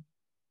emotion?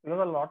 Because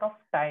a lot of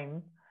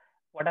time,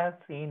 what I have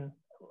seen,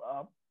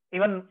 uh,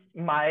 even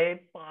my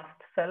past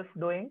self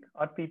doing,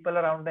 or people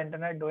around the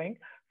internet doing,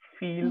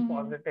 feel Hmm.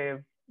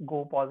 positive,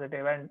 go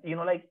positive, and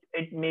like,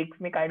 it makes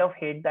me kind of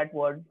hate that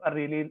word a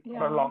really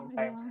for a Yeah. long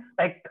time. Yeah.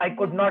 Like, I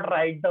could Yeah. not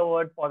write the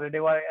word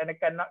positive, and I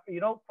cannot,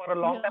 for a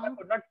long time I Yeah.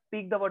 could not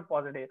speak the word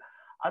positive.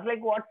 I was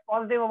like, what's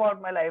positive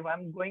about my life?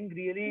 I'm going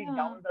really Yeah.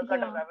 down the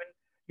gutters. Yeah. I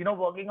mean,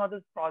 working on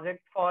this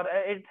project for,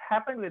 it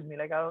happened with me.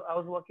 Like, I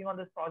was working on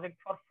this project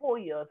for 4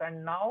 years,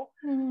 and now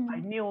I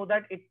Hmm. knew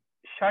that it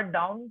shut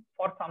down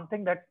for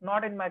something that's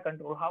not in my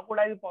control. How could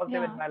I be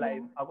positive in Yeah. my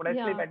life? Yeah. How could I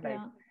sleep Yeah. at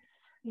night?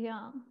 Yeah.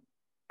 Yeah.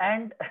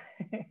 And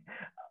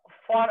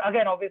for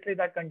again, obviously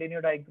that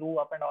continued. I grew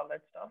up and all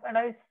that stuff, and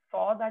I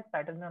saw that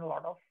pattern in a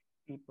lot of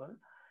people.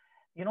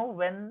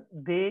 When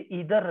they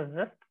either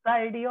resist the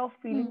idea of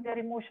feeling Hmm. their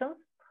emotions,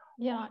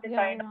 or Yeah, they yeah,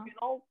 kind of,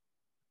 yeah.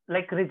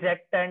 like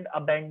reject and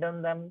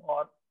abandon them,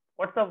 or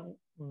what's the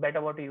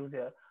better word to use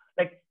here?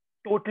 Like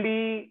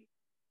totally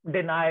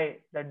deny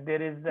that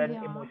there is an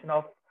Yeah, emotion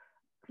of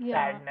yeah,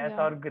 sadness yeah,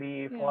 or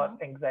grief or yeah,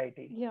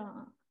 anxiety. yeah,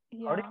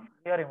 How do yeah. you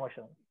feel your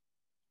emotions?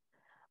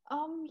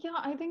 Yeah,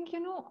 I think,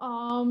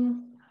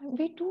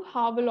 we do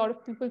have a lot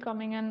of people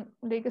coming in,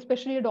 like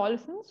especially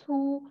adolescents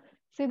who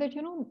say that,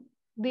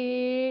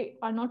 they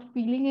are not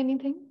feeling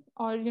anything,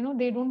 or,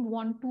 they don't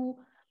want to,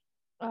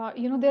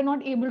 they're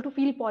not able to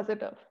feel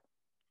positive.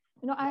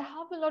 I Yeah,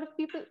 have a lot of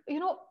people,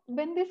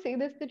 when they say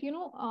this, that,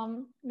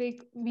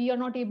 like we are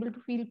not able to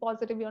feel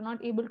positive, we are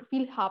not able to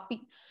feel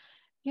happy.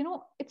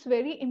 It's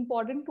very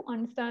important to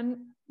understand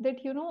that,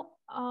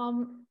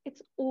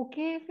 it's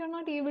okay if you're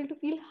not able to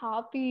feel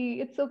happy.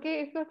 It's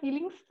okay if you're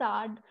feeling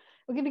sad.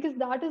 Okay, because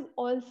that is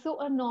also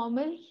a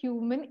normal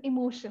human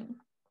emotion.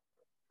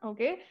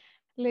 Okay,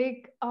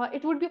 like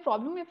it would be a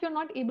problem if you're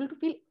not able to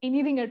feel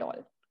anything at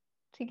all.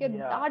 Okay,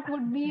 yeah, that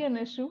would be an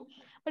issue.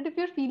 But if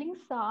you're feeling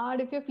sad,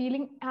 if you're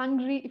feeling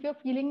angry, if you're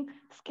feeling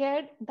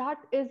scared, that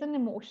is an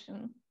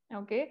emotion.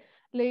 Okay,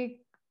 like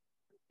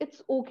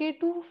it's okay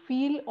to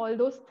feel all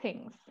those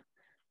things.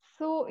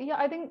 So yeah,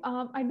 I think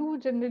I do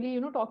generally,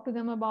 talk to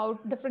them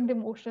about different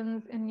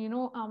emotions, and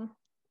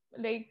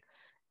like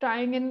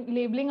trying and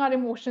labeling our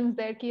emotions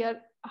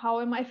there. How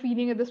am I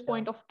feeling at this yeah,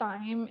 point of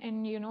time?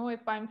 And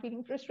if I'm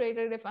feeling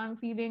frustrated, if I'm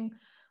feeling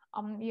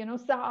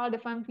sad,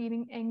 if I'm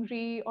feeling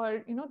angry,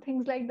 or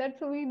things like that.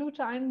 So we do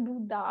try and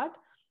do that.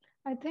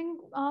 I think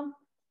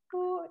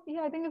so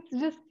yeah, I think it's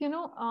just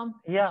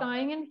yeah,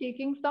 trying and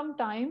taking some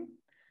time,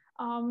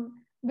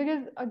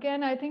 because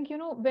again, I think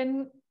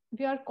when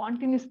we are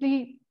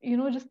continuously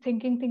just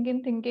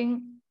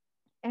thinking,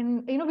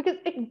 and because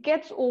it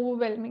gets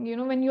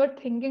overwhelming, when you're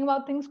thinking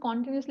about things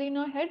continuously in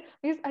your head,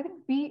 because I think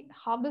we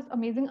have this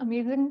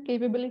amazing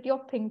capability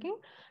of thinking.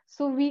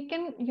 So we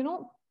can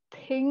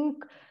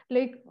think,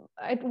 like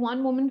at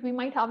one moment we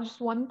might have just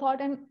one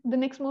thought, and the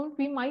next moment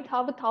we might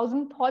have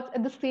 1,000 thoughts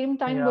at the same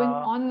time going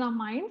yeah, on in our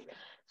minds.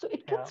 So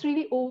it yeah, gets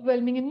really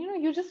overwhelming, and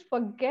you just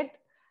forget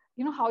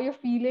how you're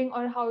feeling,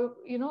 or how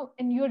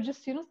and you're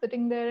just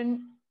sitting there and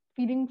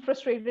feeling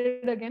frustrated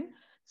again.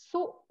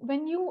 So when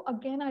you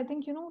again, I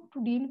think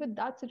to deal with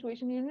that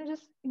situation,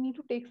 just you need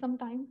to take some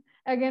time,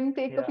 again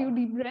take a yeah, few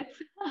deep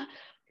breaths.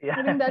 yeah,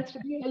 I think that's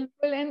really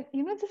helpful, and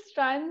just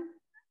try and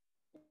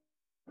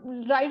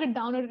write it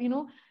down, or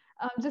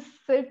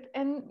just sit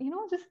and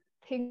just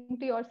think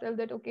to yourself that,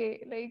 okay,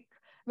 like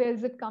where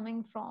is it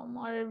coming from,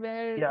 or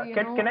where yeah.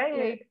 Can I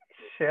like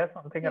share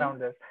something yeah, around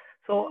this?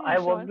 So yeah, I sure.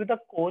 worked with a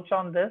coach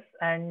on this,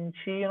 and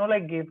she,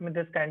 like gave me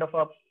this kind of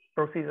a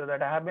procedure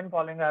that I have been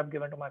following. I have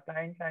given to my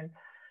clients, and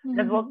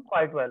it has Mm-hmm. worked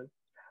quite well.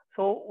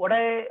 So what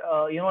I,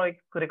 like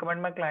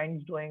recommend my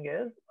clients doing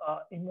is,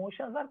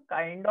 emotions are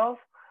kind of,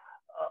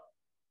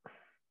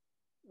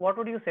 what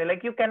would you say?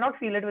 Like you cannot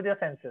feel it with your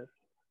senses,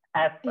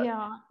 as such,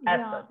 Yeah, as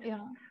yeah, such.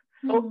 yeah.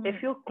 So Mm-hmm.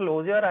 if you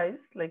close your eyes,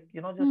 like,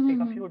 just take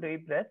a Mm-hmm. few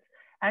deep breaths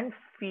and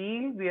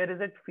feel where is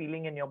it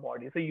feeling in your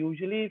body. So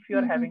usually if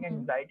you're having Mm-hmm.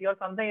 anxiety or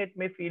something, it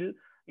may feel,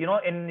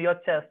 in your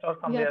chest or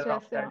Yeah, somewhere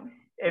around chess, that. yeah.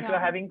 If you're Yeah.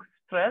 having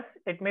stress,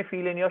 it may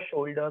feel in your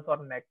shoulders or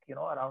neck,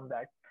 around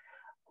that.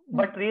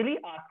 But Mm. really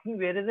asking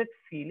where is it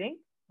feeling,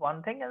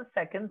 one thing, and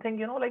second thing,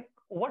 like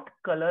what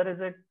color is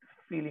it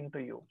feeling to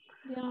you?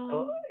 Yeah.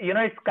 So,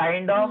 it's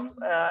kind of,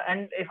 Yeah.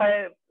 and if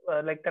I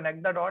like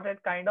connect the dot,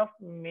 it kind of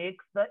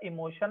makes the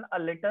emotion a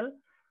little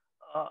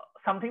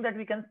something that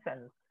we can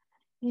sense.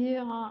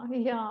 Yeah.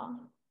 Yeah.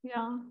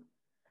 Yeah.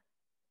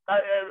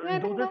 Yeah, I Do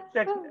think this, that's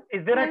that, a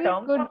is there a very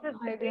term good for this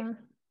technique? idea.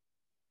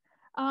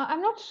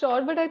 I'm not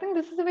sure, but I think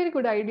this is a very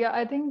good idea.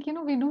 I think,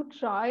 we do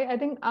try. I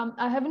think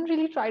I haven't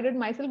really tried it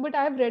myself, but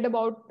I've read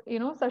about,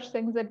 such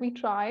things that we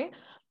try,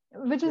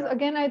 which is Yeah.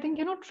 again, I think,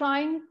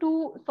 trying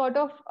to sort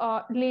of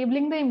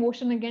labeling the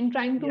emotion again,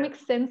 trying to Yes. make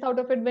sense out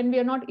of it when we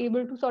are not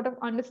able to sort of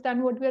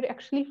understand what we are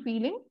actually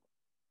feeling.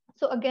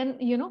 So again,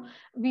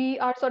 we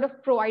are sort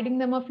of providing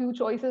them a few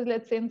choices,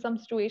 let's say in some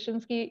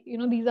situations,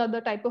 these are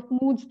the type of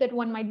moods that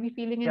one might be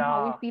feeling and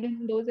how we Yeah. feel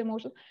in those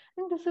emotions.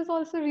 And this is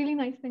also a really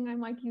nice thing. I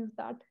might use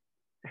that.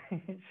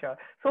 Sure.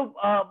 So,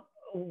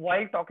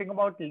 while talking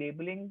about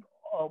labeling,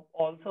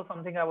 also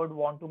something I would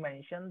want to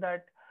mention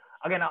that,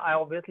 again, I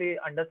obviously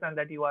understand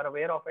that you are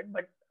aware of it,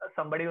 but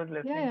somebody who's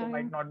Yeah, listening who yeah, yeah.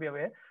 might not be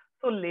aware.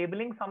 So,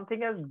 labeling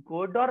something as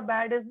good or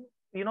bad is,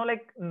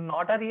 like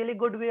not a really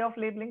good way of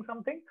labeling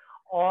something.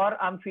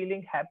 Or I'm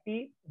feeling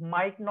happy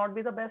might not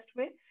be the best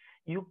way.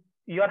 You,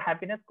 your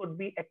happiness could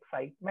be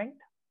excitement,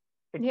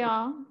 it could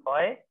Yeah, be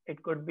joy,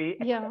 it could be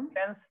yeah,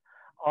 acceptance,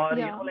 or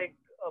yeah, like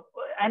uh,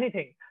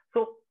 anything.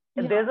 So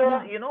yeah, there's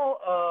a, yeah,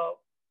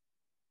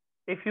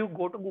 if you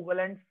go to Google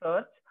and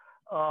search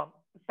uh,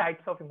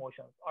 types of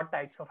emotions or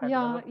types of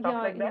happiness yeah, or stuff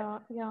yeah, like that, yeah,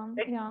 yeah,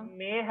 it yeah,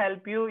 may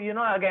help you,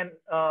 again,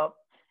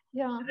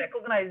 yeah,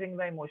 recognizing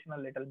the emotion a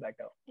little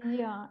better.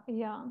 yeah,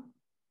 yeah.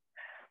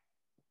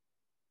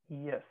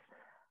 Yes.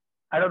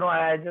 I don't know.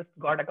 I just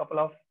got a couple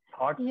of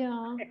thoughts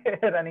Yeah.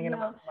 running in my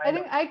Yeah, I mind.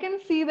 think I can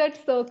see that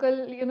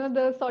circle,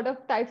 the sort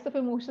of types of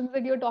emotions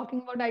that you're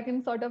talking about. I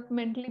can sort of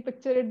mentally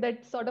picture it,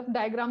 that sort of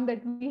diagram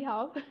that we have.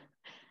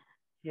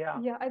 Yeah.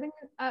 Yeah, I think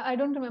I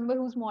don't remember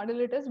whose model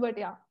it is, but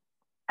yeah.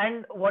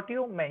 And what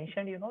you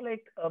mentioned,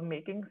 like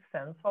making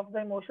sense of the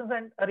emotions,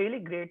 and a really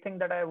great thing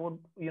that I would,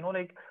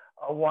 like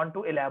want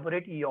to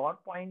elaborate your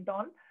point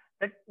on,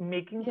 that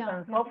making Yeah,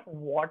 sense yeah. of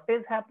what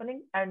is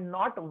happening and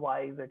not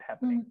why is it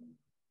happening. Mm.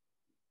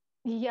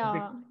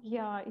 Yeah,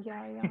 yeah,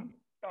 yeah, yeah.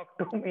 Talk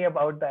to me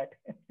about that.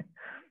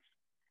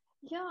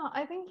 Yeah,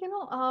 I think,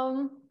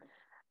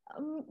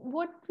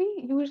 what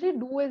we usually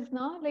do is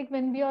now, like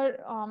when we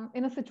are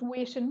in a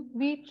situation,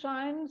 we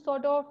try and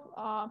sort of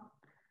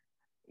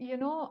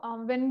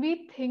when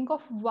we think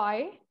of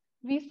why,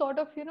 we sort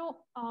of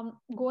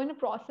go in a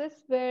process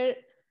where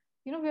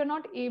we are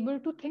not able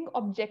to think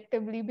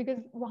objectively, because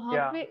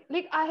Yeah,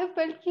 like I have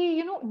felt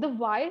ki, the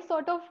why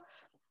sort of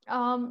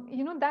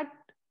that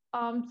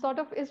sort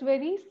of is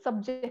very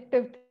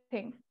subjective thing.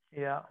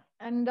 yeah,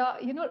 And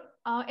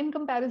in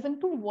comparison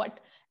to what,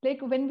 like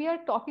when we are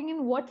talking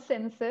in what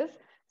senses,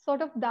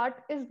 sort of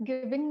that is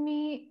giving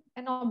me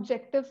an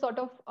objective sort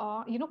of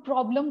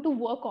problem to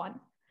work on.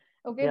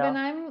 Okay, when yeah.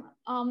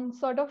 I'm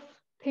sort of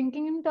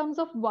thinking in terms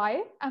of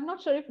why, I'm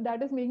not sure if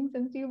that is making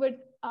sense to you, but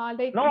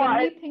like No, when I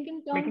we think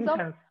in terms making of,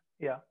 sense.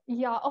 Yeah,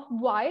 yeah, of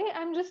why,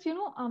 I'm just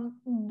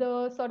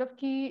the sort of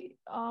key,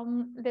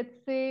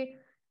 let's say,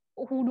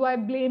 who do I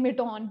blame it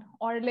on,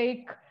 or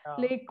yeah,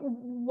 like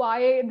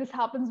why this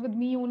happens with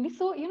me only.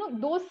 So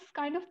those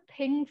kind of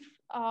things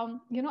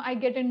I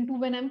get into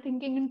when I'm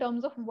thinking in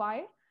terms of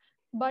why.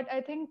 But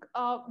I think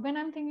when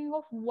I'm thinking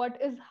of what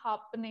is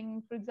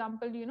happening, for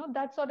example,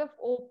 that sort of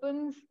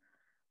opens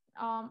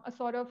a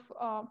sort of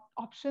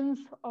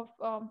options of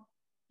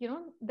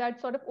that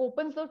sort of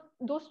opens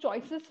those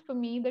choices for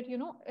me, that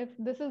if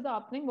this is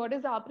happening, what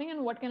is happening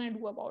and what can I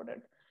do about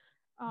it,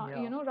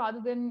 yeah. rather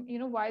than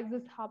why is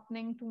this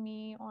happening to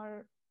me,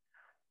 or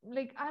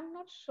like I'm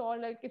not sure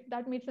like if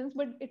that made sense,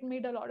 but it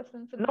made a lot of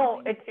sense in my No,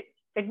 mind.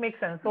 it makes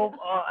sense. So Yeah,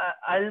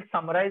 I'll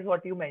summarize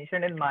what you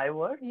mentioned in my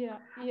words. yeah,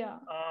 yeah,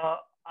 Uh,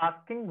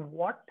 Asking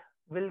what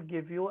will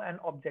give you an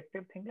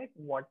objective thing, like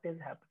what is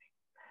happening,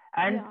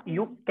 and yeah, yeah,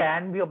 you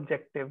can be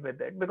objective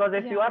with it, because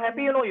if you yeah, are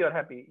happy, yeah, you're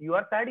happy. You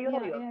are sad, yeah, you're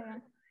yeah,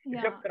 sad. yeah,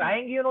 If you're yeah, yeah,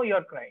 crying,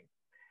 you're crying.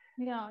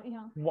 yeah,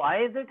 yeah,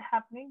 Why is it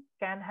happening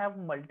can have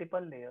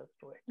multiple layers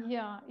to it.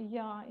 yeah,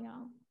 yeah,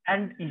 yeah.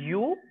 And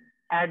you,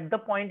 at the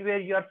point where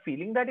you are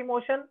feeling that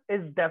emotion,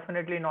 is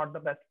definitely not the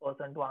best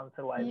person to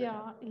answer why is it Yeah,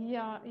 happening.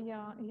 yeah,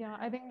 yeah, yeah.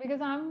 I think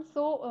because I'm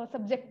so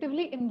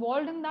subjectively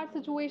involved in that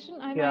situation,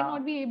 I might Yeah,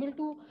 not be able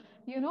to,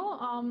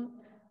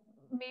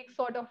 make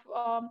sort of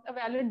a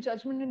valid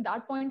judgment in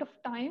that point of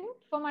time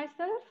for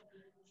myself.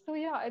 So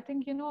yeah, I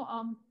think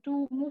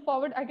to move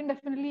forward, I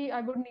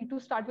would need to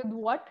start with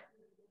what,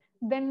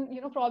 then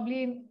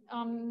probably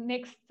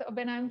next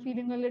when I'm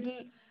feeling a little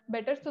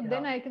better, so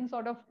then yeah, I can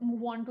sort of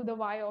move on to the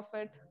why of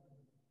it.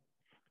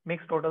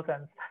 makes total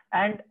sense.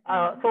 And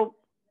Yeah. so,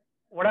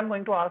 what I'm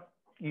going to ask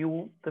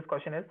you this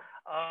question is,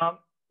 uh,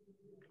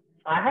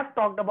 I have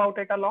talked about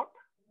it a lot,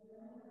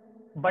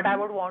 but I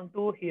Hmm. would want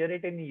to hear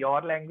it in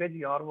your language,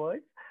 your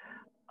words.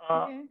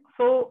 Uh, Okay.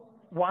 so,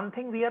 one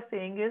thing we are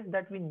saying is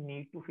that we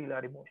need to feel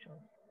our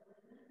emotions.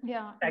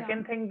 Yeah, yeah.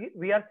 Second thing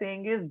we are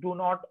saying is do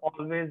not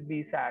always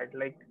be sad.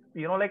 Like,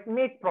 like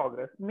make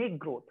progress, make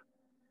growth.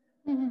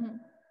 Hmm.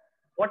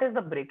 What is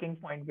the breaking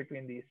point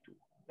between these two?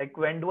 Like,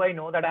 when do I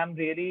know that I'm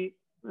really,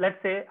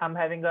 let's say I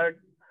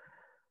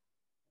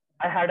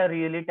had a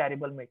really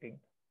terrible meeting.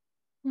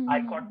 I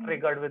got Hmm.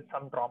 triggered with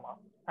some trauma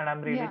and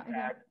I'm really Yeah,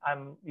 yeah. sad.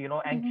 I'm,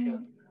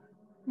 anxious.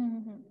 Hmm.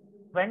 Hmm.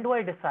 When do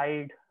I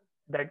decide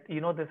that,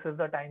 this is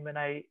the time when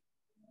I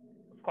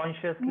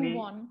Move consciously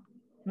on.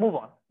 move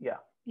on? Yeah.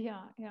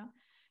 Yeah, yeah.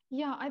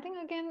 Yeah, I think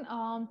again,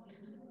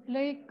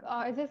 like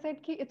as I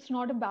said, ki it's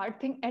not a bad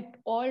thing at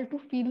all to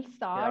feel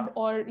Yeah. sad,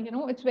 or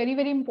it's very,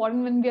 very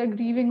important when we are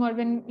grieving, or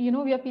when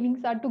we are feeling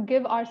sad, to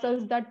give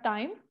ourselves that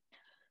time.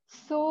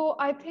 So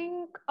I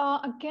think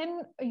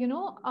again,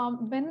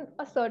 when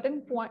a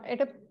certain point,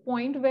 at a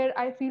point where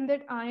I feel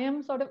that I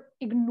am sort of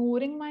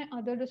ignoring my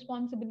other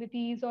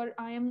responsibilities, or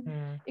I am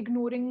Hmm.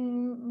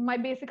 ignoring my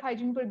basic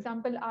hygiene. For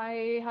example,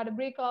 I had a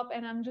breakup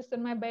and I'm just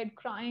in my bed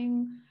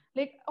crying.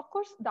 Like, of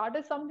course, that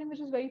is something which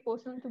is very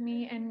personal to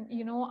me, and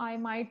I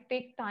might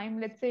take time,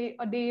 let's say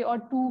a day or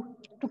two,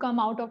 to come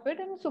out of it,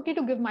 and it's okay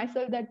to give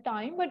myself that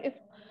time. But if,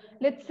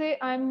 let's say,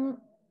 I'm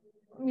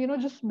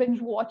just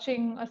binge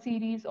watching a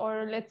series,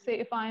 or let's say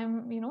if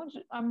I'm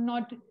I'm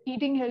not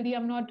eating healthy,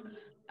 I'm not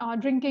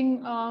drinking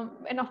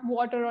enough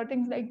water or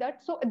things like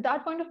that, so at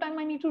that point of time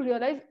I need to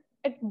realize,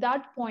 at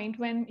that point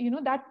when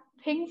that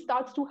thing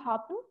starts to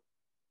happen,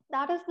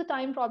 that is the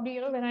time probably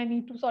when I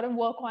need to sort of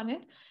work on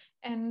it.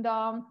 And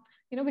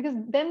because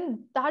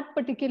then that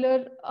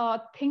particular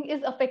thing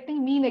is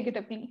affecting me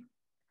negatively,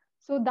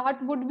 so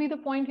that would be the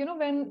point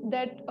when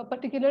that a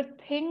particular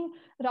thing,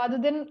 rather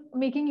than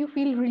making you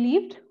feel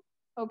relieved,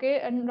 okay,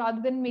 and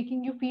rather than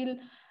making you feel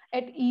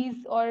at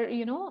ease, or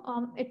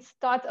it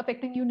starts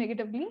affecting you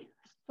negatively.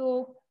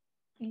 So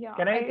yeah,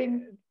 Can I I,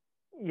 think.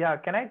 yeah,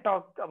 can I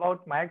talk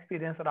about my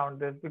experience around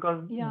this?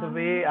 Because the Yeah.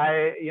 way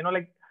I,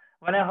 like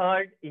when I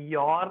heard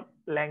your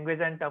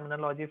language and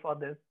terminology for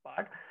this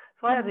part,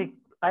 so Yeah.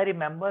 I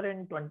remember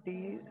in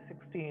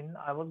 2016,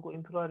 I was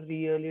going through a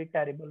really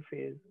terrible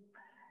phase.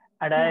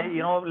 And I,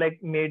 Yeah.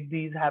 like made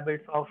these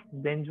habits of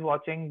binge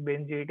watching,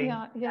 binge eating,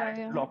 Yeah. Yeah. and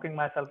Yeah. locking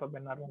myself up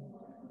in a room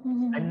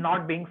and Mm-hmm.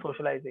 not being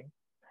socializing.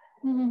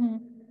 Mm-hmm.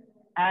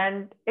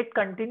 And it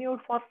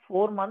continued for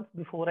 4 months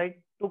before I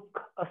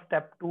took a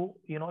step to,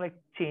 like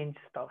change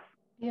stuff.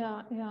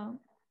 Yeah. Yeah.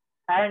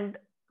 And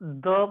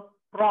the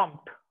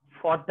prompt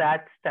for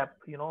that step,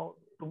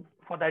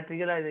 for that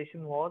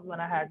realization was when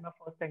I had my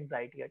first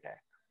anxiety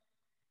attack.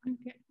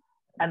 Okay.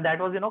 And that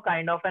was,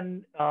 kind of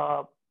an,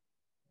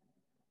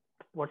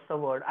 what's the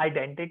word,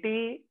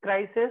 identity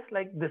crisis.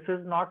 Like, this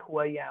is not who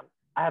I am.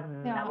 I have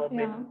Yeah. never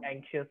been Yeah.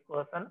 anxious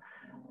person.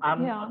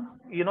 I'm,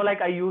 Yeah.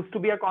 like I used to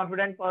be a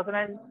confident person,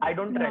 and I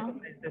don't Yeah.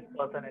 recognize this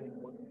person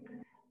anymore.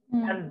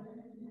 And Mm.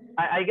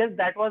 I guess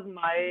that was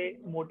my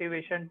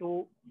motivation to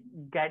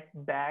get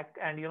back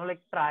and,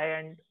 like try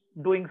and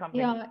doing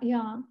something. Yeah.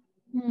 Yeah.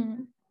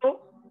 Mm. So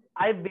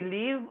I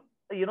believe,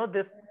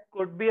 this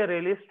could be a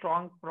really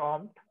strong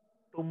prompt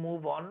to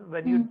move on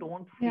when you Mm.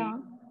 don't feel,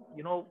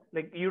 Yeah.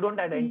 like you don't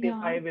Yeah.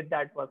 identify with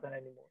that person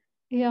anymore.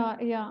 Yeah,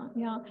 yeah,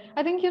 yeah.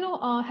 I think,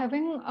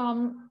 having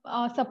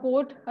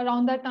support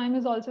around that time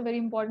is also very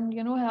important.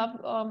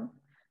 Have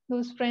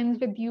those friends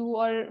with you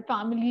or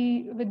family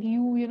with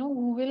you,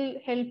 who will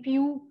help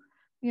you,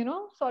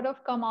 sort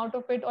of come out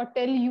of it or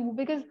tell you.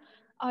 Because,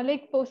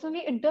 like,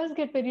 personally, it does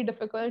get very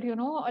difficult,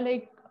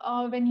 like,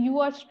 when you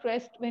are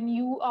stressed, when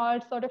you are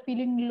sort of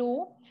feeling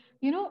low,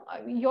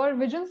 your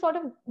vision sort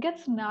of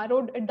gets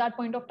narrowed at that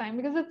point of time,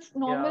 because it's Yeah.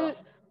 normal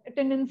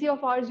tendency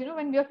of ours,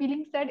 when we are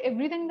feeling sad,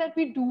 everything that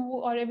we do,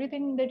 or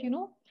everything that,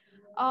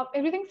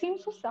 everything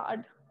seems so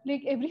sad.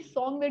 Like, every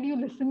song that you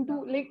listen to,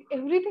 like,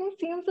 everything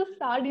seems so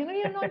sad,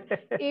 you're not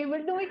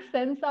able to make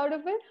sense out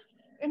of it.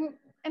 And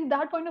in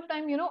that point of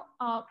time,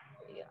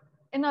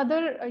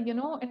 another,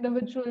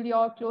 individual,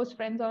 your close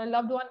friends or a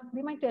loved one,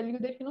 they might tell you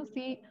that,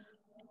 see,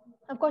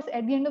 of course,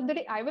 at the end of the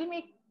day, I will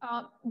make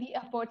the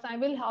efforts, I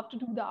will have to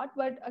do that,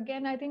 but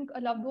again, I think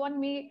a loved one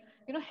may,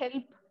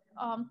 help,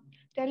 um,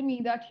 tell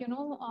me that,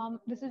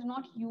 this is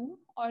not you,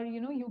 or,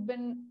 you've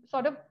been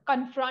sort of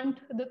confront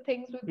the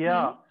things with me.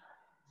 Yeah.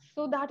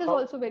 So that is Uh,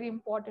 also very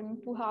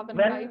important to have in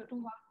when life, to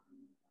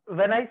have.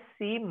 when I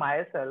see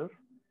myself,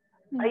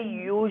 I Hmm.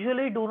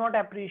 usually do not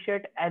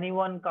appreciate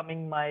anyone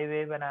coming my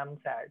way when I'm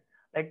sad.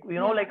 Like,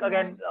 Yeah, like yeah.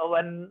 again,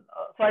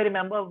 so I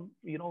remember,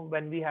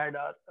 when we had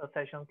our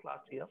sessions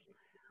last year.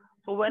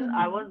 So when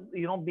I Hmm. was,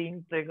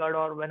 being triggered,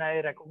 or when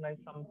I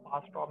recognized some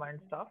past trauma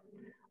and stuff,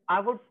 I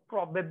would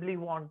probably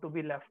want to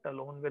be left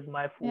alone with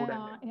my food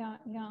and Yeah, yeah,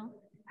 yeah.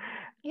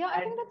 Yeah, I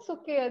and think that's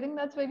okay. I think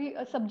that's very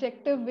a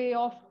subjective way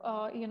of,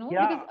 because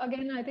yeah,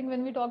 again, I think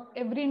when we talk,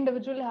 every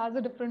individual has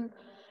a different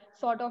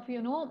sort of,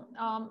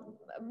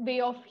 way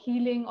of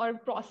healing or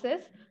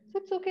process. So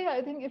it's okay.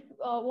 I think if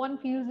one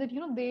feels that,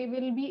 they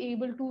will be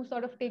able to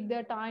sort of take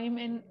their time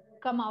and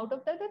come out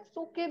of that, that's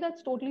okay.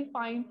 That's totally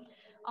fine.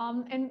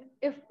 And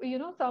if,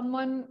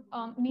 someone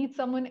needs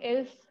someone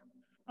else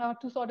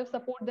to sort of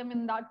support them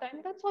in that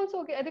time, that's also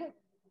okay. I think,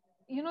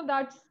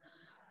 that's,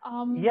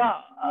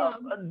 yeah. yeah.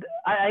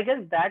 I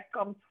guess that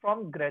comes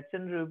from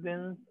Gretchen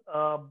Rubin's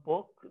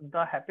book,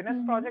 The Happiness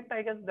Hmm. Project.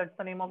 I guess that's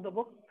the name of the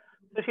book.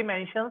 So she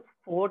mentions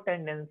four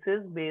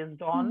tendencies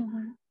based on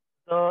Hmm.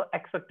 the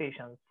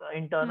expectations,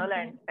 internal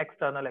Okay. and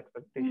external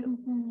expectations.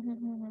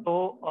 Mm-hmm. So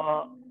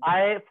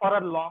for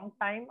a long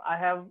time, I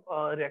have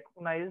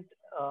recognized,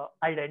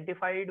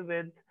 identified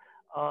with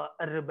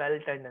a rebel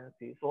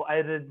tendency. So I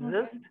Okay.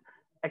 resist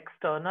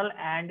external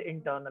and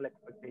internal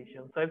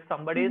expectations. So if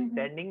somebody is Mm-hmm.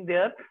 standing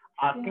there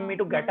asking Yeah, me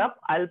to get yeah. up,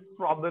 I'll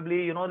probably,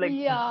 like be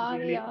Yeah,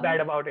 really yeah. bad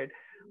about it.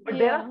 But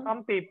there are Yeah,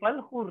 some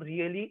people who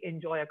really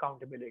enjoy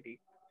accountability.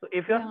 So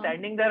if you're yeah.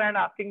 standing there and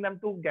asking them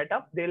to get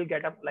up, they'll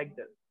get up like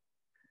this.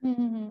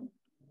 Mm-hmm.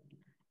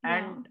 Yeah.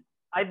 And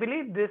I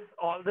believe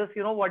all this,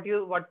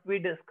 what we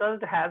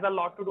discussed has a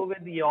lot to do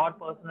with your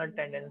personal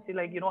tendency.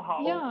 Like,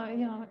 how Yeah,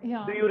 yeah, do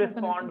yeah, you definitely.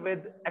 respond with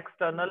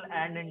external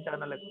and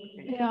internal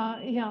expectations? Yeah,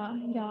 yeah,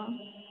 yeah.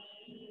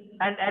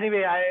 And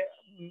anyway, I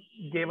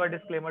gave a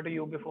disclaimer to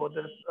you before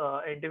this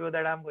interview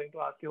that I'm going to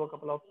ask you a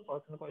couple of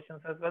personal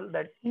questions as well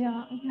that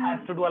Yeah, has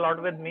yeah. to do a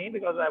lot with me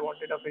because I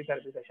wanted a free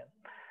therapy session.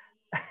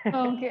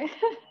 Okay.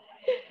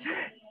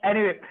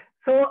 Anyway,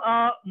 so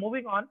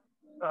moving on,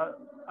 uh,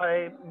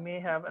 I may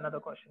have another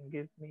question.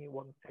 Give me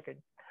 1 second.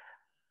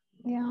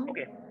 Yeah.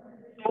 Okay.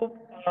 So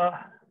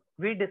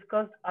we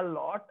discussed a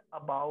lot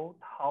about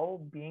how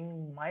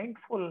being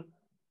mindful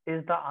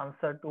is the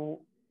answer to,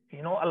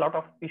 a lot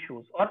of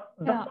issues, or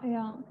the Yeah, first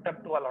yeah.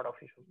 step to a lot of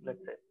issues,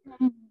 let's say.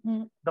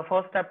 Mm-hmm. The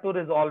first step to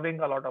resolving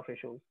a lot of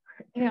issues.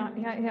 Yeah,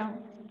 yeah, yeah.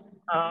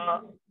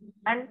 Uh,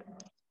 and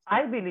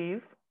I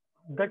believe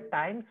the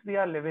times we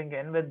are living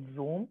in with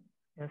Zoom,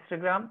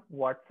 Instagram,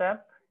 WhatsApp,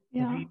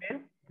 Yeah.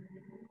 Gmail,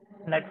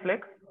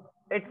 Netflix,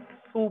 it's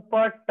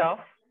super tough.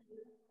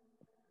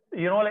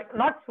 Like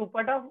not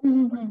super tough.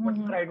 What's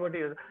the Mm-hmm. right word to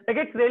use? Like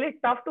it's really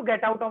tough to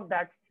get out of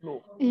that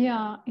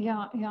Yeah,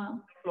 yeah, yeah,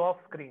 flow of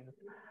screens.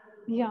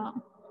 yeah.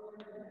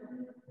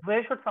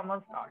 Where should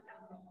someone start?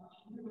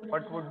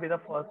 What would be the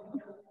first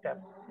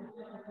step?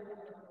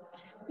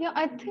 Yeah,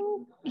 I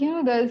think,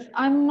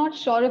 I'm not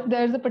sure if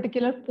there's a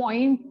particular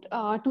point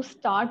to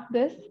start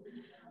this.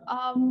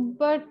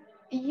 But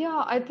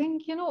yeah, I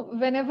think,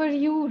 whenever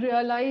you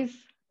realize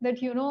that,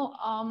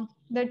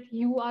 that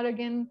you are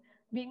again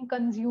being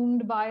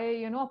consumed by,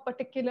 a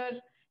particular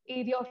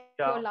area of your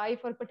Yeah. life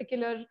or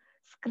particular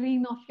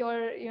screen of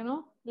your,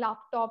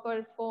 laptop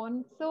or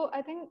phone. So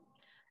I think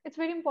it's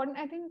very important.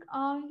 I think,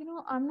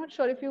 I'm not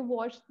sure if you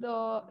watched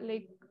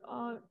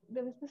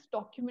there was this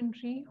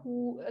documentary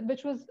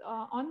which was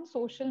on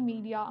social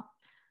media.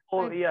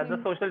 Oh I yeah, the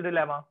think, social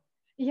dilemma.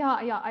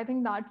 yeah, I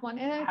think that one.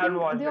 And I I haven't think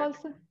watched they it.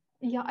 also,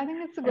 yeah, I think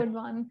it's a good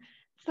one.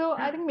 So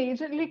I think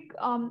majorly,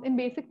 in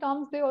basic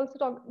terms,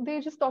 they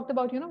just talked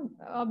about,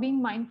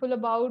 being mindful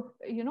about,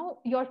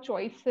 your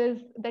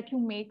choices that you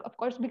make, of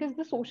course, because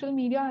the social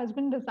media has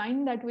been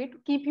designed that way to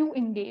keep you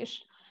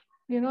engaged,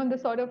 the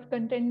sort of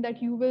content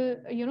that you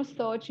will,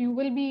 search, you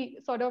will be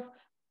sort of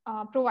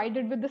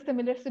provided with the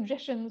similar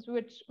suggestions,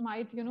 which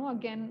might,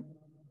 again,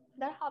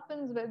 that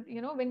happens with,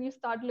 when you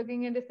start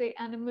looking at, say,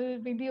 animal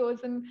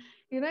videos, and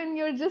and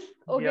you're just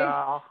okay,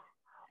 Yeah.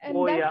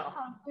 Oh and that yeah.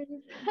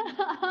 happens.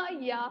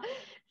 Yeah.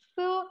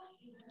 So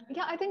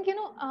yeah, I think,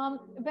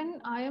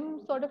 when I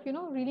am sort of,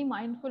 really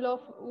mindful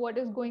of what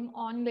is going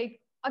on, like,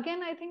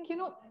 again, I think,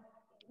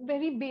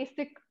 very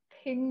basic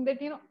thing that,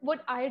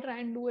 what I try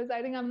and do is,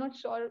 I think, I'm not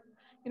sure,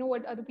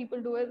 what other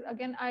people do, is,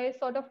 again, I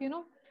sort of,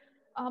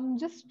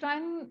 just try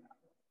and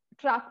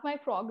track my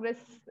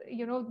progress,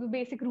 the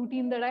basic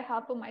routine that I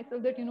have for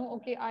myself, that,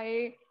 okay,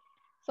 I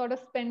sort of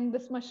spend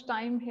this much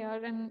time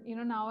here, and,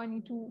 now I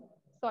need to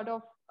sort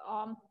of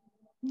um,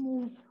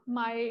 move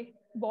my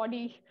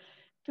body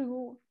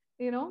to,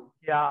 you know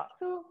Yeah.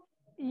 so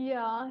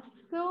yeah.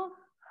 So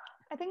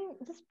I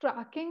think just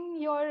tracking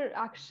your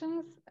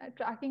actions,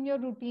 tracking your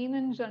routine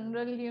in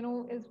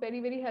general, is very,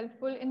 very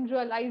helpful in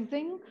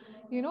realizing,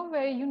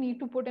 where you need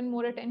to put in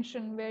more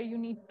attention, where you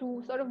need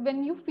to sort of,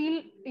 when you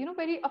feel,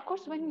 very, of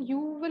course, when you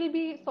will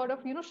be sort of,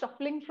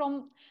 shuffling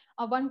from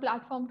one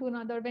platform to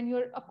another, when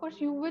you're, of course,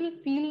 you will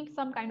feel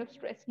some kind of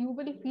stress, you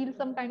will feel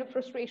some kind of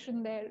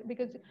frustration there,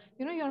 because,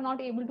 you're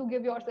not able to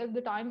give yourself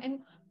the time. And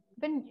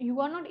when you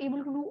are not able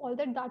to do all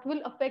that, that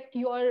will affect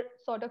your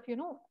sort of,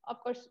 of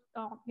course,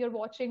 you're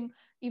watching,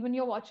 even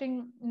you're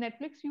watching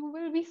Netflix, you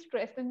will be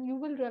stressed, and you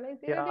will realize,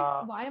 like,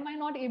 Yeah. why am I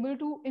not able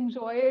to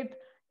enjoy it,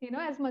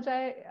 as much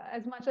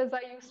as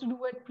I used to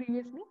do it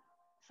previously.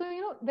 So,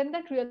 when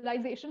that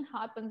realization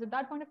happens, at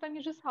that point of time,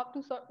 you just have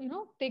to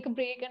take a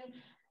break, and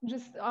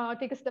just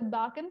take a step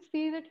back and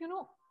see that,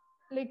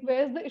 like,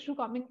 where's the issue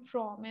coming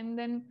from, and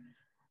then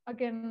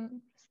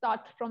again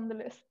start from the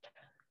list.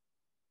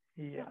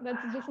 Yeah, Yeah.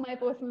 that's just my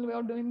personal way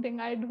of doing thing.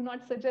 I do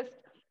not suggest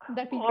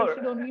that people Or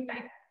should only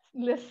make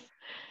lists.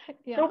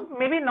 Yeah. so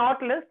maybe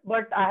not list,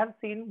 but I have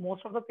seen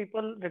most of the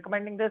people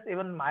recommending this,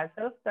 even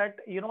myself, that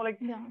like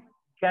Yeah.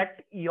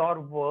 get your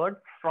words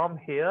from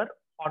here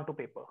onto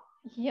paper.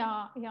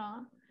 Yeah, yeah.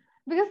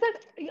 Because that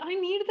I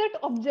need that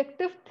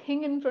objective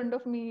thing in front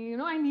of me,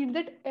 I need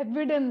that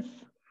evidence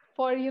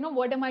for,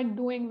 what am I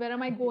doing, where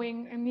am I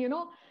going, and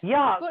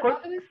Yeah. for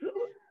otherwise,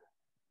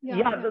 yeah,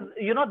 Yeah,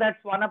 yeah.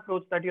 that's one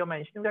approach that you're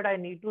mentioning, that I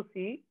need to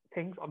see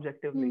things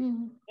objectively.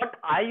 Mm-hmm. What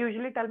I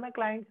usually tell my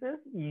clients is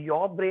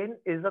your brain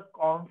is a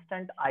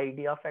constant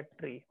idea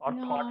factory or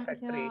thought Yeah,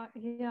 factory,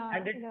 yeah, yeah,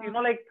 and it's yeah,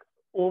 like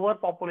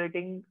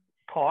overpopulating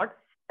thoughts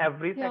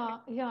every second.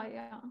 yeah, yeah,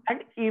 yeah,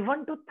 And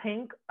even to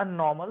think a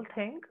normal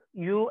thing,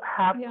 you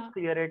have to yeah,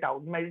 clear it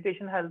out.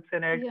 Meditation helps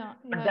in it. yeah,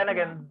 But yeah, then yeah,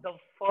 again, the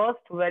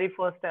very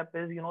first step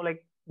is,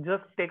 like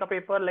just take a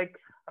paper, like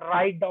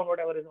write down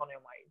whatever is on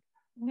your mind.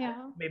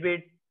 yeah,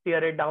 Maybe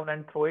tear it down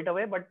and throw it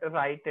away, but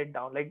write it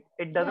down. Like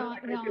it doesn't yeah,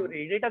 matter if yeah, you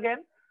read it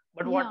again,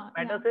 but what yeah,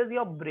 yeah. matters is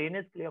your brain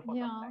is clear for some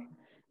Yeah, time.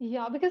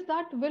 yeah, because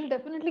that will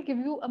definitely give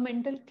you a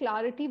mental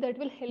clarity that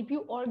will help you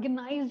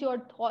organize your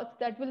thoughts,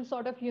 that will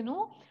sort of,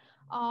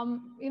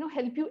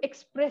 help you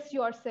express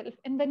yourself.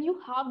 And when you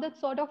have that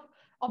sort of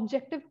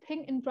objective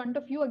thing in front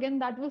of you, again,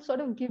 that will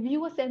sort of give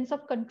you a sense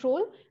of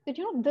control that,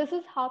 this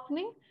is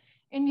happening.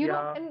 And,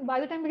 Yeah. and by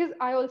the time, because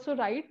I also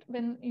write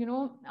when,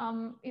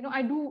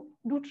 I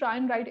do try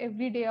and write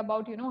every day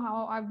about,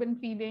 how I've been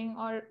feeling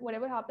or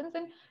whatever happens.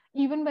 And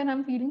even when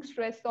I'm feeling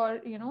stressed or,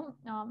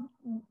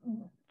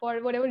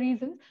 for whatever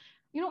reasons,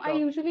 I Sure.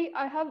 usually,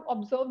 I have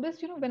observed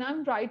this, when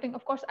I'm writing,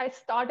 of course, I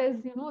start as,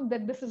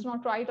 that this is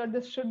not right, or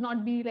this should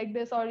not be like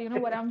this, or,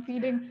 what I'm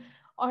feeling,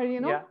 or,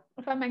 Yeah.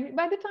 if I'm angry.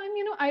 By the time,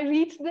 I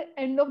reach the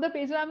end of the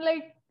page, I'm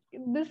like,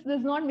 this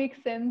does not make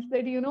sense,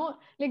 that,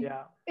 like,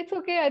 Yeah. it's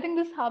okay, I think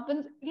this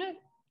happens,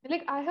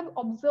 like I have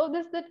observed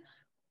this, that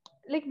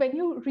like when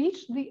you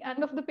reach the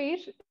end of the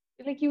page,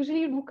 like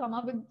usually you do come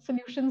up with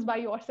solutions by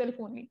yourself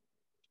only.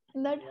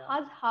 And that Yeah.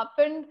 has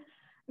happened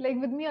like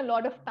with me a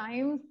lot of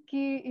times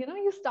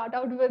you start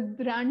out with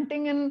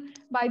ranting, and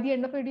by the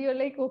end of it you're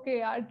like,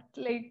 okay,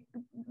 like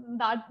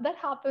that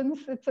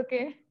happens, it's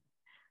okay.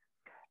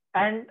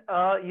 And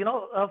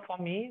for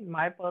me,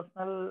 my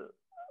personal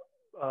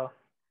uh,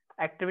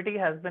 activity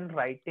has been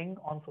writing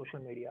on social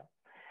media,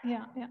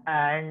 Yeah, yeah.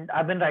 and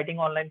I've been writing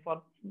online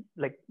for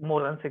like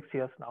more than 6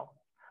 years now.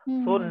 So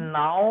Mm-hmm.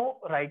 now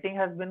writing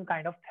has been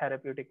kind of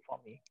therapeutic for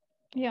me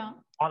Yeah.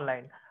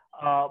 online.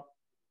 uh,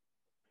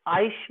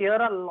 I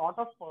share a lot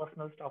of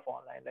personal stuff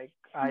online. Like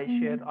I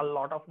share Mm-hmm. a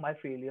lot of my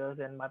failures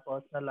in my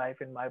personal life,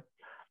 in my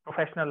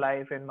professional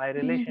life, in my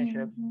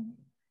relationships. Mm-hmm.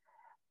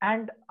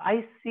 And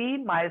I see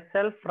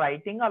myself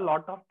writing a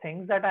lot of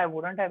things that I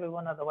wouldn't have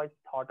even otherwise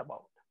thought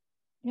about.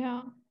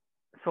 Yeah.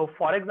 So,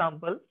 for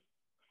example,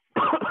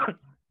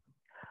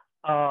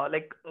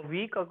 like a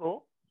week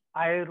ago,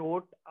 I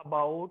wrote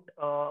about,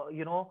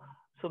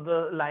 so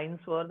the lines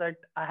were that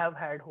I have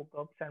had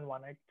hookups and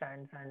one night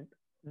stands and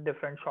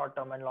different short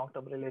term and long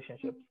term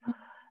relationships. Mhm.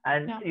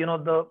 And, Yeah.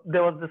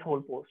 there was this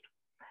whole post.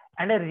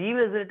 And I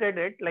revisited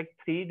it like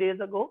 3 days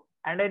ago,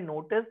 and I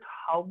noticed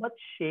how much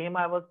shame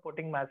I was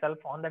putting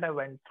myself on that I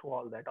went through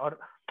all that, or not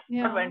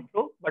Yeah. went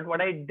through, but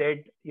what I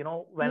did,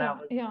 when I Yeah.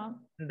 was Yeah.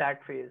 in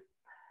that phase.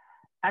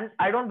 And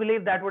I don't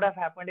believe that would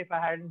have happened if I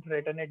hadn't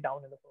written it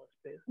down in the first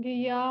place.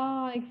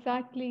 Yeah,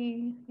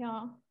 exactly.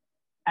 Yeah.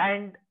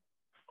 And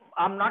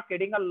I'm not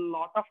kidding, a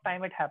lot of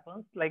time it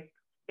happens like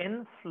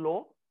in flow,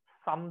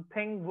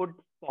 something would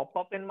pop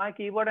up in my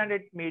keyboard and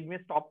it made me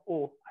stop.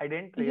 Oh, I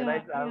didn't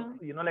realize Yeah.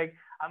 Yeah. like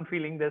I'm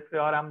feeling this way,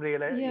 or I'm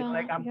realizing,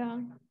 like Yeah. I'm Yeah.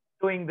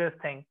 doing this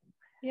thing.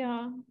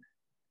 Yeah.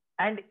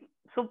 And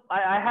so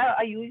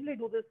I usually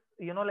do this,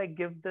 like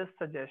give this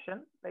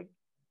suggestion, like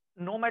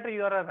no matter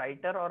you are a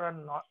writer or a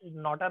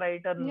not a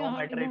writer, no Yeah.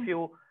 matter Yeah. if you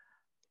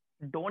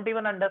don't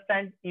even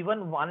understand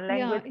even one Yeah.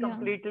 language Yeah.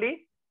 completely,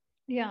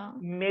 Yeah.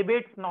 maybe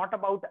it's not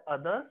about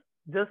others,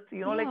 just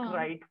like Yeah.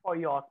 write for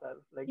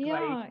yourself, like write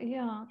Yeah.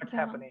 Yeah. what's Yeah.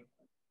 happening.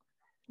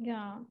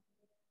 Yeah.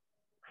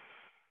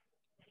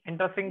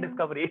 Interesting Yeah.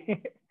 discovery.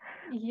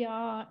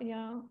 Yeah.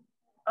 Yeah.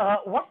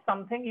 What's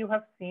something you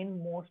have seen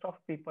most of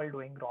people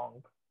doing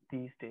wrong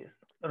these days?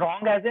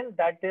 Wrong as in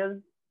that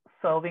is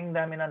serving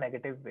them in a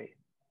negative way.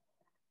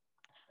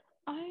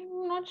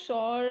 I'm not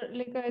sure.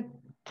 Like, I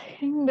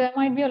think there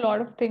might be a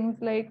lot of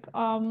things. Like,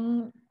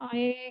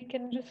 I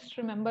can just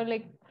remember,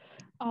 like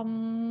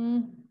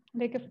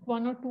if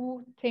one or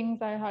two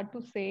things I had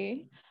to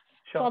say,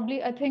 Sure.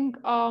 probably I think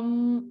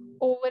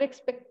over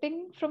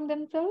expecting from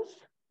themselves.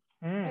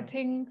 I Hmm.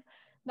 think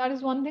that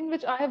is one thing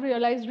which I have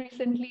realized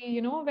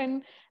recently.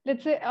 When,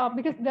 let's say,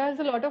 because there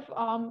are a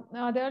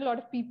lot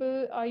of people,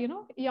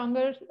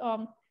 younger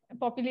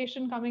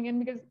population coming in,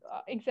 because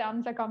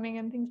exams are coming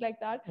and things like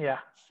that. Yeah.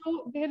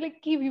 So they're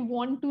like, "Ki, we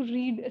want to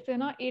read, say,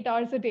 8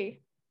 hours a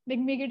day, like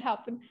make it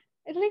happen."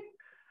 It's like,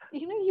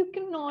 you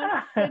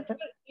cannot sit for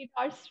 8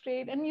 hours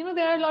straight. And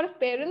there are a lot of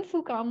parents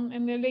who come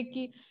and they're like,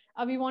 "Ki,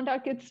 we want our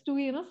kids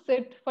to,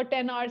 sit for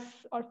 10 hours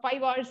or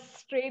 5 hours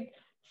straight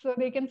so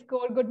they can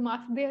score good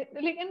marks." They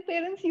like, and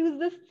parents use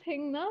this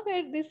thing now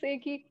where they say,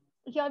 "Ki,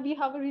 yeah, we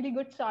have a really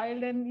good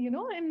child, and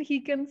and he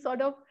can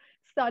sort of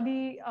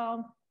study,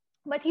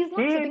 but he's not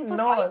He sitting for 5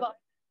 knows. hours."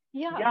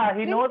 Yeah, Yeah,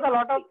 he like, knows a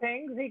lot of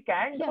things. He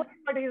can do yeah, it,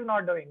 but he's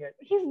not doing it.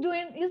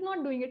 he's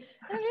not doing it.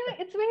 And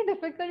it's very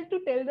difficult to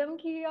tell them,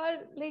 ki, yaar,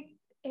 like,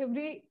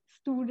 every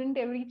student,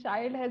 every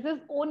child has his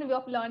own way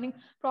of learning.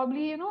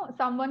 Probably,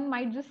 someone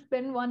might just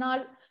spend 1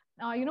 hour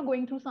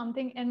going through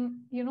something and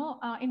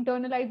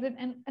internalize it,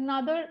 and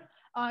another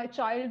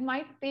child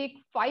might take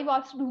 5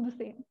 hours to do the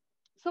same.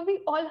 So we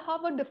all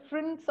have a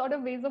different sort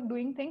of ways of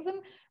doing things.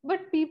 And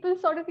but people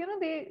sort of,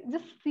 they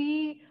just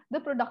see the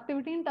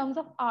productivity in terms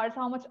of hours,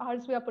 how much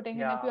hours we are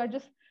putting in. If we Yeah. are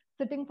just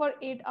sitting for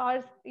 8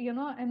 hours,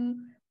 and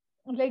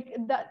like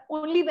that,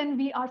 only then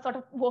we are sort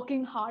of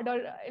working hard. Or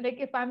like,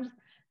 if I'm,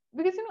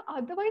 because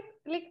otherwise,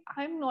 like,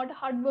 I'm not a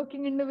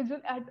hardworking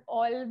individual at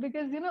all,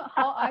 because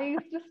how I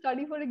used to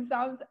study for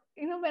exams.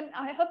 When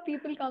I have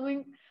people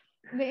coming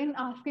then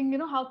asking,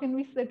 how can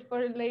we sit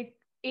for like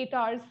 8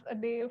 hours a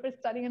day for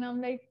studying, and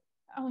I'm like,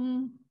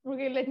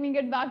 okay, let me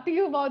get back to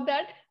you about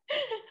that.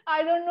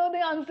 I don't know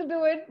the answer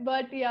to it,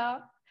 but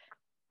yeah.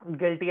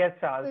 Guilty as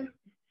charged.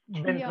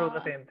 So, Been through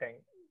the yeah. same thing.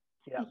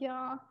 Yeah.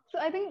 Yeah. So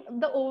I think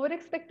the over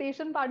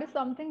expectation part is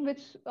something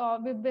which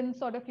we've been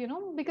sort of,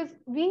 because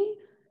we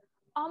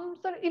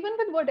so even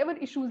with whatever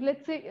issues,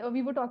 let's say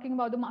we were talking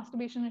about the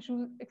masturbation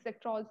issues,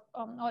 etc.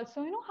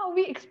 Also, how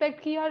we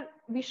expect here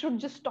we should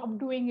just stop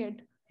doing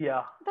it.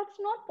 Yeah. That's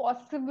not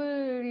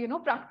possible,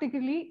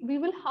 practically. We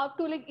will have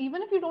to, like,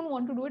 even if we don't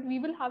want to do it, we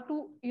will have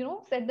to,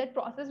 set that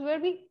process where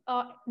we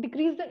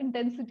decrease the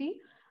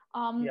intensity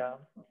um, Yeah.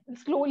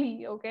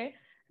 slowly. Okay.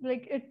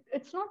 Like,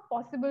 it's not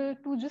possible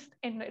to just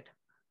end it.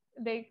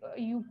 Like,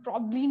 you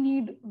probably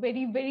need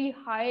very, very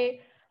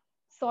high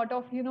sort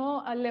of,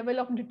 a level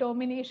of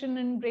determination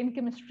and brain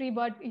chemistry.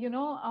 But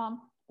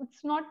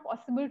it's not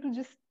possible to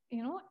just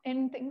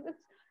end things.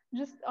 It's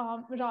just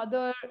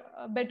rather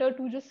better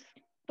to just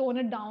tone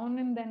it down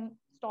and then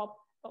stop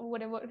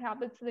whatever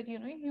habits that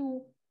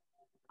you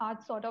are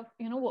sort of,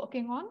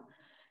 working on.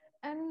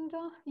 And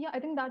yeah, I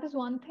think that is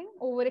one thing,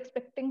 over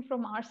expecting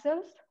from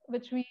ourselves,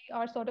 which we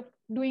are sort of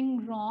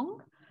doing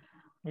wrong.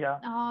 Yeah.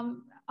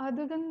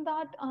 Other than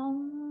that,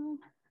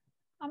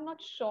 I'm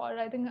not sure.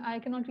 I think I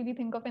cannot really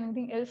think of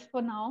anything else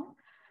for now.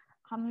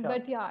 Sure.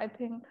 But yeah, I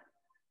think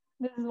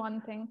this is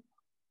one thing.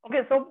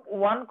 Okay, so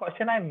one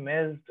question I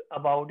missed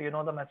about,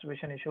 the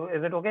masturbation issue.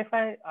 Is it okay if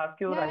I ask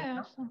you Yeah, right yeah,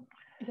 now? so,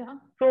 yeah.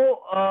 So,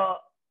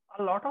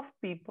 a lot of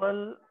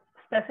people,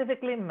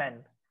 specifically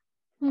men,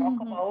 talk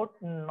Hmm. about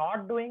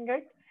not doing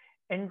it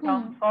in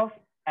terms Hmm. of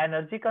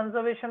energy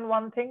conservation,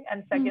 one thing,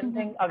 and second Hmm.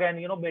 thing,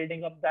 again,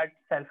 building up that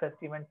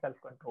self-esteem and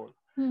self-control.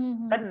 The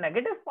Hmm.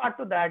 negative part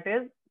to that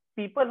is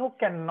people who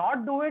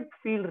cannot do it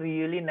feel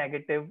really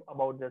negative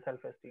about their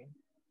self-esteem.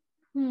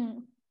 Hmm.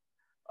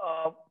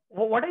 Uh,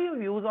 what are your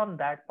views on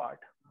that part?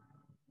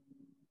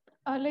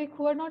 Like,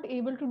 who are not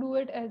able to do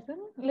it, as in,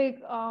 like,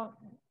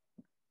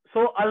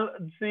 So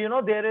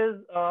there is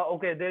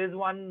okay, there is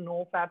one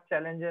no fap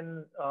challenge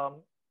in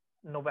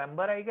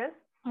November, I guess.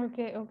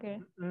 okay, okay,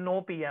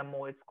 No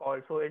PMO, it's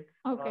called. So it's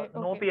okay,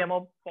 no okay,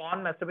 PMO,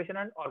 porn, masturbation,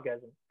 and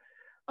orgasm.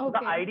 So the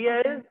okay, idea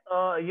okay. is,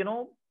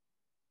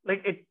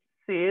 like it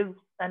saves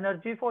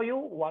energy for you.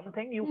 One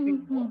thing, you feel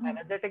more Hmm.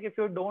 energetic if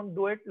you don't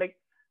do it. Like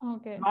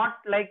Okay, not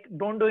like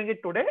don't doing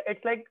it today.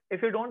 It's like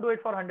if you don't do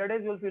it for 100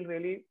 days, you'll feel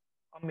really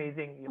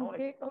amazing. Like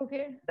okay,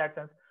 okay. that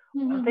sense.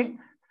 One thing.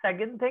 Hmm.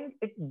 Second thing,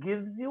 it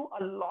gives you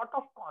a lot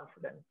of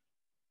confidence.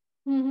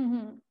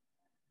 Hmm.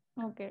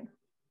 Okay.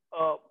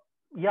 Uh,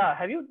 yeah,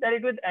 have you done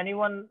it with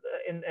anyone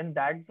in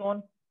that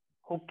zone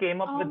who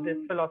came up with this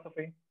Um,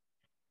 philosophy?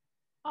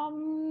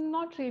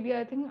 Not really.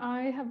 I think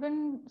I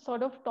haven't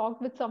sort of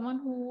talked with someone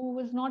who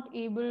was not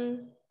able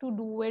to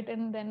do it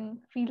and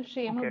then feel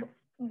shame Okay.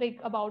 like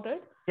about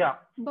it. Yeah.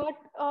 But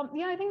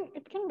yeah, I think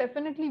it can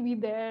definitely be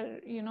there.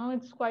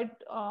 It's quite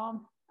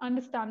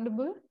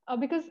understandable,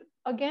 because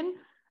again,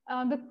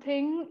 the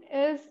thing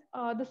is,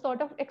 the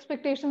sort of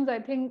expectations, I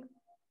think,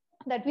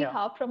 that we Yeah.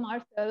 have from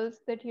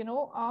ourselves, that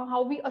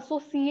how we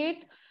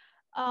associate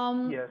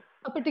um, Yes.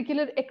 a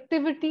particular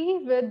activity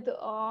with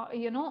A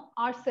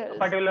ourselves.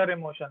 particular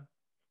emotion.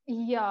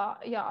 Yeah,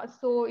 yeah.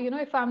 So,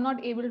 if I'm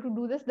not able to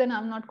do this, then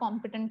I'm not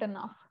competent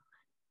enough.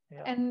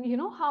 Yeah. And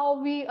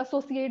how we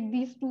associate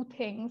these two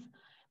things.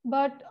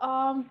 But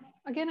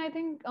again, I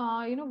think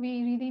we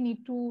really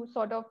need to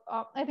sort of,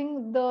 I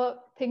think the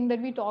thing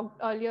that we talked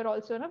earlier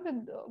also,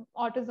 with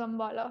autism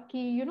wala,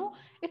 ki,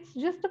 it's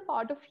just a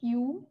part of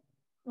you,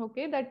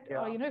 okay, that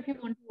Yeah. if you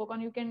want to work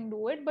on, you can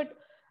do it. But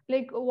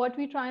like, what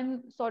we try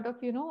and sort of,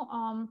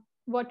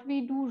 what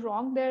we do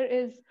wrong there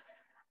is,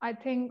 I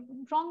think,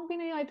 wrong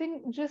meaning, I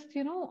think, just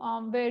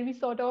where we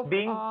sort of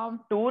Being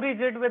too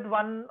rigid with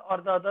one or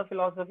the other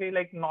philosophy,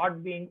 like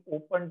not being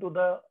open to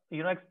the,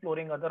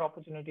 exploring other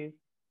opportunities.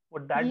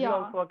 Would that be yeah,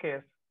 also a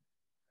case?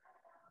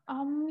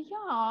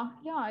 yeah,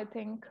 yeah, I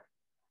think.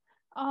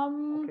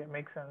 Um, Okay,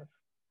 makes sense.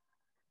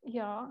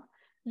 yeah,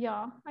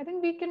 yeah. I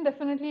think we can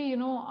definitely,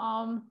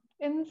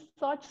 in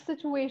such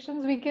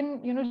situations, we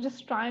can,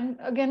 just try and,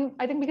 again,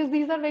 I think, because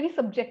these are very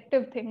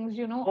subjective things,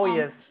 Oh,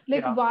 yes.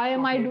 like, Yeah, why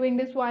am I totally. doing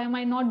this? Why am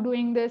I not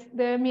doing this?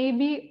 There may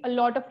be a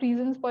lot of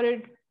reasons for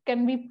it.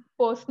 Can be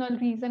personal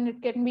reason.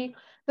 It can be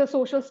the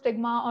social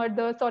stigma or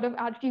the sort of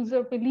attitudes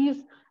or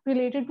beliefs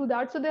related to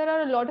that. So there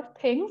are a lot of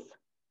things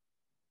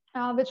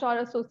which are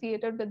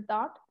associated with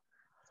that.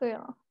 So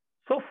yeah.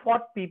 So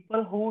for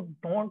people who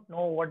don't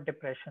know what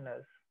depression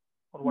is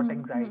or what Mm-hmm.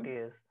 anxiety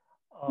is,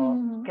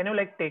 Mm-hmm. can you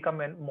like take a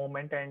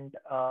moment and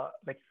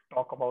like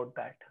talk about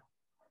that?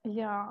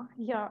 Yeah,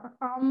 yeah.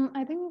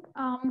 I think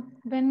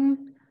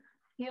when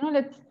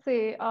let's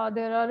say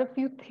there are a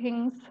few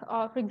things.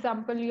 For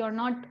example, you're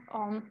not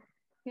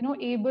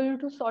able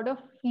to sort of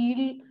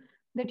feel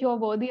that you're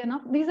worthy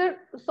enough. These are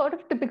sort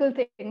of typical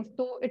things.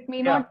 So it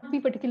may not Yeah. be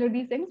particular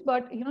these things,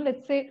 but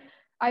let's say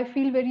I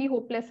feel very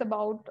hopeless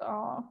about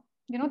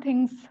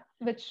things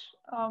which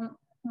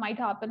might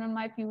happen in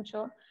my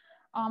future.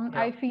 Yeah.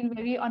 I feel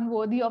very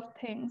unworthy of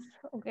things.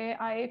 Okay,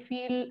 I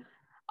feel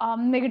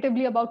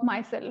negatively about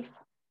myself.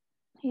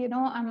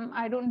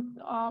 I don't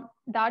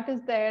that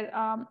is there.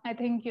 I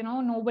think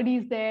nobody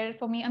is there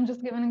for me. I'm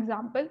just giving an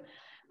example.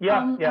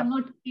 Yeah. Yeah. I'm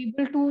not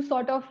able to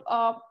sort of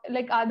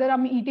like, either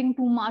I'm eating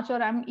too much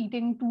or I'm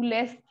eating too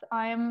less.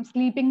 I am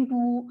sleeping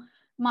too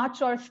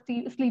much or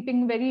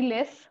sleeping very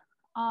less.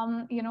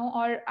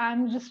 Or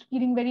I'm just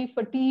feeling very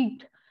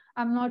fatigued.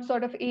 I'm not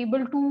sort of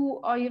able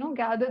to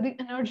gather the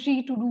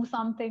energy to do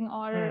something,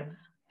 or Hmm.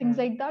 things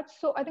Hmm. like that.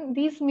 So I think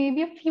these may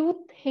be a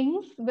few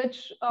things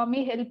which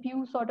may help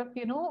you sort of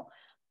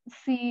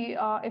see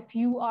if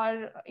you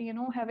are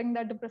having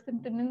that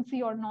depressive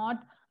tendency or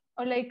not.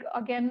 Or like,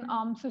 again,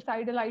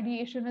 suicidal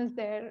ideation is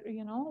there,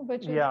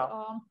 which is Yeah.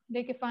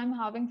 like, if I'm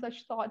having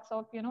such thoughts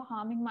of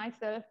harming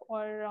myself,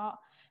 or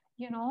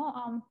you know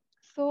um,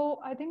 so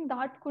I think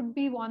that could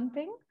be one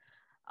thing.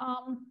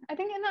 I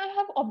think, and I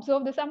have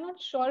observed this, I'm not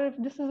sure if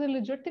this is a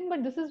legit thing,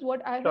 but this is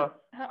what Sure.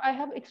 I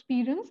have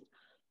experienced.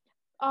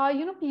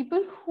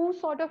 People who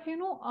sort of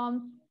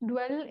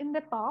dwell in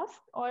the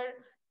past, or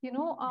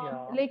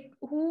Yeah. like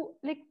who,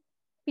 like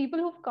people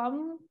who've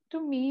come to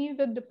me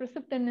with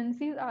depressive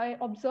tendencies, I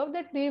observed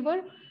that they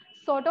were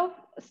sort of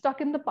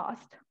stuck in the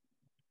past.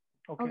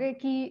 Okay. Okay,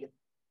 ki,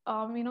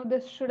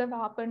 this should have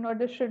happened or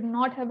this should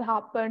not have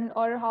happened,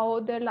 or how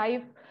their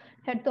life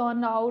had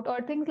turned out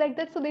or things like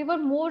that. So they were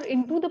more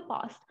into the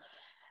past.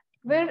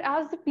 Yeah.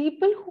 Whereas the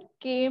people who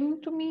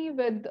came to me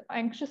with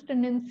anxious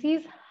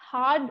tendencies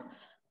had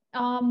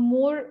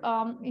more,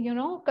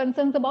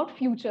 concerns about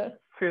future.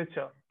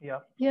 Future. Yeah.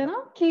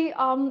 Ki,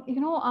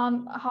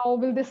 how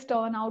will this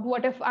turn out?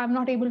 What if I'm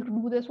not able to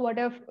do this? What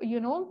if,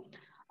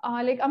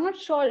 like, I'm not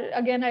sure.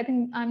 Again, I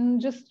think I'm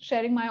just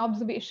sharing my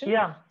observation.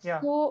 Yeah. Yeah.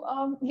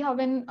 So, yeah,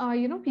 when,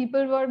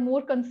 people were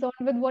more concerned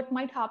with what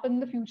might happen in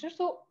the future.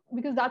 So,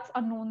 because that's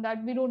unknown,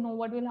 that we don't know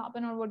what will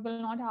happen or what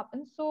will not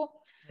happen. So,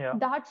 Yeah.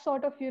 that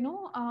sort of,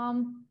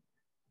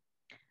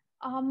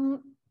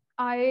 um,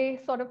 I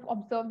sort of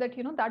observed that,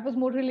 that was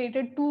more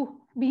related to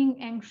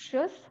being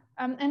anxious.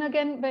 And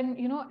again, when,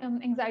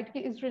 anxiety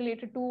is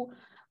related to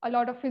a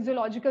lot of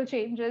physiological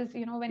changes,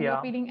 when you're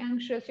Yeah. feeling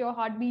anxious, your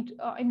heartbeat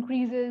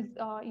increases,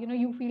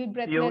 you feel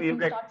breathless, You you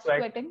get start sweat.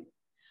 sweating.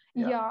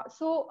 Yeah. Yeah.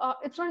 So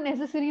it's not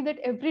necessary that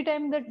every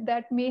time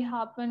that may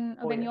happen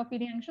Oh when yeah. you're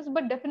feeling anxious,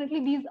 but definitely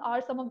these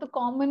are some of the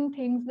common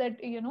things that,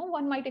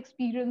 one might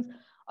experience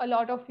a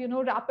lot of,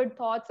 rapid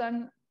thoughts,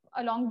 and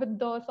along with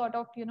the sort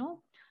of,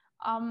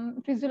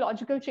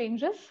 physiological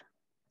changes.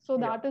 So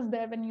Yeah. that is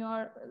there when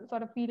you're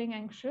sort of feeling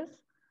anxious.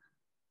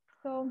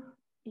 So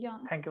yeah,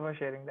 Thank you for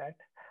sharing that.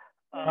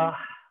 yeah,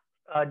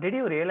 Uh, did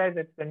you realize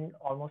it's been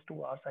almost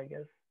 2 hours, I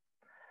guess?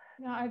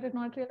 yeah. I did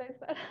not realize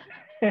that.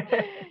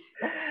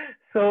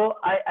 So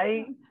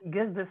I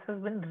guess this has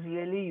been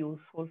really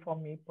useful for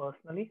me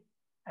personally,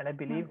 and I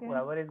believe Okay,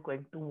 whoever is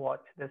going to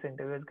watch this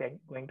interview is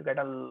going to get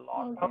a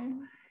lot of okay,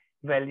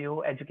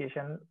 value,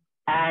 education,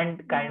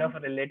 and kind yeah, of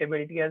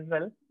relatability as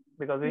well,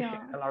 because we yeah,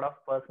 share a lot of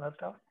personal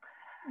stuff.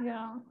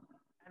 yeah.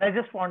 And I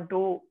just want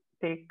to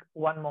take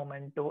one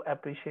moment to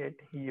appreciate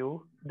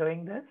you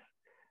doing this.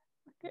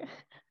 Okay.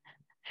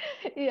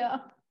 Yeah,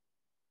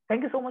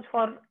 Thank you so much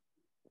for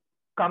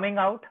coming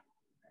out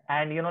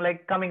and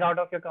like coming out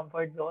of your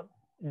comfort zone,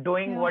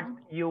 doing what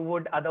yeah, you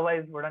would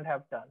otherwise wouldn't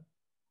have done.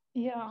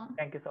 yeah.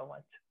 Thank you so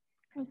much.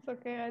 It's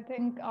okay. I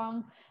think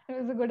it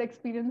was a good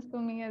experience for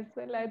me as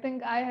well. I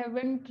think I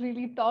haven't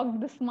really talked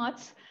this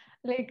much,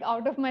 like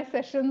out of my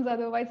sessions.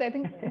 Otherwise, I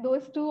think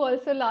those two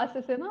also last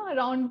us,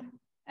 around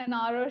an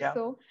hour or Yeah.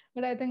 so.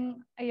 But I think,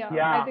 yeah, I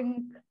Yeah.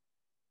 think,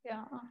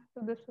 yeah.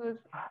 So this was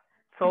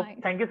So nice.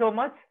 thank you so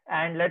much,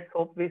 and let's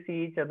hope we see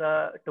each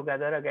other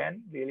together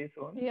again really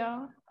soon.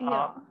 Yeah, Uh,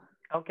 yeah.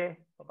 okay.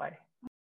 Bye bye.